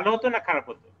হতো, ভালো হতো না খারাপ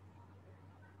হতো?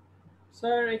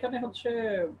 স্যার এখানে হচ্ছে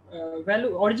ভ্যালু,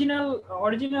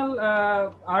 অরিজিনাল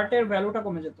আর্টের ভ্যালুটা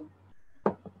কমে যেত।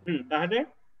 তাহলে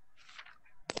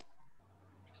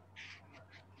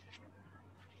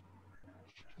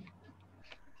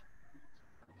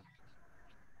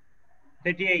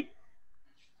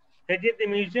the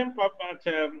museum pop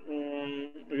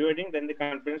rewarding then the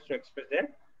confidence to express their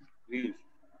views.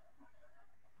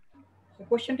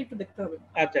 কোশ্চেনটা একটু দেখতে হবে।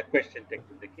 আচ্ছা, কোশ্চেনটা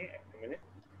একটু দেখি, একটা মিনিট।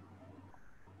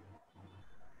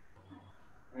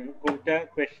 কোনটা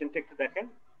কোশ্চেনটা একটু দেখেন,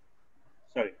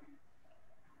 sorry.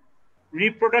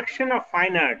 Reproduction of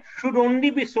fine art should only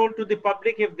be sold to the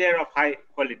public if they are of high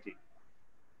quality.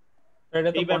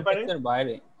 এটা তো কনটেক্সটের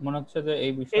বাইরে মনে হচ্ছে যে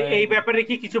এই বিষয়ে, এই ব্যাপারে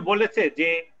কি কিছু বলেছে যে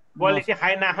কোয়ালিটি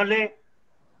হাই না হলে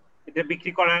এটা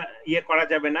বিক্রি করা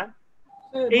যাবে না?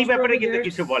 এই ব্যাপারে কিন্তু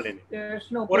কিছু বলেনি।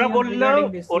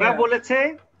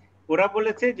 ওরা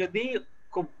বলেছে যদি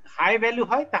খুব হাই ভ্যালু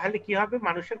হয় তাহলে কি হবে,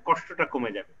 মানুষের কষ্টটা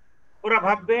কমে যাবে। ওরা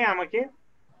ভাববে আমাকে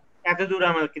এত দূর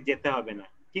আমাকে যেতে হবে না।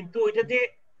 কিন্তু ওইটা যে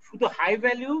শুধু হাই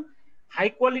ভ্যালু হাই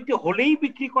কোয়ালিটি হলেই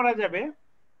বিক্রি করা যাবে,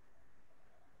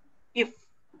 if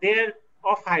they R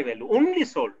of high value only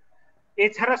sold,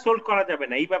 এছাড়া সোল্ড করা যাবে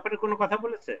না। এই ব্যাপারে কোনো কথা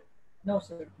বলেছে? No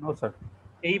sir.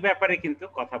 এই ব্যাপারে কিন্তু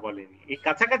কথা বলেনি। এই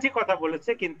কাছাকাছি কথা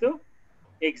বলেছে কিন্তু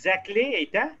এক্স্যাক্টলি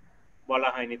এইটা বলা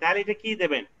হয়নি। তাহলে এটা কি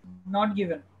দেবেন? Not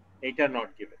given. এটা নট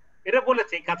গিভেন। এটা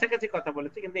বলেছে, কাছাকাছি কথা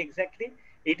বলেছে, কিন্তু এক্স্যাক্টলি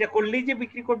এইটা করলেই যে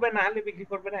বিক্রি করবে না হলে বিক্রি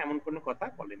করবে না এমন কোনো কথা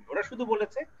বলেনি। ওরা শুধু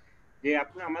বলেছে যে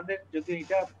আমাদের যদি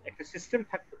এটা একটা সিস্টেম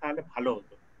থাকতো তাহলে ভালো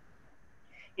হতো।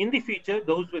 In the future,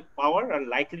 those with power are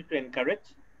likely to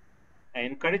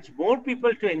encourage more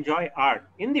people to enjoy art.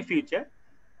 In the future,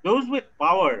 those with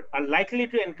power are likely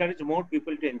to encourage more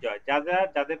people to enjoy.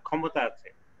 যাদের ক্ষমতা আছে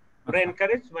ওরা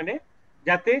এনকারেজ মানে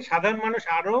যাতে সাধারণ মানুষ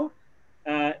আরো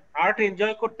আর্ট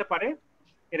এনজয় করতে পারে,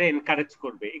 এরা এনকারেজ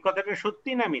করবে। এই কথাটা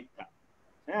সত্যি না মিথ্যা?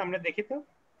 হ্যাঁ, আমরা দেখি তো,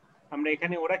 আমরা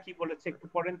এখানে ওরা কি বলেছে একটু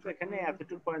পড়েন তো, এখানে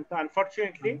এতটুকু পড়েন তো।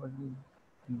 Unfortunately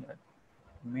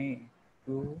may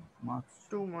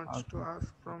too much to ask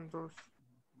from those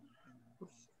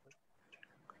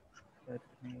that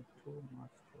may too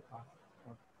much to ask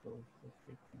for those who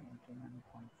seek to maintain and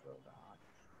control the art.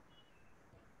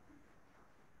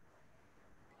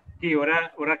 কি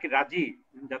ওরা কি রাজি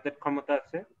যাদের ক্ষমতা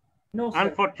আছে? No, sir.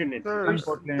 Unfortunately,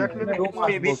 Unfortunately,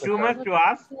 maybe too much to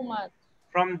ask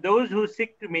from those who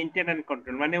seek to maintain and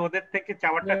control. মানে ওদের থেকে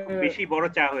চাওয়াটা খুব বেশি বড়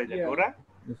চা হয়ে যাবে, ওরা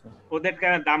ওদের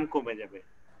কারণে দাম কমে যাবে।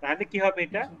 তাহলে কি হবে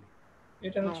এটা?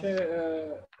 এটা হচ্ছে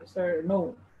স্যার নো।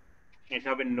 এটা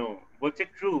হবে নো। বলছে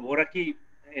ট্রু, ওরা কি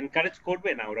এনকারেজ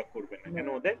করবে না? ওরা করবে না, কেন?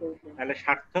 ওদের তাহলে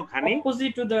স্বার্থহানি,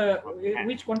 opposite to the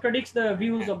which contradicts the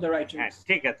views of the writers.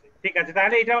 ঠিক আছে, ঠিক আছে।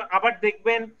 তাহলে এটা আবার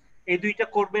দেখবেন, এই দুইটা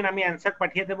করবেন, আমি অ্যানসার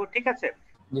পাঠিয়ে দেব, ঠিক আছে?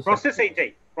 প্রসেস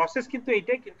এইটাই, প্রসেস কিন্তু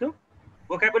এইটাই, কিন্তু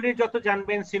ভোকাবুলারি যত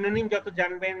জানবেন, সিনোনিম যত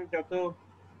জানবেন, যত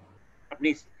আপনি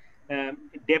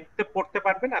ডেপথে পড়তে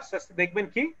পারবেন, আস্তে আস্তে দেখবেন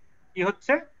কি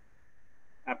হচ্ছে,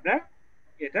 আপনার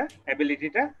এটা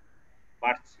অ্যাবিলিটিটা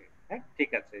বাড়ছে। হ্যাঁ, ঠিক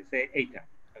আছে, এইটা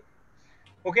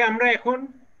ওকে। আমরা এখন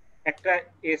একটা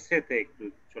এসেতে একটু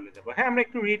চলে যাব। হ্যাঁ, আমরা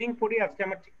একটু রিডিং পড়ি আজকে,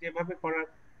 আমার ঠিক যেভাবে করার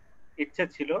ইচ্ছা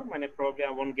ছিল, মানে probably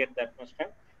I won't get that much time.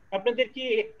 আপনাদের কি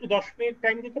একটু 10 মিনিট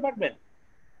টাইম দিতে পারবেন?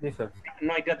 জি স্যার।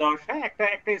 9:10। হ্যাঁ,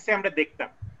 একটা এসে আমরা দেখতাম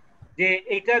যে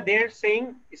এইটা দেয়ার সেইং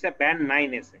ইটস আ ব্যান্ড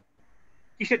 9 এসে।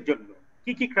 কিসের জন্য,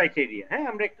 কি কি ক্রাইটেরিয়া? হ্যাঁ,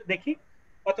 আমরা একটু দেখি,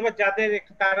 অথবা যাদের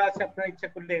একটু তারা আছে আপনারা ইচ্ছা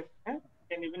করলে হ্যাঁ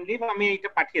ক্যান ইভেন লিভ, আমি এইটা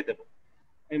পাঠিয়ে দেবো,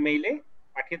 এই মেইলে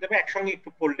পাঠিয়ে দেবো, একসঙ্গে একটু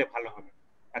পড়লে ভালো হবে।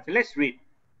 আচ্ছা, লেটস রিড।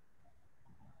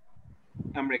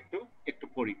 আমরা একটু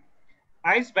পড়ি।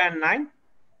 আইস ব্যান্ড 9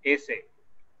 এসে,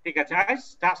 ঠিক আছে। আইস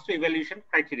টাস্ক টু ইভ্যালুয়েশন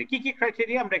ক্রাইটেরিয়া, কি কি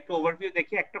ক্রাইটেরিয়া আমরা একটু ওভারভিউ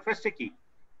দেখি। একটা ফার্স্টে কি,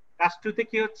 টাস্ক 2 তে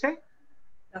কি হচ্ছে?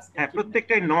 হ্যাঁ,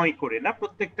 প্রত্যেকটাই 9 করে, না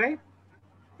প্রত্যেকটাই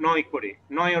 9 করে,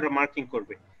 9 ওরা মার্কিং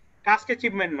করবে। টাস্ক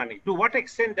অ্যাচিভমেন্ট মানে two what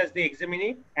extent does the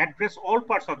examiner address all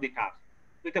parts of the task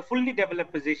with a fully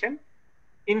developed position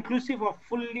inclusive of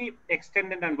fully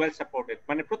extended and well supported.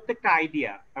 মানে প্রত্যেকটা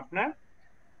আইডিয়া আপনার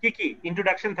কি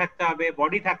ইন্ট্রোডাকশন থাকতে হবে,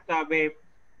 বডি থাকতে হবে,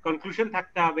 কনক্লুশন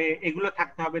থাকতে হবে, এগুলো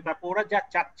থাকতে হবে। তারপর ওরা যা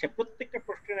চাচ্ছে প্রত্যেকটা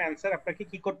প্রশ্নের অ্যান্সার আপনাকে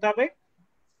কি করতে হবে?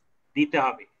 দিতে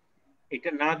হবে। এটা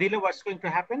না দিলে হোয়াটস গোইং টু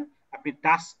হ্যাপেন, আপনি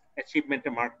টাস্ক অ্যাচিভমেন্টে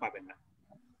মার্ক পাবেন না।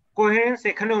 কোহেরেন্স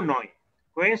এখানেও নয়।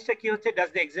 কোহেরেন্সটা কি হচ্ছে? Does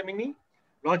the examinee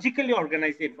logically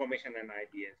organise the information and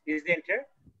ideas, is the entire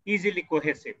easily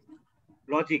cohesive.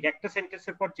 Logic, একটা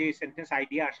সেন্টেন্সের পর যে সেন্টেন্স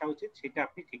আইডিয়া আসা উচিত সেটা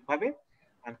আপনি ঠিকভাবে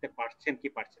আনতে পারছেন কি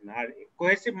পারছেন না। আর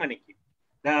কোহেসিভ মানে কি?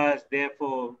 thus,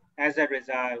 therefore, as a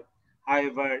result,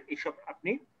 however, এইসব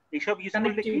আপনি এইসব ইউজ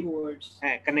করলে কি?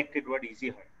 হ্যাঁ, কানেক্টেড ওয়ার্ড ইজি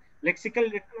হয়। লেক্সিক্যাল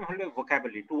হলে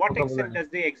vocabulary, two what extent does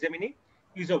the examinee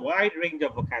use a wide range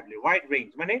of vocabulary. Wide range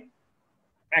মানে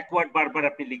এক ওয়ার্ড বারবার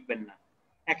আপনি লিখবেন না,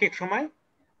 এক এক সময়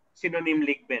সিনোনিম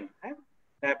লিখবেন। হ্যাঁ,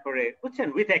 তারপরে বুঝছেন,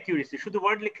 উইথ অ্যাকিউরেসি, শুধু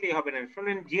ওয়ার্ড লিখলেই হবে না,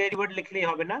 শুনেন জিআই ওয়ার্ড লিখলেই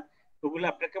হবে না, ওগুলো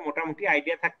আপনাকে মোটামুটি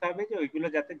আইডিয়া থাকতে হবে যে ওইগুলো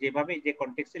যাতে যেভাবে যে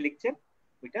কনটেক্সটে লিখছেন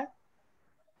ওইটা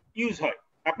ইউজ হয়।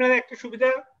 আপনার একটা সুবিধা,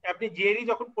 আপনি জিআই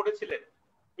যখন পড়েছিলেন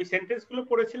ওই সেন্টেন্স গুলো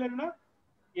পড়েছিলেন না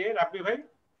রাব্বি ভাই?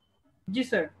 জি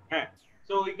স্যার। হ্যাঁ,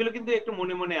 তো ওইগুলো কিন্তু একটু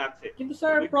মনে মনে আছে, কিন্তু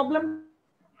স্যার প্রবলেম।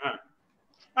 হ্যাঁ,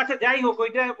 আচ্ছা যাই হোক,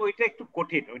 ওইটা একটু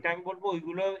কঠিন, ওইটা আমি বলবো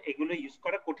এগুলো ইউজ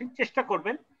করা কঠিন, চেষ্টা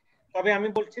করবেন। তবে আমি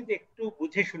বলছি যে একটু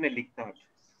বুঝে শুনে লিখতে হবে।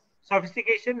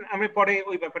 সফিস্টিকেশন আমি পরে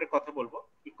ওই ব্যাপারে কথা বলবো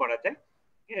কি করা যায়।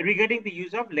 Regarding the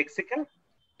use of lexical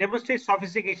demonstrate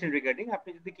sophistication regarding, আপনি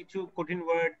যদি কিছু কঠিন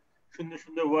ওয়ার্ড, সুন্দর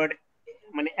সুন্দর ওয়ার্ড,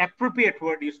 মানে অ্যাপ্রোপ্রিয়েট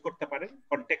ওয়ার্ড ইউজ করতে পারেন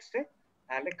কনটেক্সটে,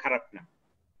 তাহলে খারাপ না।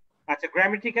 আচ্ছা,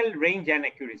 grammatical range and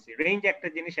accuracy. Range একটা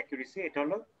জিনিস, অ্যাকিউরেসি এটা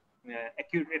হলো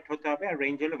অ্যাকিউরেট হতে হবে, আর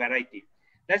রেঞ্জ হলো variety.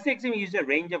 Does the exam use a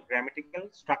range of grammatical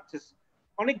structures?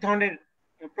 অনেক ধরনের,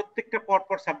 প্রত্যেকটা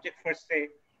পর সাবজেক্ট ফার্স্টে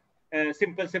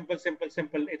সিম্পল সিম্পল সিম্পল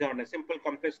সিম্পল এই ধরনের simple,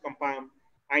 complex, compound,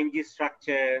 ING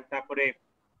structure, তারপরে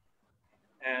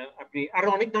আপনি আরো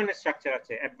অনেক ধরনের স্ট্রাকচার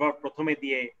আছে, অ্যাডভার্ব প্রথমে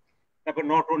দিয়ে, তারপর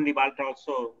নট অনলি বাট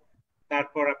অলসো,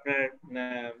 তারপর আপনার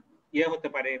হতে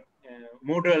পারে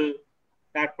মডেল,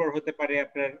 তারপর হতে পারে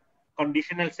আপনার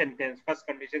conditional sentence, first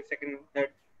condition, second,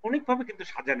 third, অনেকভাবে কিন্তু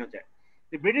সাজানো যায়।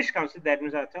 The British Council, the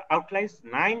administrator, outlines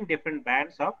 9 different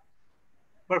bands of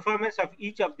performance of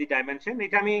each of the dimension.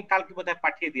 এটা আমি কালকে বোধহয়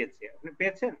পাঠিয়ে দিয়েছি, আপনি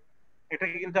পেয়েছেন?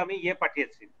 এটাকে কিন্তু আমি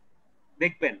পাঠিয়েছি,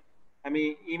 দেখবেন আমি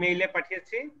ইমেইলে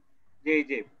পাঠিয়েছি যে এই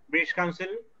যে ব্রিটিশ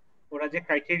কাউন্সিল ওরা যে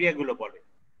ক্রাইটেরিয়া গুলো বলে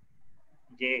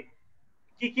যে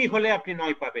কি কি হলে আপনি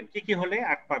 9 পাবেন, কি কি হলে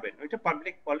 8 পাবেন, ওইটা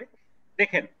পাবলিক বলে,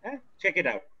 দেখেন, হ্যাঁ, check it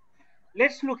out.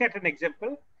 Let's look at an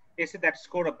example. They say that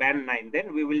score a band 9. Then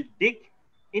we will dig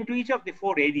into each of the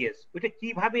 4 areas. ওইটা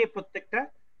কিভাবে প্রত্যেকটা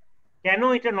কেন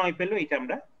এটা 9 পেলো এটা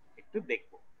আমরা একটু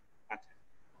দেখব। আচ্ছা,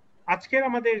 আজকের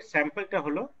আমাদের স্যাম্পলটা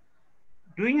হলো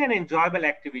doing an enjoyable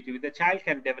activity with a child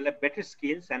can develop better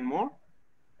skills and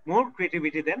more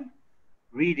creativity than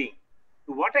reading.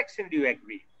 To what extent do you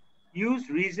agree? Use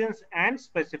reasons and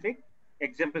specific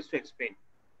examples to explain.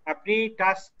 আপনি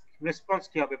টাস্ক রেসপন্স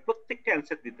কি হবে, প্রত্যেকটা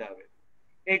answer দিতে হবে।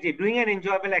 এই যে doing an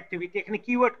enjoyable activity, এখানে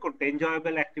keyword করতে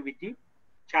enjoyable activity,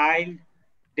 child,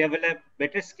 develop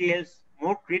better skills,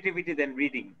 মোর ক্রিয়েটিভিটি দেন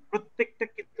রিডিং, প্রত্যেকটা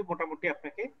কিন্তু মোটামুটি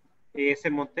আপনাকে এস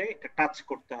এর মধ্যে এটা টাচ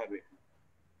করতে হবে।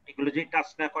 এগুলো যদি টাচ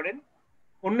না করেন,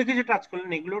 অন্য কিছু টাচ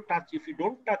করলেন, এগুলো touch, if you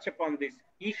don't touch আপন দিস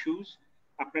ইস্যুস,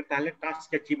 আপনার তাহলে টাস্ক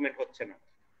অ্যাচিভমেন্ট হচ্ছে না।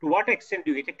 টু হোয়াট এক্সটেন্ট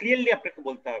ডু, এটা ক্লিয়ারলি আপনাকে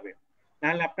বলতে হবে,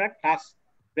 নাহলে আপনার টাস্ক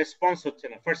রেসপন্স হচ্ছে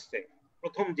না। ফার্স্টে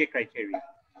প্রথম যে ক্রাইটেরিয়া,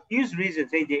 ইউজ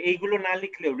রিজনস, এই যে এইগুলো না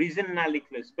লিখলেও, রিজন না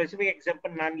লিখলেও, স্পেসিফিক এক্সাম্পল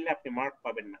না নিলে আপনি মার্ক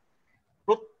পাবেন না।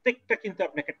 প্রত্যেকটা কিন্তু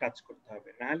আপনাকে টাচ করতে হবে,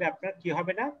 নাহলে আপনার কি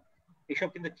হবে না, এসব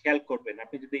কিন্তু খেয়াল করবেন।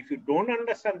 আপনি যদি if you don't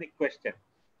understand the question,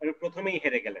 আপনি প্রথমেই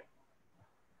হেরে গেলেন।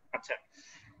 আচ্ছা,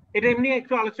 এটা এমনি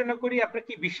একটু আলোচনা করি। আপনার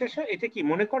কি বিশ্বাস হয়, এটা কি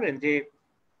মনে করেন যে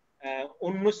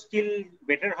অন্য স্কিল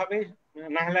বেটার হবে,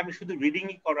 না হলে আমি শুধু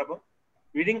রিডিংই করাবো?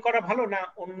 রিডিং করা ভালো না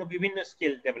অন্য বিভিন্ন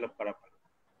স্কিল ডেভেলপ করা ভালো,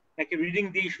 নাকি রিডিং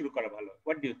দিয়ে শুরু করা ভালো?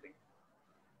 হোয়াট ডু ইউ থিংক,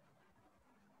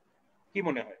 কি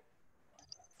মনে হয়?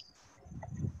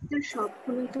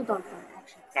 সবগুলোই তো দরকার।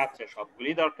 আচ্ছা,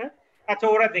 সবগুলোই দরকার। আচ্ছা,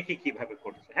 ওরা দেখি কিভাবে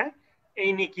করছে, হ্যাঁ, এই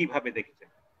নিয়ে কিভাবে দেখছে।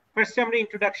 ফার্স্ট আমরা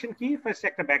ইন্ট্রোডাকশন কি, ফার্স্ট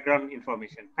একটা background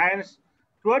information. Parents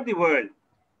throughout the world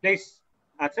place,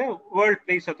 আচ্ছা ওয়ার্ল্ড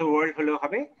প্লেস অথবা ওয়ার্ল্ড হলেও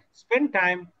হবে, spend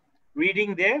time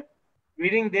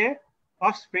reading their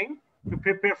offspring to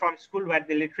prepare from school where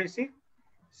the literacy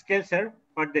skills are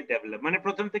further developed. মানে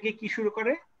প্রথম থেকে কি শুরু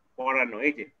করে, পড়ানো।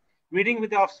 এই যে রিডিং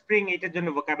উইথ অফস্প্রিং, এটার জন্য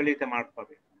ভোকাবুলারিতে মার্ক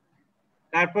পাবে।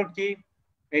 তারপর কি,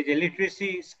 এই যে লিটারেসি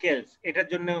স্কিলস, এটার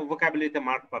জন্য ভোকাবুলারিতে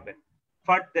মার্ক পাবেন,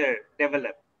 ফার্দার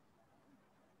ডেভেলপ।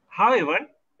 হাউএভার,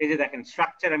 এই যে দেখেন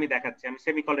স্ট্রাকচার আমি দেখাচ্ছি, আমি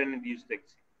সেমিকলনের ইউজ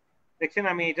দেখছি, দেখছেন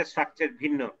আমি এটা স্ট্রাকচার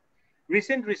ভিন্ন।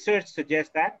 Recent research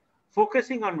suggest that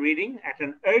focusing on reading at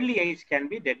an early age can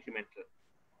be detrimental.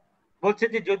 বলছে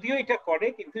যে যদিও এটা করে,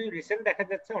 কিন্তু রিসেন্ট দেখা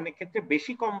যাচ্ছে অনেক ক্ষেত্রে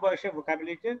বেশি কম বয়সে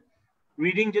ভোকাবুলারিতে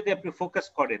রিডিং যদি আপনি ফোকাস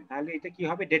করেন, তাহলে এটা কি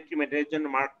হবে, ডেট্রিমেন্ট, এর জন্য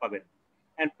মার্ক পাবেন।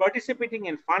 and participating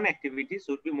in fun activities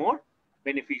would be more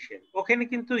beneficial. ওখানে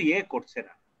কিন্তু করছে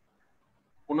না,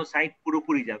 কোনো সাইড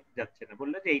পুরোপুরি যাচ্ছে না,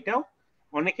 বললো যে এইটাও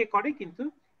অনেকে করে, কিন্তু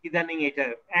ইদানিং এটা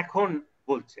এখন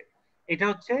বলছে এটা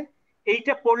হচ্ছে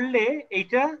এইটা পড়লে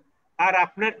এইটা, আর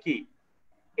আপনার কি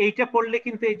এইটা পড়লে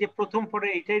কিন্তু এই যে প্রথম পড়ে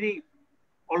এইটারই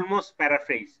অলমোস্ট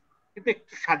প্যারাফ্রেজ, কিন্তু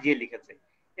একটু সাজিয়ে লিখেছে,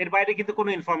 এর বাইরে কিন্তু কোনো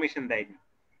ইনফরমেশন দেয়নি,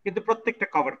 কিন্তু প্রত্যেকটা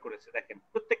কভার করেছে। দেখেন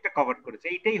প্রত্যেকটা কভার করেছে,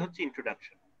 এইটাই হচ্ছে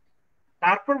ইন্ট্রোডাকশন।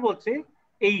 তারপর বলছে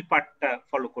এই পার্টটা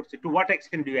ফলো করছে, two what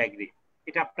extent do you agree,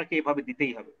 এটা আপনাকে এভাবে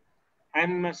দিতেই হবে। আই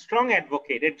এম স্ট্রং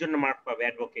অ্যাডভোকেট, এর জন্য মার্ক পাবে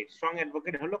অ্যাডভোকেট। স্ট্রং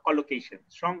অ্যাডভোকেট হলো কলোকেশন,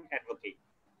 স্ট্রং অ্যাডভোকেট,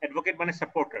 অ্যাডভোকেট মানে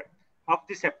supporter of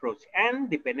this approach and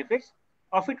the benefits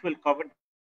of it will cover.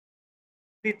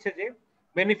 দিচ্ছে যে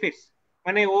বেনিফিটস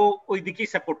মানে ও ওই দিকেই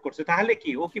সাপোর্ট করছে, তাহলে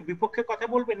কি ও কি বিপক্ষে কথা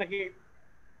বলবে নাকি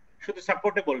শুধু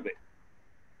সাপোর্টে বলবে,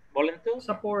 বলেন তো?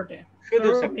 সাপোর্টে, শুধু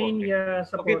সাপোর্টে,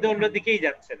 ও কিন্তু অন্য দিকেই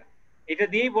যাচ্ছে না, এটা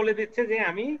দিয়েই বলে দিচ্ছে যে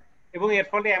আমি, এবং এর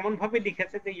ফলে এমন ভাবে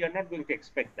লিখেছে যে you are not going to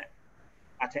expect that.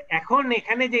 আচ্ছা, এখন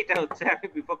এখানে যেটা হচ্ছে, আমি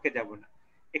বিপক্ষে যাব না,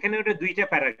 এখানে ওটা 2টা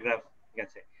প্যারাগ্রাফ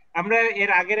গেছে। আমরা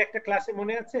এর আগের একটা ক্লাসে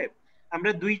মনে আছে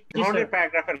আমরা 2 ধরনের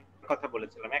প্যারাগ্রাফের কথা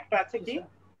বলেছিলাম। একটা আছে কি,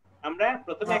 আমরা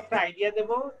প্রথমে একটা আইডিয়া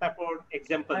দেব, তারপর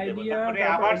এক্সাম্পল দেব, তারপরে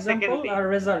আবার সেকেন্ডলি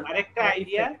আরেকটা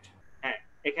আইডিয়া। হ্যাঁ,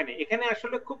 এখানে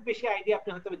আসলে খুব বেশি আইডিয়া আপনি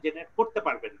হয়তো জেনারেট করতে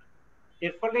পারবেন না।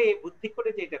 এর ফলে বুদ্ধি করে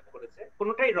যেটা করেছে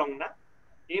কোনোটাই রং না,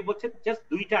 এই বলছে জাস্ট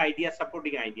 2টা আইডিয়া,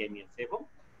 সাপোর্টিং আইডিয়া নিয়েছে এবং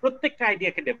প্রত্যেকটা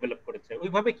আইডিয়াকে ডেভেলপ করেছে।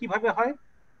 ওইভাবে কিভাবে হয়,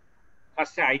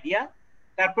 ফার্স্টে আইডিয়া,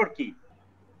 তারপর কি,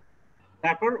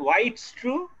 তারপর why it's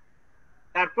true,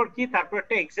 তারপর কি, তারপর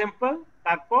একটা এক্সাম্পল,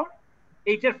 তারপর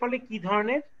এইটার ফলে কি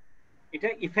ধরনের, এটা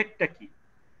ইফেক্টটা কি,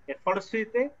 এর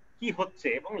ফলশ্রুতিতে কি হচ্ছে,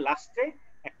 এবং লাস্টে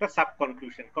একটা সাব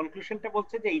কনক্লুশন। কনক্লুশনটা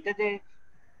বলছে যে এটা যে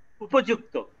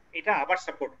উপযুক্ত, এটা আবার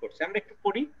সাপোর্ট করছে। আমরা একটু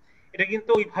পড়ি, এটা কিন্তু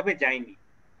ওইভাবে যায়নি।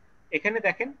 এখানে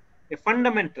দেখেন, a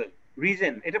fundamental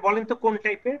reason, এটা বলেন তো কোন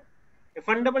টাইপের? A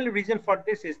fundamental reason for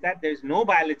this is that there is no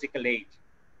biological age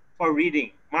for reading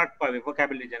mark পাবে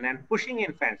vocabulary and pushing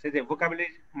infants as a vocabulary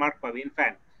mark পাবে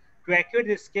infant to acquire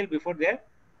this skill before they are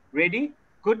ready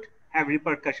could have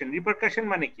repercussion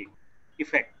মানে কি?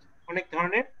 effect, অনেক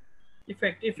ধরনের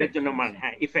effect জন্য মান,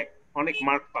 হ্যাঁ effect, অনেক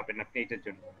মার্ক পাবেন আপনি এটার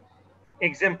জন্য।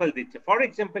 এক্সাম্পল দিচ্ছে, for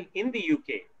example in the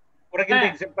UK, ওরা কিন্তু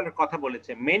এক্সাম্পলের কথা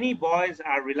বলেছে, many boys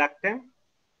are reluctant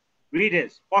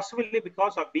readers possibly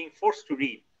because of being forced to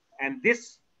read and this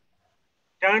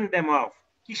turned them off।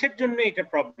 কিসের জন্য এটা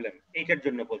প্রবলেম? এইটার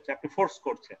জন্য বলছে, আপনি ফোর্স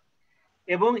করছেন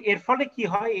এবং এর ফলে কি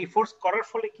হয়, এই ফোর্স করার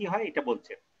ফলে কি হয় এটা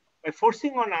বলছে, by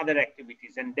forcing on other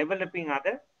activities and developing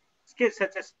other skills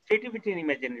such as creativity and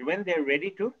imagination, when they are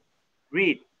ready to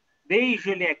read they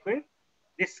usually acquire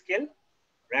this skill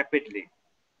rapidly।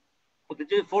 ওদের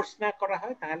যদি ফোর্স না করা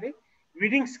হয় তাহলে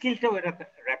রিডিং স্কিলটাও এরা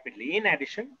rapidly। In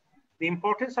addition, the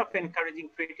importance of encouraging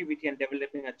creativity and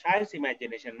developing a child's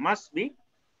imagination must be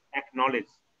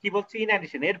acknowledged। কি বলছে? in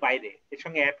addition, এর বাইরে, এর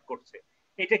সঙ্গে অ্যাড করছে।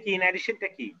 এটা কি in additionটা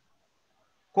কি?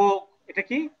 এটা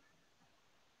কি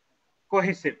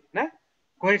কোহেসিভ না?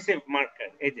 কোহেসিভ মার্কার,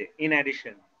 এই যে in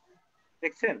addition,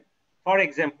 দেখছেন? For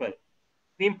example,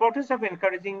 the importance of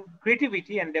encouraging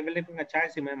creativity and developing a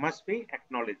child's imagination must be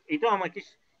acknowledged। এটাও আমাকে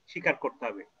স্বীকার করতে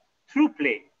হবে। through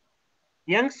play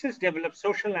youngsters develop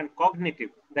social and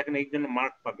cognitive, দেখেন এই জন্য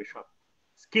মার্ক পাবে সব,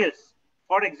 skills।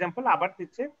 ফর এক্সাম্পল আবার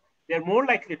দিচ্ছে, they are more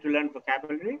likely to learn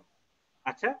vocabulary,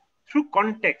 আচ্ছা, through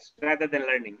context rather than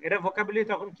learning। এটা vocabulary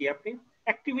তখন কি আপনি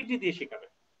অ্যাক্টিভিটি দিয়ে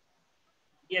শেখাবেন,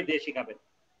 দিয়ে শেখাবেন।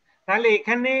 তাহলে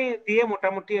এখানে দিয়ে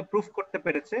মোটামুটি প্রুফ করতে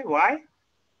পেরেছে why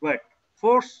but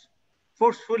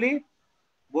ফোর্সফুলি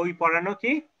বই পড়ানো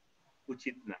কি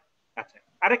উচিত না। আচ্ছা,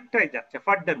 আরেকটাই যাচ্ছে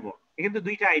ফার্দার মোর, কিন্তু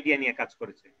দুইটা আইডিয়া নিয়ে কাজ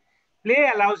করেছে। Play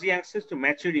allows youngsters two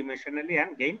mature emotionally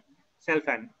and gain self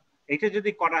and, এটা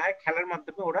যদি করা হয় খেলার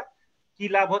মাধ্যমে ওরা কি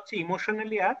লাভ হচ্ছে,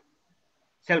 ইমোশনালি আর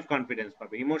সেলফ কনফিডেন্স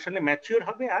পাবে, ইমোশনালি ম্যাচিউর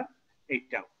হবে। আর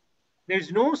এইটাও there is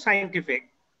no scientific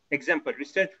example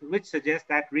research which suggests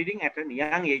that reading at a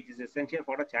young age is essential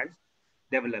for a child's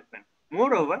development.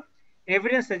 Moreover,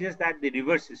 evidence suggests that the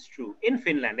reverse is true. In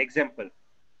Finland, example,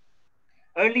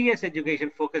 early years education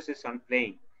focuses on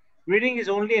playing. Reading is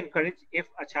only encouraged if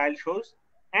a child shows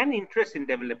an interest in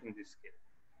developing this skill.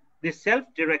 This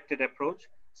self-directed approach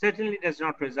certainly does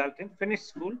not result in finished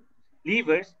school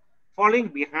leavers falling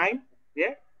behind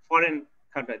their foreign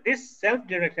country. This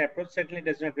self-directed approach certainly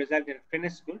does not result in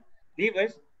finished school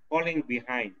leavers falling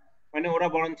behind, মানে ওরা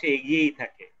বরঞ্চ এগিয়েই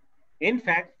থাকে। In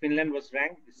fact, Finland was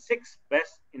ranked the 6th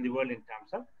best in the world in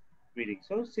terms of reading.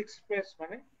 So 6th best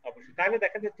মানে অবশ্যই, তাহলে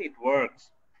দেখা যাচ্ছে it works।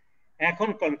 এখন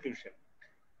conclusion,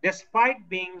 despite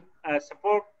being a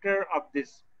supporter of this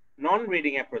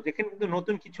non-reading approach, এখানে কিন্তু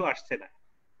নতুন কিছু আসছে না,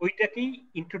 ওইটাকেই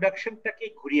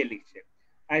ইন্ট্রোডাকশনটাকেই ঘুরিয়ে লিখছে।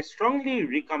 I strongly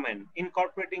recommend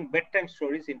incorporating bedtime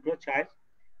stories into a child's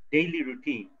daily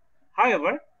routine.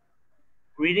 However,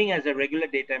 reading as a regular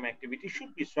daytime activity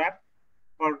should be swapped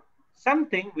for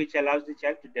something which allows the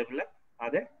child to develop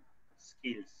other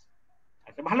skills.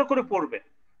 আচ্ছা, ভালো করে পড়বেন,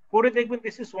 পড়ে দেখবেন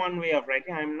this is one way of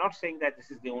writing. I am not saying that this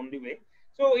is the only way.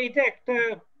 So এটা একটা,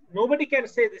 nobody can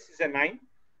say this is a 9,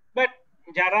 but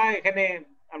যারা এখানে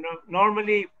আমরা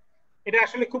নর্মালি, এটা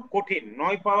আসলে খুব কঠিন,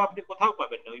 9 পাওয়া আপনি কোথাও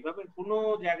পাবেন না, ওইভাবে কোনো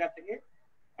জায়গা থেকে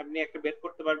আপনি একটা বের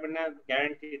করতে পারবেন না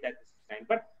guarantee that this is 9,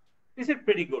 but this is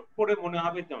pretty good. পড়ে মনে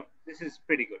হবে তো দিস ইজ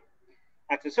প্রিটি গুড।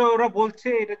 আচ্ছা, সো ওরা বলছে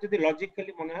এটা যদি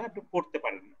লজিক্যালি মনে হয় আপনি পড়তে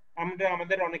পারেন,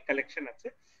 আমাদের অনেক কালেকশন আছে,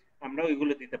 আমরা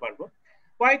ওইগুলো দিতে পারবো।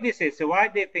 why this is, why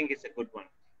they think it's a good one,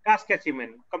 task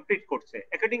achievement complete করছে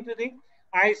according to the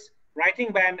ICE writing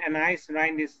ban and ICE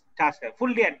Rhind is task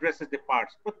fully addresses the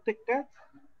parts, প্রত্যেকটা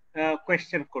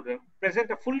কোয়েশ্চেন করে present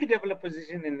a fully developed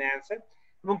position in the answer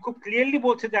এবং খুব clearly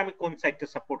বলছে যে আমি কোন সাইডটা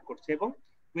সাপোর্ট করছি এবং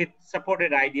with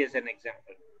supported ideas and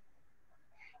example.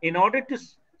 In order to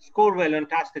score well on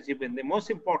task achievement, the most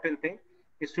important thing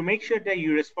is to make sure that you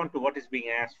respond to what is being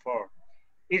asked for.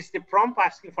 Is the prompt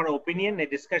asking for an opinion, a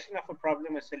discussion of a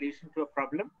problem, a solution to a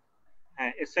problem,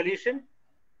 a solution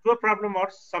to a problem, or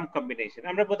some combination?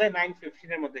 আমরা বোধহয় 9:15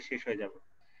 এর মধ্যে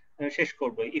শেষ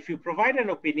করব। If you provide an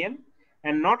opinion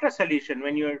and not a solution,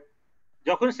 when you're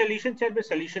যখন solution চাইবে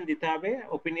solution দিতে হবে,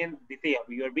 opinion দিতেই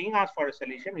হবে, you are being asked for a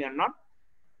solution, you are not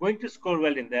going to score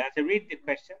well in there. So read the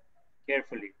question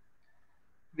carefully.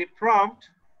 The prompt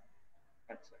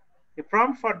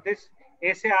for this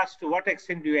essay asks to what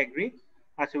extent do you agree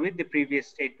with the previous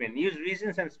statement. Use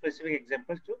reasons and specific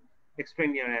examples to explain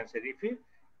your answer. If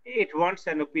it wants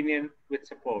an opinion with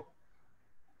support.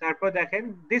 তারপর দেখেন,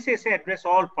 this essay address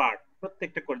all part,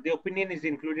 প্রত্যেকটা করে। The opinion is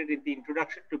included in the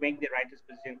introduction to make the writer's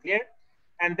position clear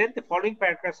And then the following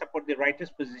paragraphs support the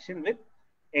writer's position with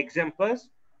examples,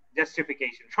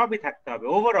 justification. সবই থাকতে হবে.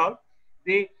 Overall,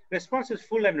 the response is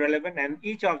full and relevant, and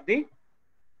each of the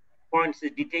points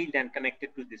is detailed and connected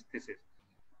to this thesis.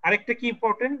 আরেকটা কি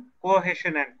important?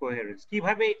 Cohesion and coherence.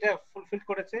 কিভাবে এটা fulfill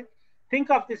করেছে? Think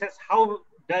of this as how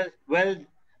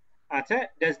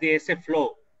does the essay flow.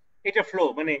 এটা flow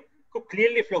মানে খুব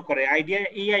clearly flow করে.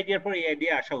 এই আইডিয়ার পর এই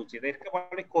আইডিয়া আসা উচিত. এটাকে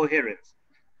বলে coherence.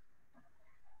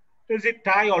 Does it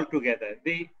tie all together?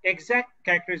 The exact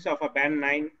characteristics of a band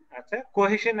 9,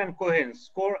 cohesion and coherence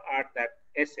score are that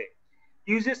essay.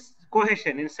 Uses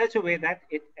cohesion in such a way that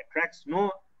it attracts no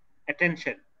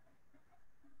attention.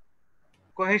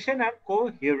 Cohesion and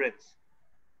coherence.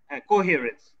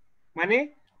 Coherence. মানে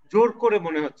জোর করে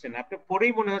মনে হচ্ছে না, আপনি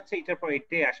পড়েই মনে হচ্ছে এটার পর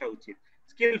এটাই আসা উচিত.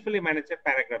 Skillfully managed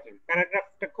paragraphing.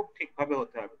 প্যারাগ্রাফটা খুব ঠিকভাবে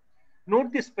হতে হবে. Note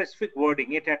the specific wording.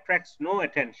 It attracts no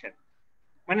attention.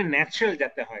 মানে ন্যাচারাল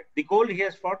যাতে হয়. The goal here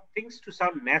is for things to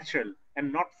sound natural and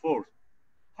not forced.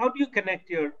 How do you connect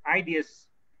your ideas,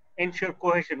 ensure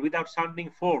cohesion without sounding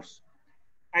forced?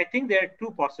 I think there are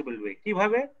two possible ways.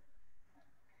 কিভাবে?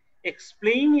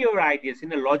 Explain your ideas in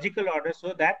a logical order so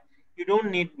that you don't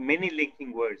need many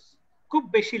linking words. খুব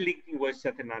বেশি linking words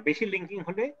যাতে না. বেশি linking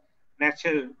হলে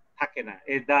natural থাকে না.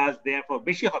 It does, therefore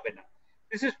বেশি হবে না.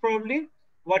 This is probably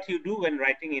what you do when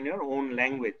writing in your own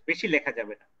language. বেশি লেখা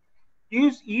যাবে না.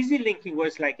 Use easy linking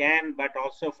words like and, but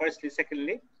also firstly,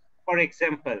 secondly. For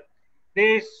example, they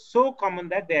are so common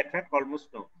that they attract almost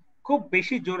no. খুব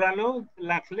বেশি জোরালো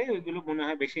লাগলে ওইগুলো মনে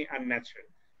হয় বেশি unnatural.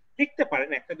 লিখতে পারেন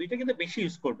একটা দুইটা কিন্তু বেশি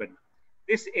ইউজ করবেন না.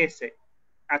 This essay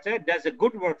does a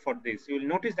good work for this. You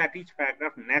will notice that each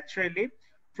paragraph naturally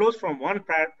flows from one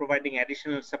prior, providing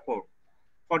additional support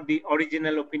for the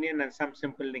original opinion and some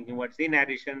simple linking words in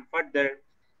addition, further,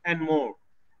 and more.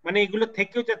 মানে এগুলো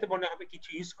থেকেও যাতে মনে হবে কিছু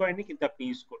use করেনি কিন্তু আপনি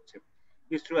ইউজ করছেন.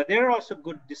 There are also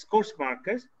good discourse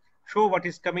markers. Show what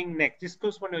is coming next.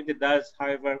 Discourse মানে ওই যে does,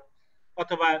 however,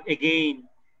 অথবা again,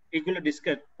 এগুলো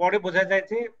ডিসকাস পরে বোঝা যায়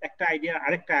যে একটা আইডিয়া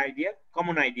আরেকটা idea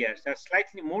common ideas are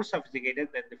slightly more sophisticated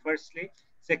than the firstly,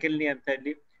 secondly and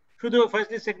thirdly. শুধু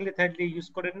ফার্স্টলি, সেকেন্ডলি, থার্ডলি ইউজ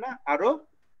করেন না,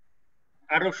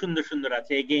 আরো সুন্দর সুন্দর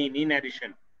আছে again, in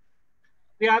addition.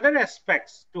 The other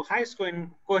aspects to high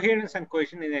coherence and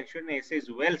cohesion is ensuring an essay is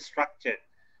well structured.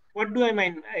 What do I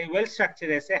mean? A well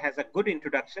structured essay has a good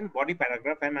introduction, body,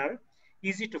 paragraph, and are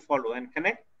easy to follow and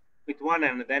connect with one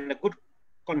another, and a good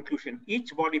conclusion. Each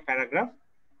body paragraph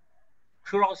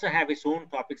should also have its own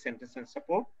topic, sentence, and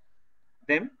support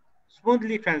them.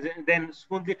 Smoothly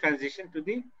transition to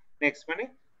the next one.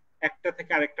 একটা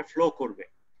থেকে আরেকটা flow করবে.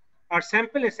 Our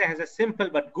sample essay has a simple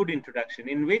but good introduction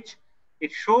in which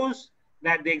it shows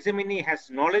that the examinee has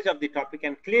knowledge of the topic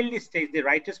and clearly states the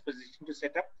writer's position to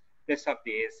set up the rest of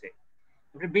the essay.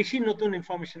 বেশি নতুন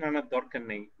information আনার দরকার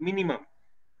নেই, minimum.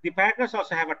 The paragraphs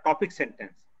also have a topic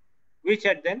sentence, which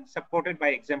are then supported by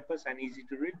examples and easy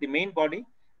to read. The main body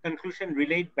conclusion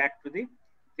relate back to the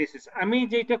thesis. আমি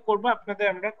যেটা করব আপনাদের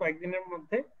আমরা কয়েকদিনের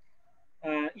মধ্যে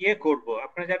করব.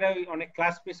 আপনারা যারা অনেক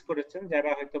ক্লাস মিস করেছেন, যারা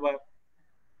হয়তোবা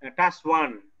task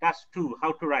 1, task 2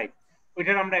 how to right,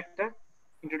 ওইটার আমরা একটা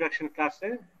ইন্ট্রোডাকশন ক্লাসে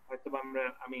হয়তোবা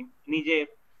আমি নিজে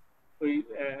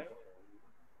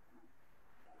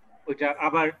ওইটা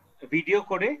আবার ভিডিও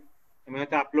করে আমি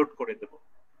হয়তো আপলোড করে দেব.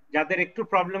 যাদের একটু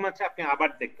প্রবলেম আছে আপনি আবার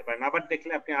দেখতে পারেন, আবার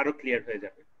দেখলে আপনি আরো ক্লিয়ার হয়ে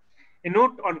যাবে. A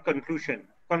note on conclusion.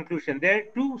 There are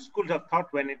two schools of thought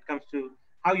when it comes to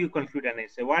how you conclude an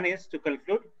essay. One is to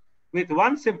conclude with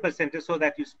one simple sentence so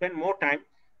that you spend more time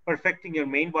perfecting your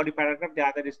main body paragraph. The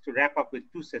other is to wrap up with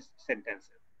two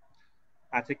sentences.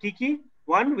 Kiki,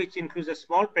 one which includes a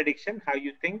small prediction, how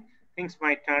you think things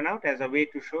might turn out, as a way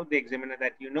to show the examiner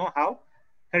that you know how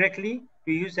correctly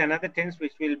to use another tense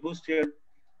which will boost your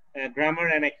grammar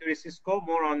and accuracy score.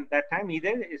 More on that time,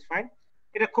 either is fine.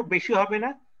 এটা খুব বেশি হবে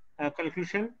না.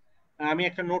 Conclusion, আমি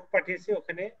একটা note পাঠিয়েছি,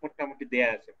 ওখানে মোটামুটি দেয়া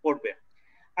আছে, পড়বে.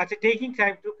 Taking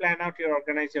time to plan out your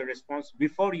organize your response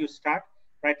before you start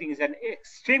writing is an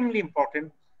extremely important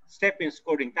step in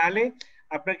scoring. তাহলে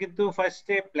আপনার কিন্তু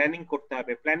ফার্স্টে প্ল্যানিং করতে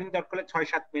হবে. প্ল্যানিং দরকার হলে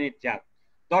 6-7 মিনিট যাক,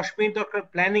 10 মিনিট দরকার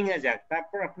প্ল্যানিং এ যাক,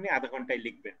 তারপর আপনি আধা ঘন্টায়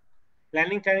লিখবেন.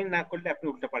 প্ল্যানিং না করলে আপনি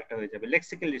উল্টাপাল্টা হয়ে যাবে.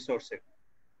 লেক্সিক্যাল রিসোর্সে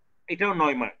এটাও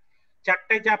 9 মার্ক,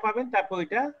 4টায় যা পাবেন তারপর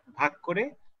ওইটা ভাগ করে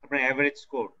আপনার অ্যাভারেজ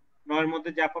স্কোর, 9 এর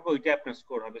মধ্যে যা পাবে ওইটা আপনার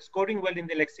স্কোর হবে. Scoring well in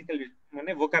the lexical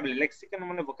মানে vocabulary, লেক্সিক্যাল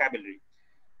মানে vocabulary,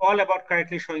 all about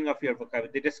correctly showing off your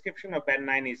vocabulary. The description of band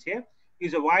 9 is here.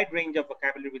 Use a wide range of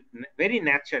vocabulary with very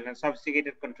natural and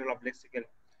sophisticated control of lexical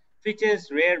features.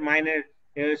 Rare minor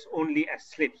errors only as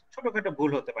slips. ছোটখাটো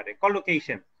ভুল হতে পারে.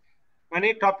 Collocation মানে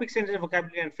topic, sentence,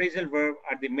 vocabulary and phrasal verb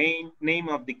are the main name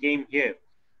of the game here.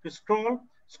 To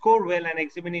score well, and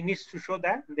examiner needs to show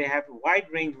that they have a wide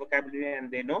range vocabulary and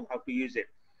they know how to use it.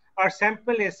 Our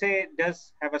sample essay does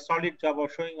have a solid job of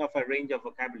showing off a range of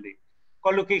vocabulary.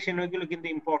 Collocation ওইগুলো কিন্তু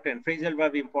important, phrasal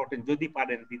verb important যদি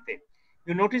পারেন দিতে.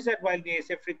 You notice that while the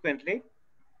essay frequently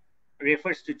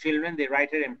refers to children, the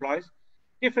writer employs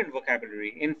different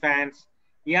vocabulary. Infants,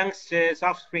 youngsters,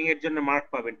 offspring এর জন্য mark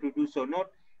পাবেন. To do so,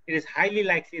 note it is highly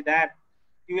likely that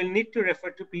you will need to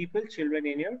refer to people, children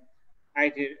in your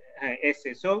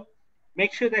essay. So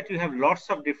make sure that you have lots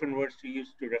of different words to use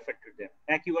to refer to them.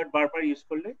 একই word বারবার use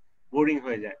করলে boring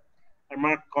হয়ে যায় আর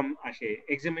mark কম আসে.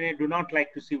 Examiner do not like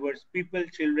to see words people,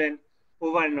 children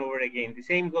over and over again. The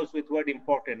same goes with word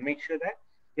important. Make sure that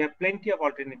you have plenty of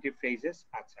alternative phrases.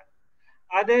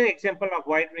 Other example of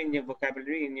wide range of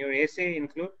vocabulary in your essay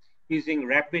include using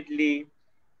rapidly,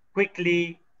 quickly,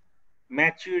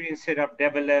 mature instead of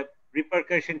develop,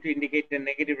 repercussion to indicate the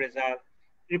negative result,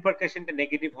 repercussion to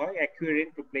negative hoy,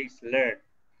 accurate to place learn.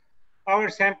 Our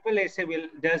sample essay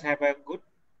does have a good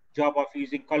job of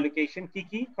using collocation.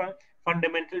 Kiki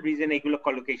fundamental reason egulo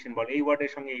collocation bole ei word er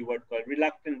songe ei word call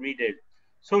reluctant reader,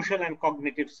 social and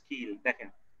cognitive skill দেখেন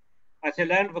আচ্ছা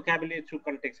learn vocabulary through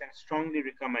context and strongly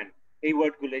recommend এই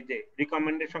word গুলো যে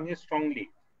recommend এর সঙ্গে strongly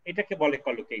এটাকে বলে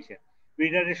collocation,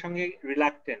 reader এর সঙ্গে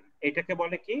reluctant এটাকে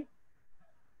বলে কি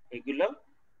এগুলো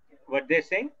what they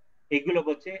saying এগুলো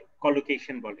বলছে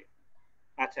collocation বলে.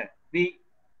 আচ্ছা the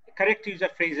correct use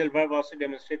of phrasal verb also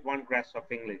demonstrate one grasp of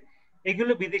English.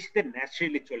 এগুলো বিদেশিদের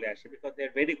naturally চলে আসে because they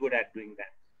are very good at doing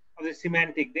that. Of the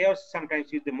semantic, they also sometimes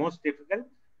use the most difficult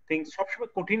things. সবসময়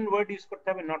কঠিন word use করতে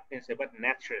হবে not necessary but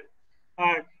natural.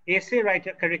 Our essay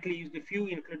writer correctly used a few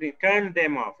including turn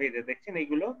them off. এই যে দেখছেন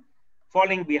এগুলো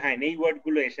falling behind এই word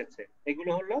গুলো এসেছে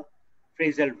এগুলো হলো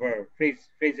phrasal verb,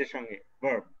 phrase এর সঙ্গে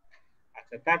verb.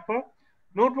 আচ্ছা তারপর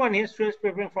note one here, students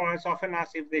preparing for us often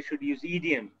ask if they should use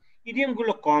idiom. Idiom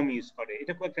গুলো কম ইউজ করে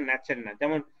এটা খুব একটা ন্যাচারাল না,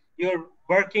 যেমন you're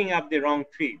barking up the wrong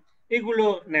tree এগুলো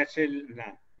ন্যাচারাল না,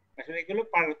 আসলে এগুলো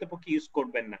পারতপক্ষে ইউজ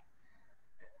করবেন না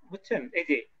বুঝছেন. এই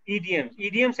যে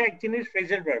idioms এক জিনিস,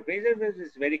 phrasal verb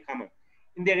is very common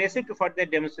in their essay to further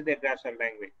demonstrate their grasp of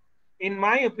language. In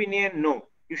my opinion, no,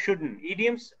 you shouldn't.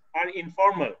 Idioms are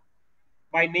informal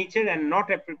by nature and not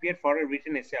appropriate for a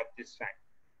written essay of this time.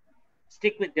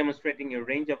 Stick with demonstrating your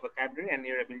range of vocabulary and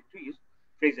your ability to use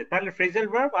phrases. তাহলে phrasal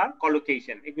verb আর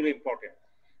collocation এগুলো important.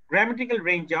 Grammatical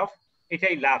range of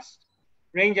এটাই last.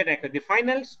 Range and echo. The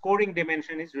final scoring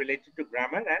dimension is related to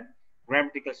grammar and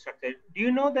grammatical structure. Do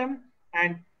you know them?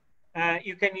 And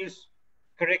you can use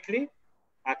correctly.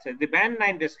 The band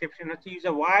 9 description is to use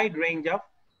a wide range of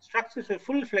structures with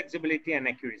full flexibility and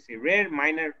accuracy. Rare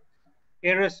minor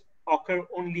errors occur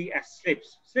only as slips.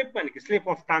 Slip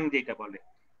of tongue data bole.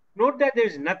 Note that there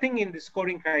is nothing in the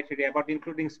scoring criteria about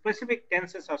including specific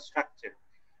tenses or structure.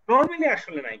 Normally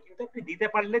আসলে নাই, কিন্তু আপনি দিতে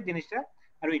পারলে জিনিসটা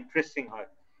আরো interesting হয়.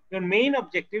 Your main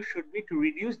objective should be to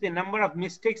reduce the number of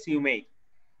mistakes you make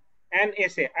and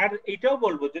essay. আর এটাও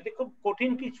বলবো যদি খুব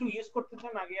কঠিন কিছু ইউজ করতে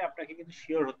চান আগে আপনাকে কিন্তু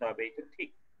শিওর হতে হবে এটা ঠিক,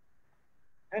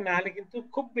 হ্যাঁ নাহলে কিন্তু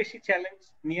খুব বেশি চ্যালেঞ্জ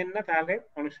নিয়েন না, তাহলে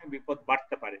অনেক সময় বিপদ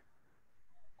বাড়তে পারে.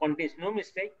 Contains no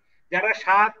mistake. যারা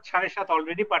 7 7.5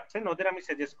 অলরেডি পাচ্ছেন ওদের আমি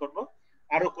সাজেস্ট করব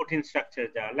আরো কঠিন স্ট্রাকচার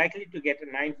যা likely to get a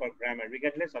 9 for grammar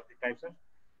regardless of the types of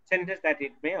sentence that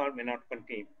it may or may not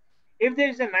contain. If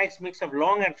there is a nice mix of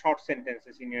long and short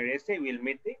sentences in your essay, we'll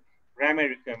meet the grammar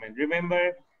requirement. Remember,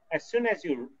 as soon as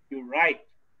you write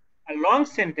a long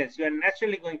sentence, you are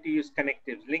naturally going to use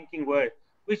connectives, linking words,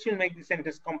 which will make the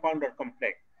sentence compound or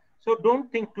complex. So don't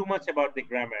think too much about the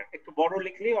grammar. Ekটু বড়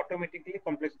লিখলে automatically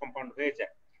complex compound হয়ে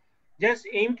যায়. Just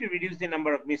aim to reduce the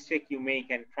number of mistakes you make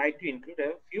and try to include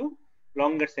a few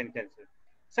longer sentences.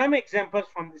 Some examples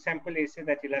from the sample essay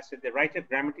that illustrate the writer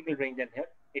grammatical range and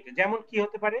help. এটা যেমন কি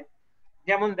হতে পারে,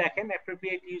 যেমন দেখেন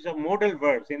appropriate use of modal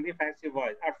verbs in the fancy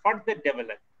voice are further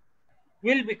developed,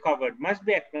 will be covered, must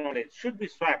be acknowledged, should be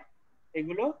swapped.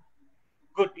 এগুলো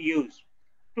good use.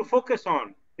 To focus on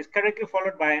is correctly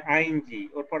followed by ing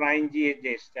or for ing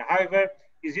gest. However,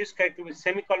 is used correctly with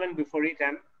semicolon before it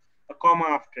and a comma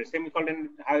after. Semicolon,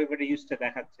 however, used to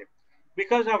দেখাচ্ছে.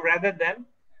 Because of rather than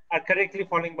are correctly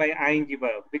following by ing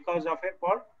verb. Because of এর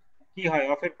পর কি হয়,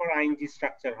 of এর পর ing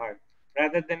structure হয়,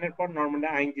 rather than এর পর normally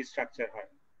ing structure হয়.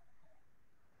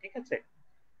 ঠিক আছে?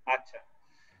 আচ্ছা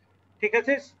ঠিক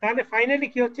আছে, তাহলে ফাইনালি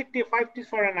কি হচ্ছে 5 tips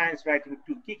for an IELTS writing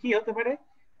 2 কি কি হতে পারে.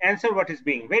 Answer what is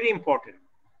being, very important.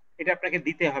 এটা আপনাকে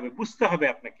দিতে হবে, বুঝতে হবে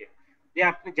আপনাকে যে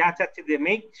আপনি যা চাচ্ছেন যে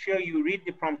make sure you read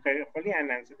the prompt carefully and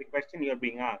answer the question you are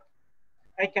being asked.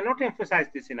 I cannot emphasize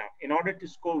this enough. In order to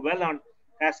score well on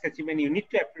task achievement, you need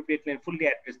to appropriately and fully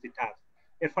address the task.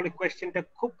 এর ফলে কোয়েশ্চেনটা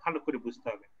খুব ভালো করে বুঝতে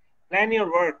হবে. Plan your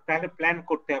work, তাহলে plan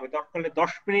করতে হবে, দরকার হলে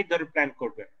 10 মিনিট ধরে প্ল্যান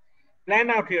করবেন। প্ল্যান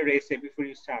আউট ইউর এসে before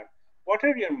you start. What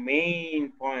are your main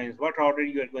points? What order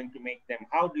you are going to make them?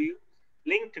 How do you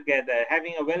link together?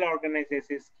 Having a well-organized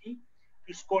essay is key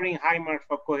to scoring high marks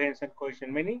for coherence and cohesion.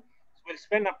 Many will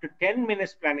spend up to 10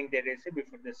 minutes planning their essay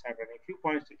before they start writing. A few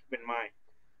points to keep in mind.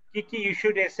 Kiki, you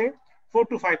should essay 4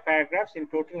 to 5 paragraphs in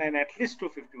total and at least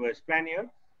 250 words. Plan your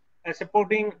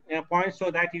supporting points so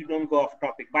that you don't go off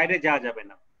topic. বাইরে যাওয়া যাবে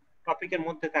না, টপিকের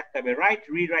মধ্যে থাকতে হবে। Write,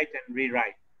 rewrite and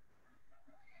rewrite.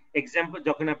 Example,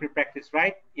 যখন আপনি practice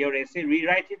write your essay,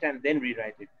 rewrite it and then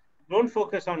rewrite it. Don't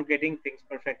focus on getting things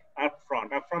perfect up front.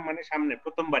 Up front মানে সামনে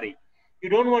প্রথমবারই। You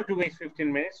don't want to waste 15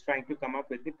 minutes trying to come up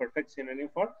with the perfect synonym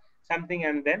for something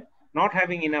and then not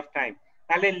having enough time.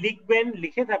 তাহলে লিখবেন,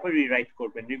 লিখে তারপর rewrite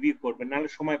করবেন, review করবেন, নাহলে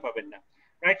সময় পাবেন না।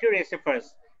 Write your essay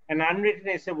first. An unwritten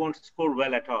essay won't score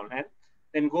well at all, and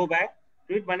then go back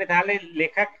to it. মানে তাহলে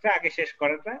লেখাটা আগে শেষ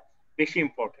করাটা বেশি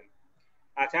ইম্পর্টেন্ট।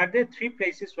 আচ্ছা, are there 3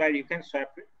 places where you can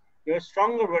swap your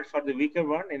stronger words for the weaker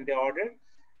one in the order?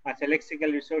 Acha, lexical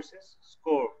resources,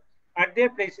 score. Are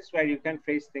there places where you can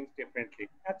phrase things differently?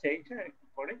 Acha, এটা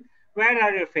পড়ে where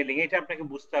are you failing? এটা আপনাকে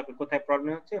বুঝতে হবে কোথায়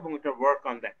problem হচ্ছে এবং এটা work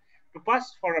on that. To pass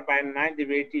for a band 9 the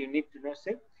rate you need to know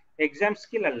say exam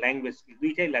skill R language skill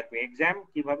দুইটাই লাগবে। exam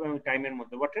কিভাবে আমি টাইমের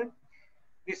মধ্যে, what are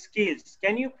the skills?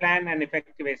 Can you plan an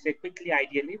effective essay quickly,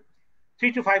 ideally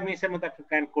 3 to 5 minutes এর মধ্যে আপনি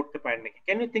plan করতে পারেন নাকি?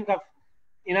 Can you think of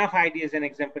enough ideas and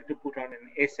example to put on an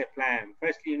essay plan?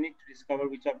 Firstly, you need to discover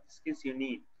which of the skills you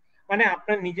need. মানে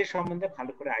আপনার নিজের সম্বন্ধে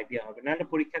ভালো করে আইডিয়া হবে, নাহলে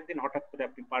পরীক্ষার দিন হঠাৎ করে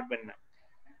আপনি পারবেন না।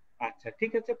 আচ্ছা,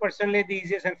 ঠিক আছে। Personally, the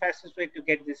easiest and fastest way to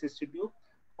get this is to do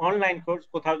online course.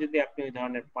 কোথাও যদি আপনি ওই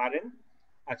ধরনের পারেন,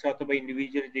 আচ্ছা, অথবা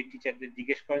ইন্ডিভিজুয়ালি যে টিচারদের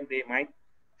জিজ্ঞেস করেন, they might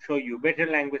show you better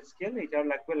language skill. এটাও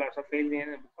লাগবে, lots of failure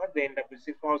because they end up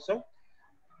with also.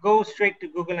 Go straight to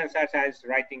Google and search as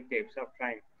writing tips of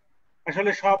trying.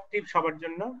 আসলে সব টিপ সবার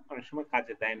জন্য অনেক সময়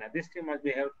কাজে দেয় না। This tip must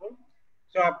be helpful.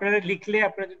 So আপনারা লিখলে,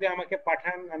 আপনারা যদি আমাকে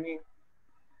পাঠান, আমি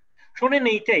শোনেন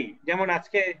এইটাই, যেমন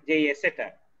আজকে যে এসেটা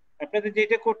আপনাদের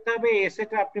যেটা করতে হবে, এই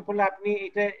এসেটা আপনি বলে আপনি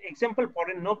এটা এক্সাম্পল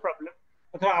পড়েন, নো প্রবলেম,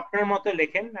 অথবা আপনার মতো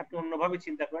লেখেন, আপনি অন্যভাবে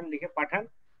চিন্তা করেন, লিখে পাঠান।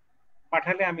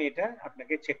 পাঠালে আমি এটা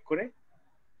আপনাকে চেক করে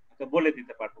বলে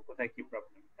দিতে পারবো কোথায় কি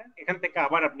প্রবলেম। এখান থেকে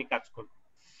আবার আপনি কাজ করবেন।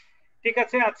 ঠিক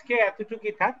আছে, আজকে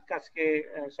এতটুকুই থাক। আজকে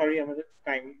সরি, আমাদের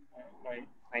টাইম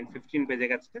 9:15 বেজে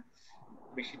গেছে,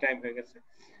 বেশি টাইম হয়ে গেছে।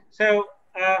 So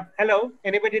hello,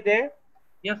 anybody there?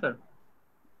 Yes sir.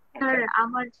 Sir,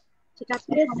 আমার যেটা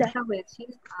সমস্যা হয়েছে,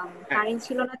 কারেন্ট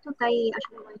ছিল না, তো তাই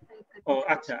আসলে ওয়াইফাই। ও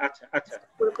আচ্ছা আচ্ছা আচ্ছা,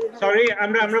 সরি।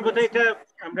 আমরা বোধহয় এটা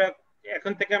আমরা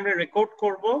এখন থেকে আমরা রেকর্ড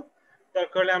করব,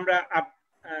 দরকার হলে আমরা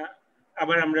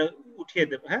আবার আমরা উঠিয়ে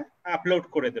দেব, হ্যাঁ, আপলোড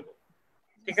করে দেব।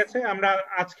 ঠিক আছে, আমরা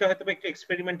আজকে হয়তো একটু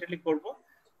এক্সপেরিমেন্টালি করব,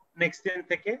 নেক্সট দিন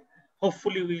থেকে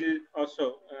হোপফুলি উইল অলসো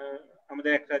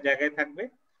আমাদের একটা জায়গায় থাকবে,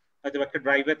 হয়তো একটা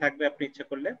ড্রাইভে থাকবে, আপনি ইচ্ছা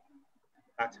করলে।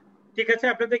 আচ্ছা, ঠিক আছে,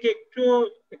 আপনাদেরকে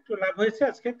একটু লাভ হয়েছে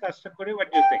আজকে কাজটা করে? What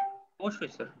do you think?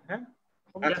 অবশ্যই স্যার। হ্যাঁ,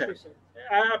 আচ্ছা,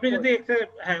 আপনি যদি একটা,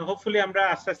 হ্যাঁ, হোপফুলি আমরা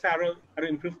আস্তে আস্তে আরো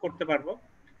ইমপ্রুভ করতে পারবো,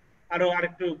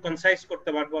 আরেকটু কনসাইজ করতে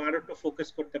পারবো, আরো একটু ফোকাস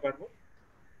করতে পারবো।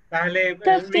 তাহলে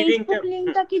ফেসবুক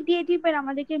লিংকটা কি দিয়ে দিবেন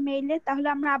আমাদেরকে মেইলে, তাহলে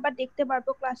আমরা আবার দেখতে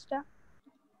পারবো ক্লাসটা?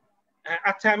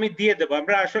 আচ্ছা, আমি দিয়ে দেব।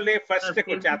 আমরা আসলে ফার্স্টে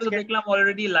করছি, আজকে দেখলাম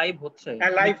অলরেডি লাইভ হচ্ছে।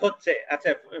 হ্যাঁ, লাইভ হচ্ছে। আচ্ছা,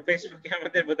 ফেসবুকে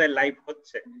আমাদের বোধহয় লাইভ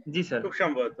হচ্ছে। জি স্যার, খুব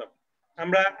সম্ভবত।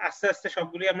 আমরা আস্তে আস্তে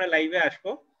সবগুলি আমরা লাইভে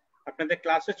আসবো, আপনাদের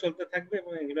ক্লাসও চলতে থাকবে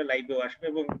এবং এগুলো লাইভেও আসবে।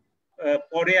 এবং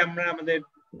পরে আমরা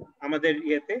আমাদের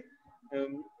ইয়েতে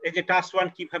এই যে টাস্ক 1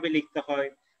 কিভাবে লিখতে হয়,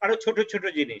 আরো ছোট ছোট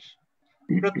জিনিস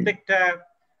প্রত্যেকটা,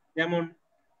 যেমন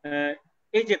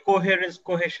এই যে কোহেরেন্স,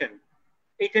 কোহেশন,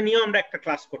 এটা নিয়েও আমরা একটা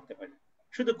ক্লাস করতে পারি,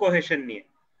 শুধু কোহেশন নিয়ে,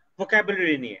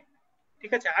 ভোকাবুলারি নিয়ে।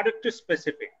 ঠিক আছে, আরো একটু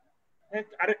স্পেসিফিক,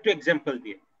 আরো একটু এক্সাম্পল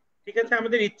দিয়ে। ঠিক আছে,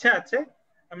 আমাদের ইচ্ছা আছে,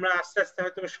 আমরা আস্তে আস্তে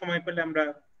হয়তো সময় পেলে আমরা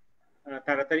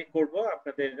তাড়াতাড়ি করব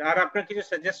আপনাদের। আর আপনারা কিছু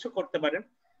সাজেস্টও করতে পারেন,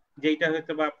 যেটা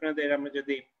হয়তো বা আপনাদের, আমরা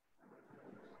যদি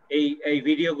এই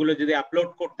ভিডিওগুলো যদি আপলোড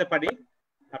করতে পারি,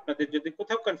 আপনাদের যদি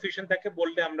কোথাও কনফিউশন থাকে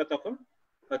বললে আমরা তখন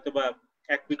হয়তো বা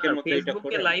এক উইকের মধ্যে এটা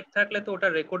করে। লাইভ থাকলে তো ওটা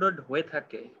রেকর্ডেড হয়ে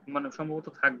থাকে, মানে সম্ভবত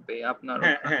থাকবে আপনার।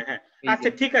 হ্যাঁ হ্যাঁ হ্যাঁ, আচ্ছা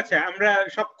ঠিক আছে, আমরা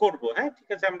সব করব। হ্যাঁ, ঠিক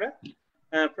আছে, আমরা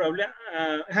প্রবলেম,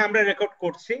 হ্যাঁ, আমরা রেকর্ড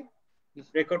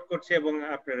করছি এবং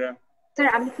আপনারা। স্যার,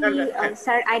 আমি কি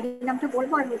স্যার আইডি নামটা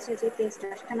বলবো আর হচ্ছে যে পেজটা,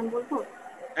 সেটা নাম বলবো?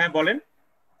 হ্যাঁ বলেন,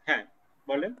 হ্যাঁ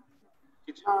বলেন।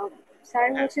 স্যার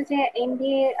হচ্ছে যে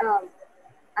এমবিএ,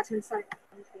 আচ্ছা স্যার,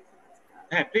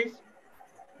 হ্যাঁ প্লিজ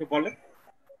বলেন।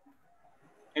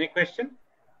 Any question?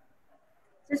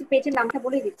 স্যার, পেজের নামটা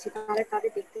বলে দিচ্ছি, তাহলে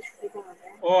তাদের দেখতে সুবিধা হবে।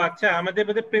 ও আচ্ছা, আমাদের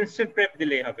মধ্যে প্রিন্সটন প্রেপ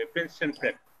দিলেই হবে, প্রিন্সটন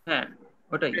প্রেপ। হ্যাঁ,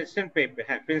 ওটাই প্রিন্সটন পেপ,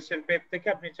 হ্যাঁ প্রিন্সটন পেপ থেকে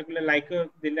আপনি সেগুলো লাইকও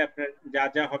দিলে আপনার যা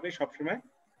যা হবে সব সময়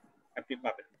আপনি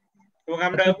পাবেন। এবং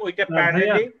আমরা ওইটা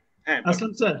প্যারালালি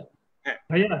আসলাম স্যার, হ্যাঁ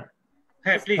ভাইয়া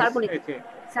হ্যাঁ প্লিজ,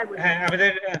 হ্যাঁ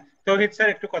আমাদের তৌহিদ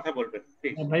স্যার একটু কথা বলবেন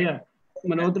প্লিজ। ভাইয়া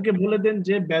মানে ওদেরকে বলে দেন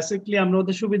যে বেসিক্যালি আমরা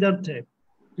ওদের সুবিধার্থে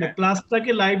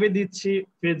ক্লাসটাকে লাইভে দিচ্ছি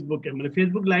ফেসবুকে, মানে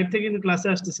ফেসবুক লাইভ থেকে কিন্তু ক্লাসে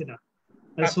আসতেছি না,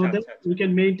 so that we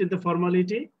can maintain the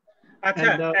formality. আচ্ছা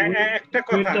একটা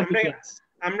কথা,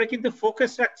 আমরা কিন্তু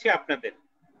ফোকাস রাখছি আপনাদের,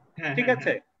 ঠিক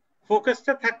আছে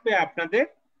ফোকাসটা থাকবে আপনাদের,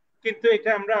 কিন্তু এটা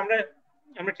আমরা আমরা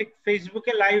আমরা ঠিক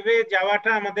ফেসবুকে লাইভে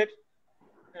যাওয়াটা আমাদের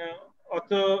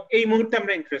অত এই মুহূর্তে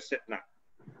আমরা ইন্টারেস্টেড না।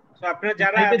 সো আপনারা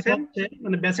যারা আছেন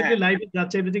মানে বেসিক্যালি লাইভে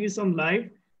যাচ্ছে, everything is on live,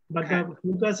 but the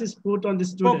focus is put on the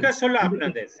students. Focus হলো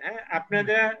আপনাদের, হ্যাঁ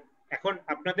আপনারা এখন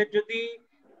আপনাদের যদি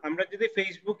আমরা যদি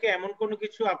ফেসবুকে এমন কোনো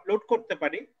কিছু আপলোড করতে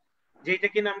পারি যেটা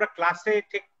কিনা আমরা ক্লাসে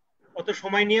ঠিক অত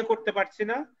সময় নিয়ে করতে পারছি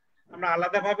না, আমরা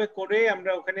আলাদাভাবে করে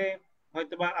আমরা ওখানে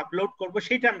হয়তোবা আপলোড করব,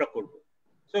 সেটা আমরা করব।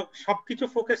 সো সবকিছু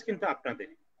ফোকাস কিন্তু আপনাদের,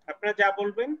 আপনারা যা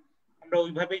বলবেন আমরা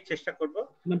ওইভাবেই চেষ্টা করব।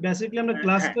 না বেসিক্যালি আমরা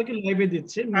ক্লাসটাকে লাইভে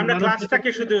দিচ্ছি, আমরা ক্লাসটাকে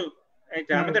শুধু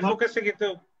এটা আমাদের ফোকাসটা কিন্তু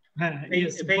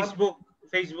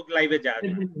ফেসবুক লাইভে যাওয়া।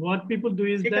 What people do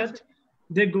is that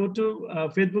they go to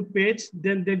Facebook page,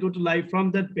 then they go to live from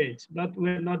that page, but we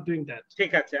are not doing that.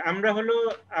 ঠিক আছে, আমরা হলো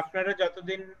আপনারা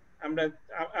যতদিন আমরা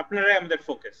আপনারাই আমাদের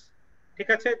ফোকাস, ঠিক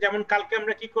আছে। যেমন কালকে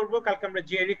আমরা কি করব, কালকে আমরা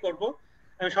জিআরই করব।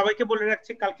 আমি সবাইকে বলে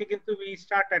রাখছি কালকে কিন্তু we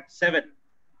start at 7,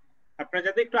 আপনারা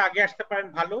যদি একটু আগে আসতে পারেন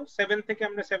ভালো। 7 থেকে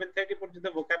আমরা 7:30 পর্যন্ত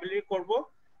ভোকাবুলারি করব,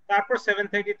 তারপর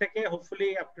 7:30 থেকে হোপফুলি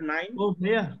আপ টু 9। ও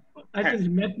ভাইয়া আচ্ছা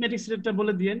ম্যাথমেটিক্স রেটটা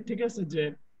বলে দিয়েন, ঠিক আছে, যে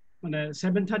মানে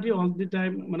 7:30 all the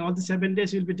time, মানে all the 7 days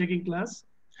you'll be taking class,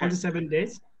 all the 7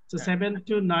 days, so 7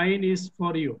 to 9 is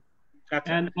for you,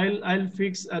 and I'll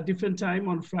fix a different time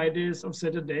on Fridays or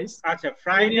Saturdays. আচ্ছা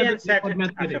Friday and Saturday,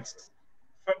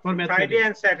 Friday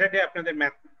and Saturday আপনাদের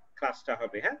math ক্লাসটা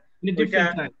হবে, হ্যাঁ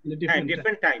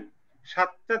different time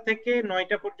 7টা থেকে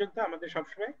 9টা পর্যন্ত আমাদের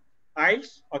সবসময় IELTS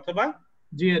অথবা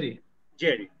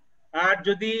জিআরই। আর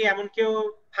যদি এমন কেউ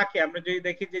থাকে, আমরা যদি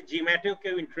দেখি যে জিম্যাটেও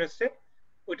কেউ ইন্টারেস্টেড,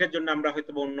 ওইটার জন্য আমরা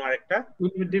হয়তো অন্য আরেকটা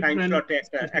টাইম স্লটে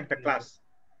একটা ক্লাস,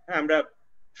 আমরা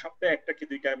সপ্তাহে একটা কি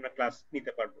দুইটা আমরা ক্লাস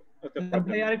নিতে পারবো।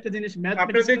 আরেকটা জিনিস,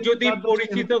 আপনাদের যদি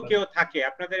পরিচিত কেউ থাকে,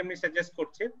 আপনাদের এমনি সাজেস্ট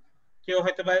করছে কেউ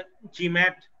হয়তোবা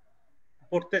জিম্যাট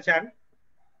পড়তে চান,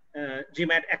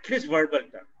 জিম্যাট অ্যাটলিস্ট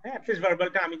ভার্বালটা, হ্যাঁ অ্যাটলিস্ট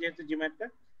ভার্বালটা, আমি যেহেতু জিম্যাটটা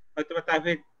হয়তোবা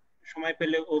তাহলে সময়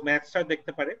পেলে ও ম্যাথসটাও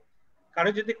দেখতে পারে। কারো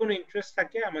যদি কোনো ইন্টারেস্ট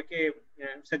থাকে আমাকে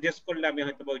সাজেস্ট করলে আমি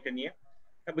হয়তোবা ওইটা নিয়ে,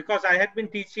 because I had been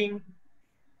teaching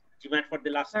GMAT for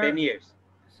the last 10 years.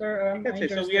 Sir,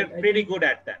 so we are pretty good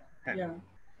at that. Yeah.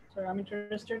 Sir, I'm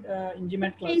interested in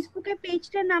GMAT class. Facebook এর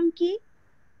পেজটার নাম কি?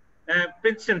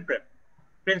 Princeton Prep.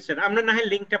 Princeton. আমরা না হয়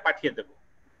লিংকটা পাঠিয়ে দেব,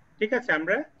 ঠিক আছে,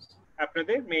 আমরা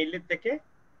আপনাদের মেইলের থেকে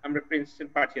আমরা প্রিন্সটন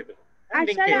পাঠিয়ে দেব। আর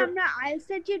স্যার আমরা আইএলটিএস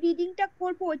এর যে রিডিংটা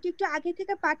করব ওইটা একটু আগে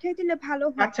থেকে পাঠিয়ে দিলে ভালো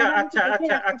হয়। আচ্ছা আচ্ছা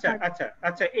আচ্ছা আচ্ছা আচ্ছা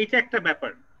আচ্ছা এইটা একটা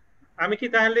ব্যাপার, আমি কি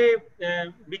তাহলে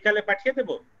বিকালে পাঠিয়ে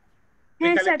দেব?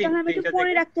 হ্যাঁ স্যার, তাহলে আমি একটু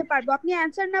পড়ে রাখতে পারবো। আপনি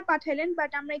অ্যানসার না পাঠাইলেন,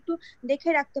 বাট আমরা একটু দেখে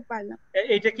রাখতে পারলাম।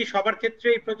 এইটা কি সবার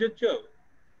ক্ষেত্রেই প্রযোজ্য?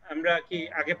 আমরা কি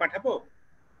আগে পাঠাবো?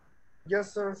 Yes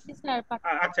sir.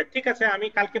 আচ্ছা ঠিক আছে, আমি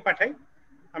কালকে পাঠাই।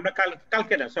 আমরা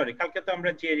কালকে না, সরি কালকে তো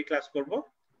আমরা জিআরই ক্লাস করব।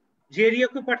 জিআরইও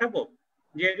কি পাঠাবো?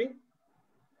 জিআরই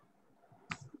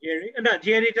না,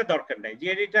 জিআরইটা দরকার নাই,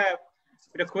 জিআরইটা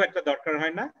এটা খুব একটা দরকার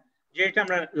হয় না। জিআরইটা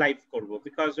আমরা লাইভ করব,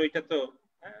 বিকজ ওইটা তো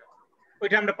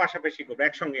ওইটা আমরা পাশাপাশি করব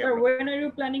একসঙ্গে। Sir, when are you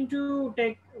planning to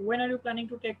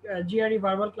take GRE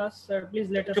verbal class? Sir, please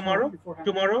let us know beforehand.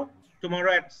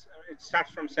 Tomorrow it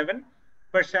starts from 7.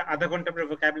 First আধা ঘন্টা আমরা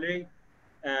vocabulary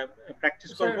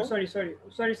প্র্যাকটিস করব।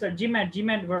 Sorry sir,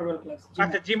 GMAT verbal class.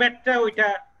 আচ্ছা GMATটা ওইটা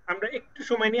আমরা একটু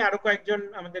সময় নিয়ে আরো কয়েকজন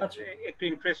আমাদের একটু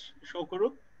ইন্টারেস্ট শো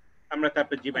করুক, আমরা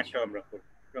তারপর GMATটাও আমরা করব।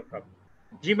 No problem.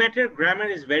 GMAT এর গ্রামার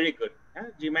ইজ ভেরি গুড, হ্যাঁ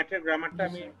GMAT এর গ্রামারটা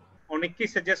আমি অনেককেই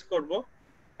সাজেস্ট করব।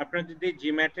 আপনারা যদি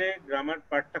GMAT এর গ্রামার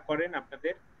পার্টটা করেন,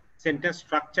 আপনাদের সেন্টেন্স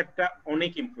স্ট্রাকচারটা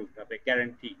অনেক ইমপ্রুভ হবে,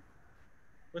 গ্যারান্টি,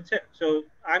 বুঝছেন? সো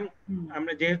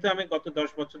আমরা যেহেতু আমি গত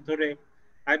 10 বছর ধরে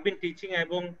আই বিন টিচিং,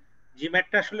 এবং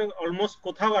GMATটা আসলে অলমোস্ট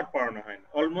কোথাও আর পড়ানো হয় না,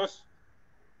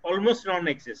 অলমোস্ট নন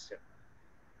এক্সিস্টেন্ট,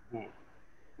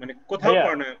 মানে কোথাও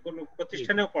পড়ানো হয়, কোনো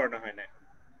প্রতিষ্ঠানেও পড়ানো হয় না।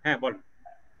 হ্যাঁ বলুন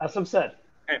আসলাম স্যার।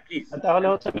 হ্যাঁ প্লিজ। তাহলে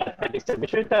হচ্ছে ম্যাথমেটিক্স এর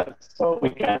বিষয়টা, so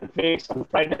we can fix on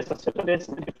ফ্রাইডেস or Saturdays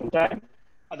at a different time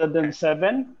other than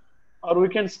 7, or we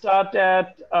can start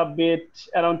at a bit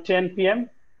around 10 p.m.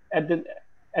 at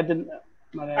the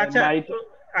night.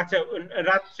 আচ্ছা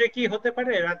রাত্রে কি হতে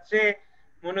পারে? রাত্রে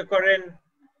মনে করেন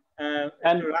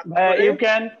and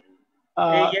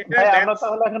ভাই আমরা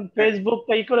তাহলে এখন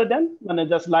ফেসবুকটা ই করে দেন, মানে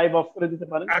জাস্ট লাইভ অফ করে দিতে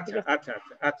পারেন। আচ্ছা আচ্ছা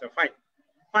আচ্ছা আচ্ছা ফাইন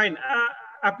ফাইন।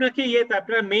 আপনার কি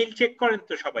আপনারা মেইল চেক করেন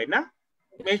তো সবাই, না?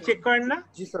 মেইল চেক করেন না?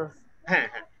 জি স্যার। হ্যাঁ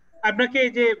হ্যাঁ, আপনাকে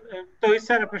এই যে তহিদ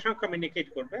স্যার আপনার সঙ্গে কমিউনিকেট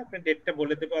করবে, আপনার ডেটটা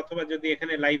বলে দেবে, অথবা যদি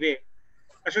এখানে লাইভে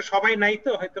আসলে সবাই নাই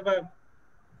তো হয়তোবা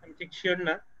আমি ঠিক শিওর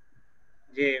না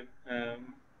যে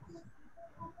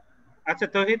আচ্ছা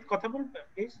তহিদ কথা বলবে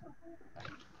প্লিজ।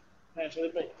 হ্যাঁ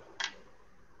শরীফ ভাই।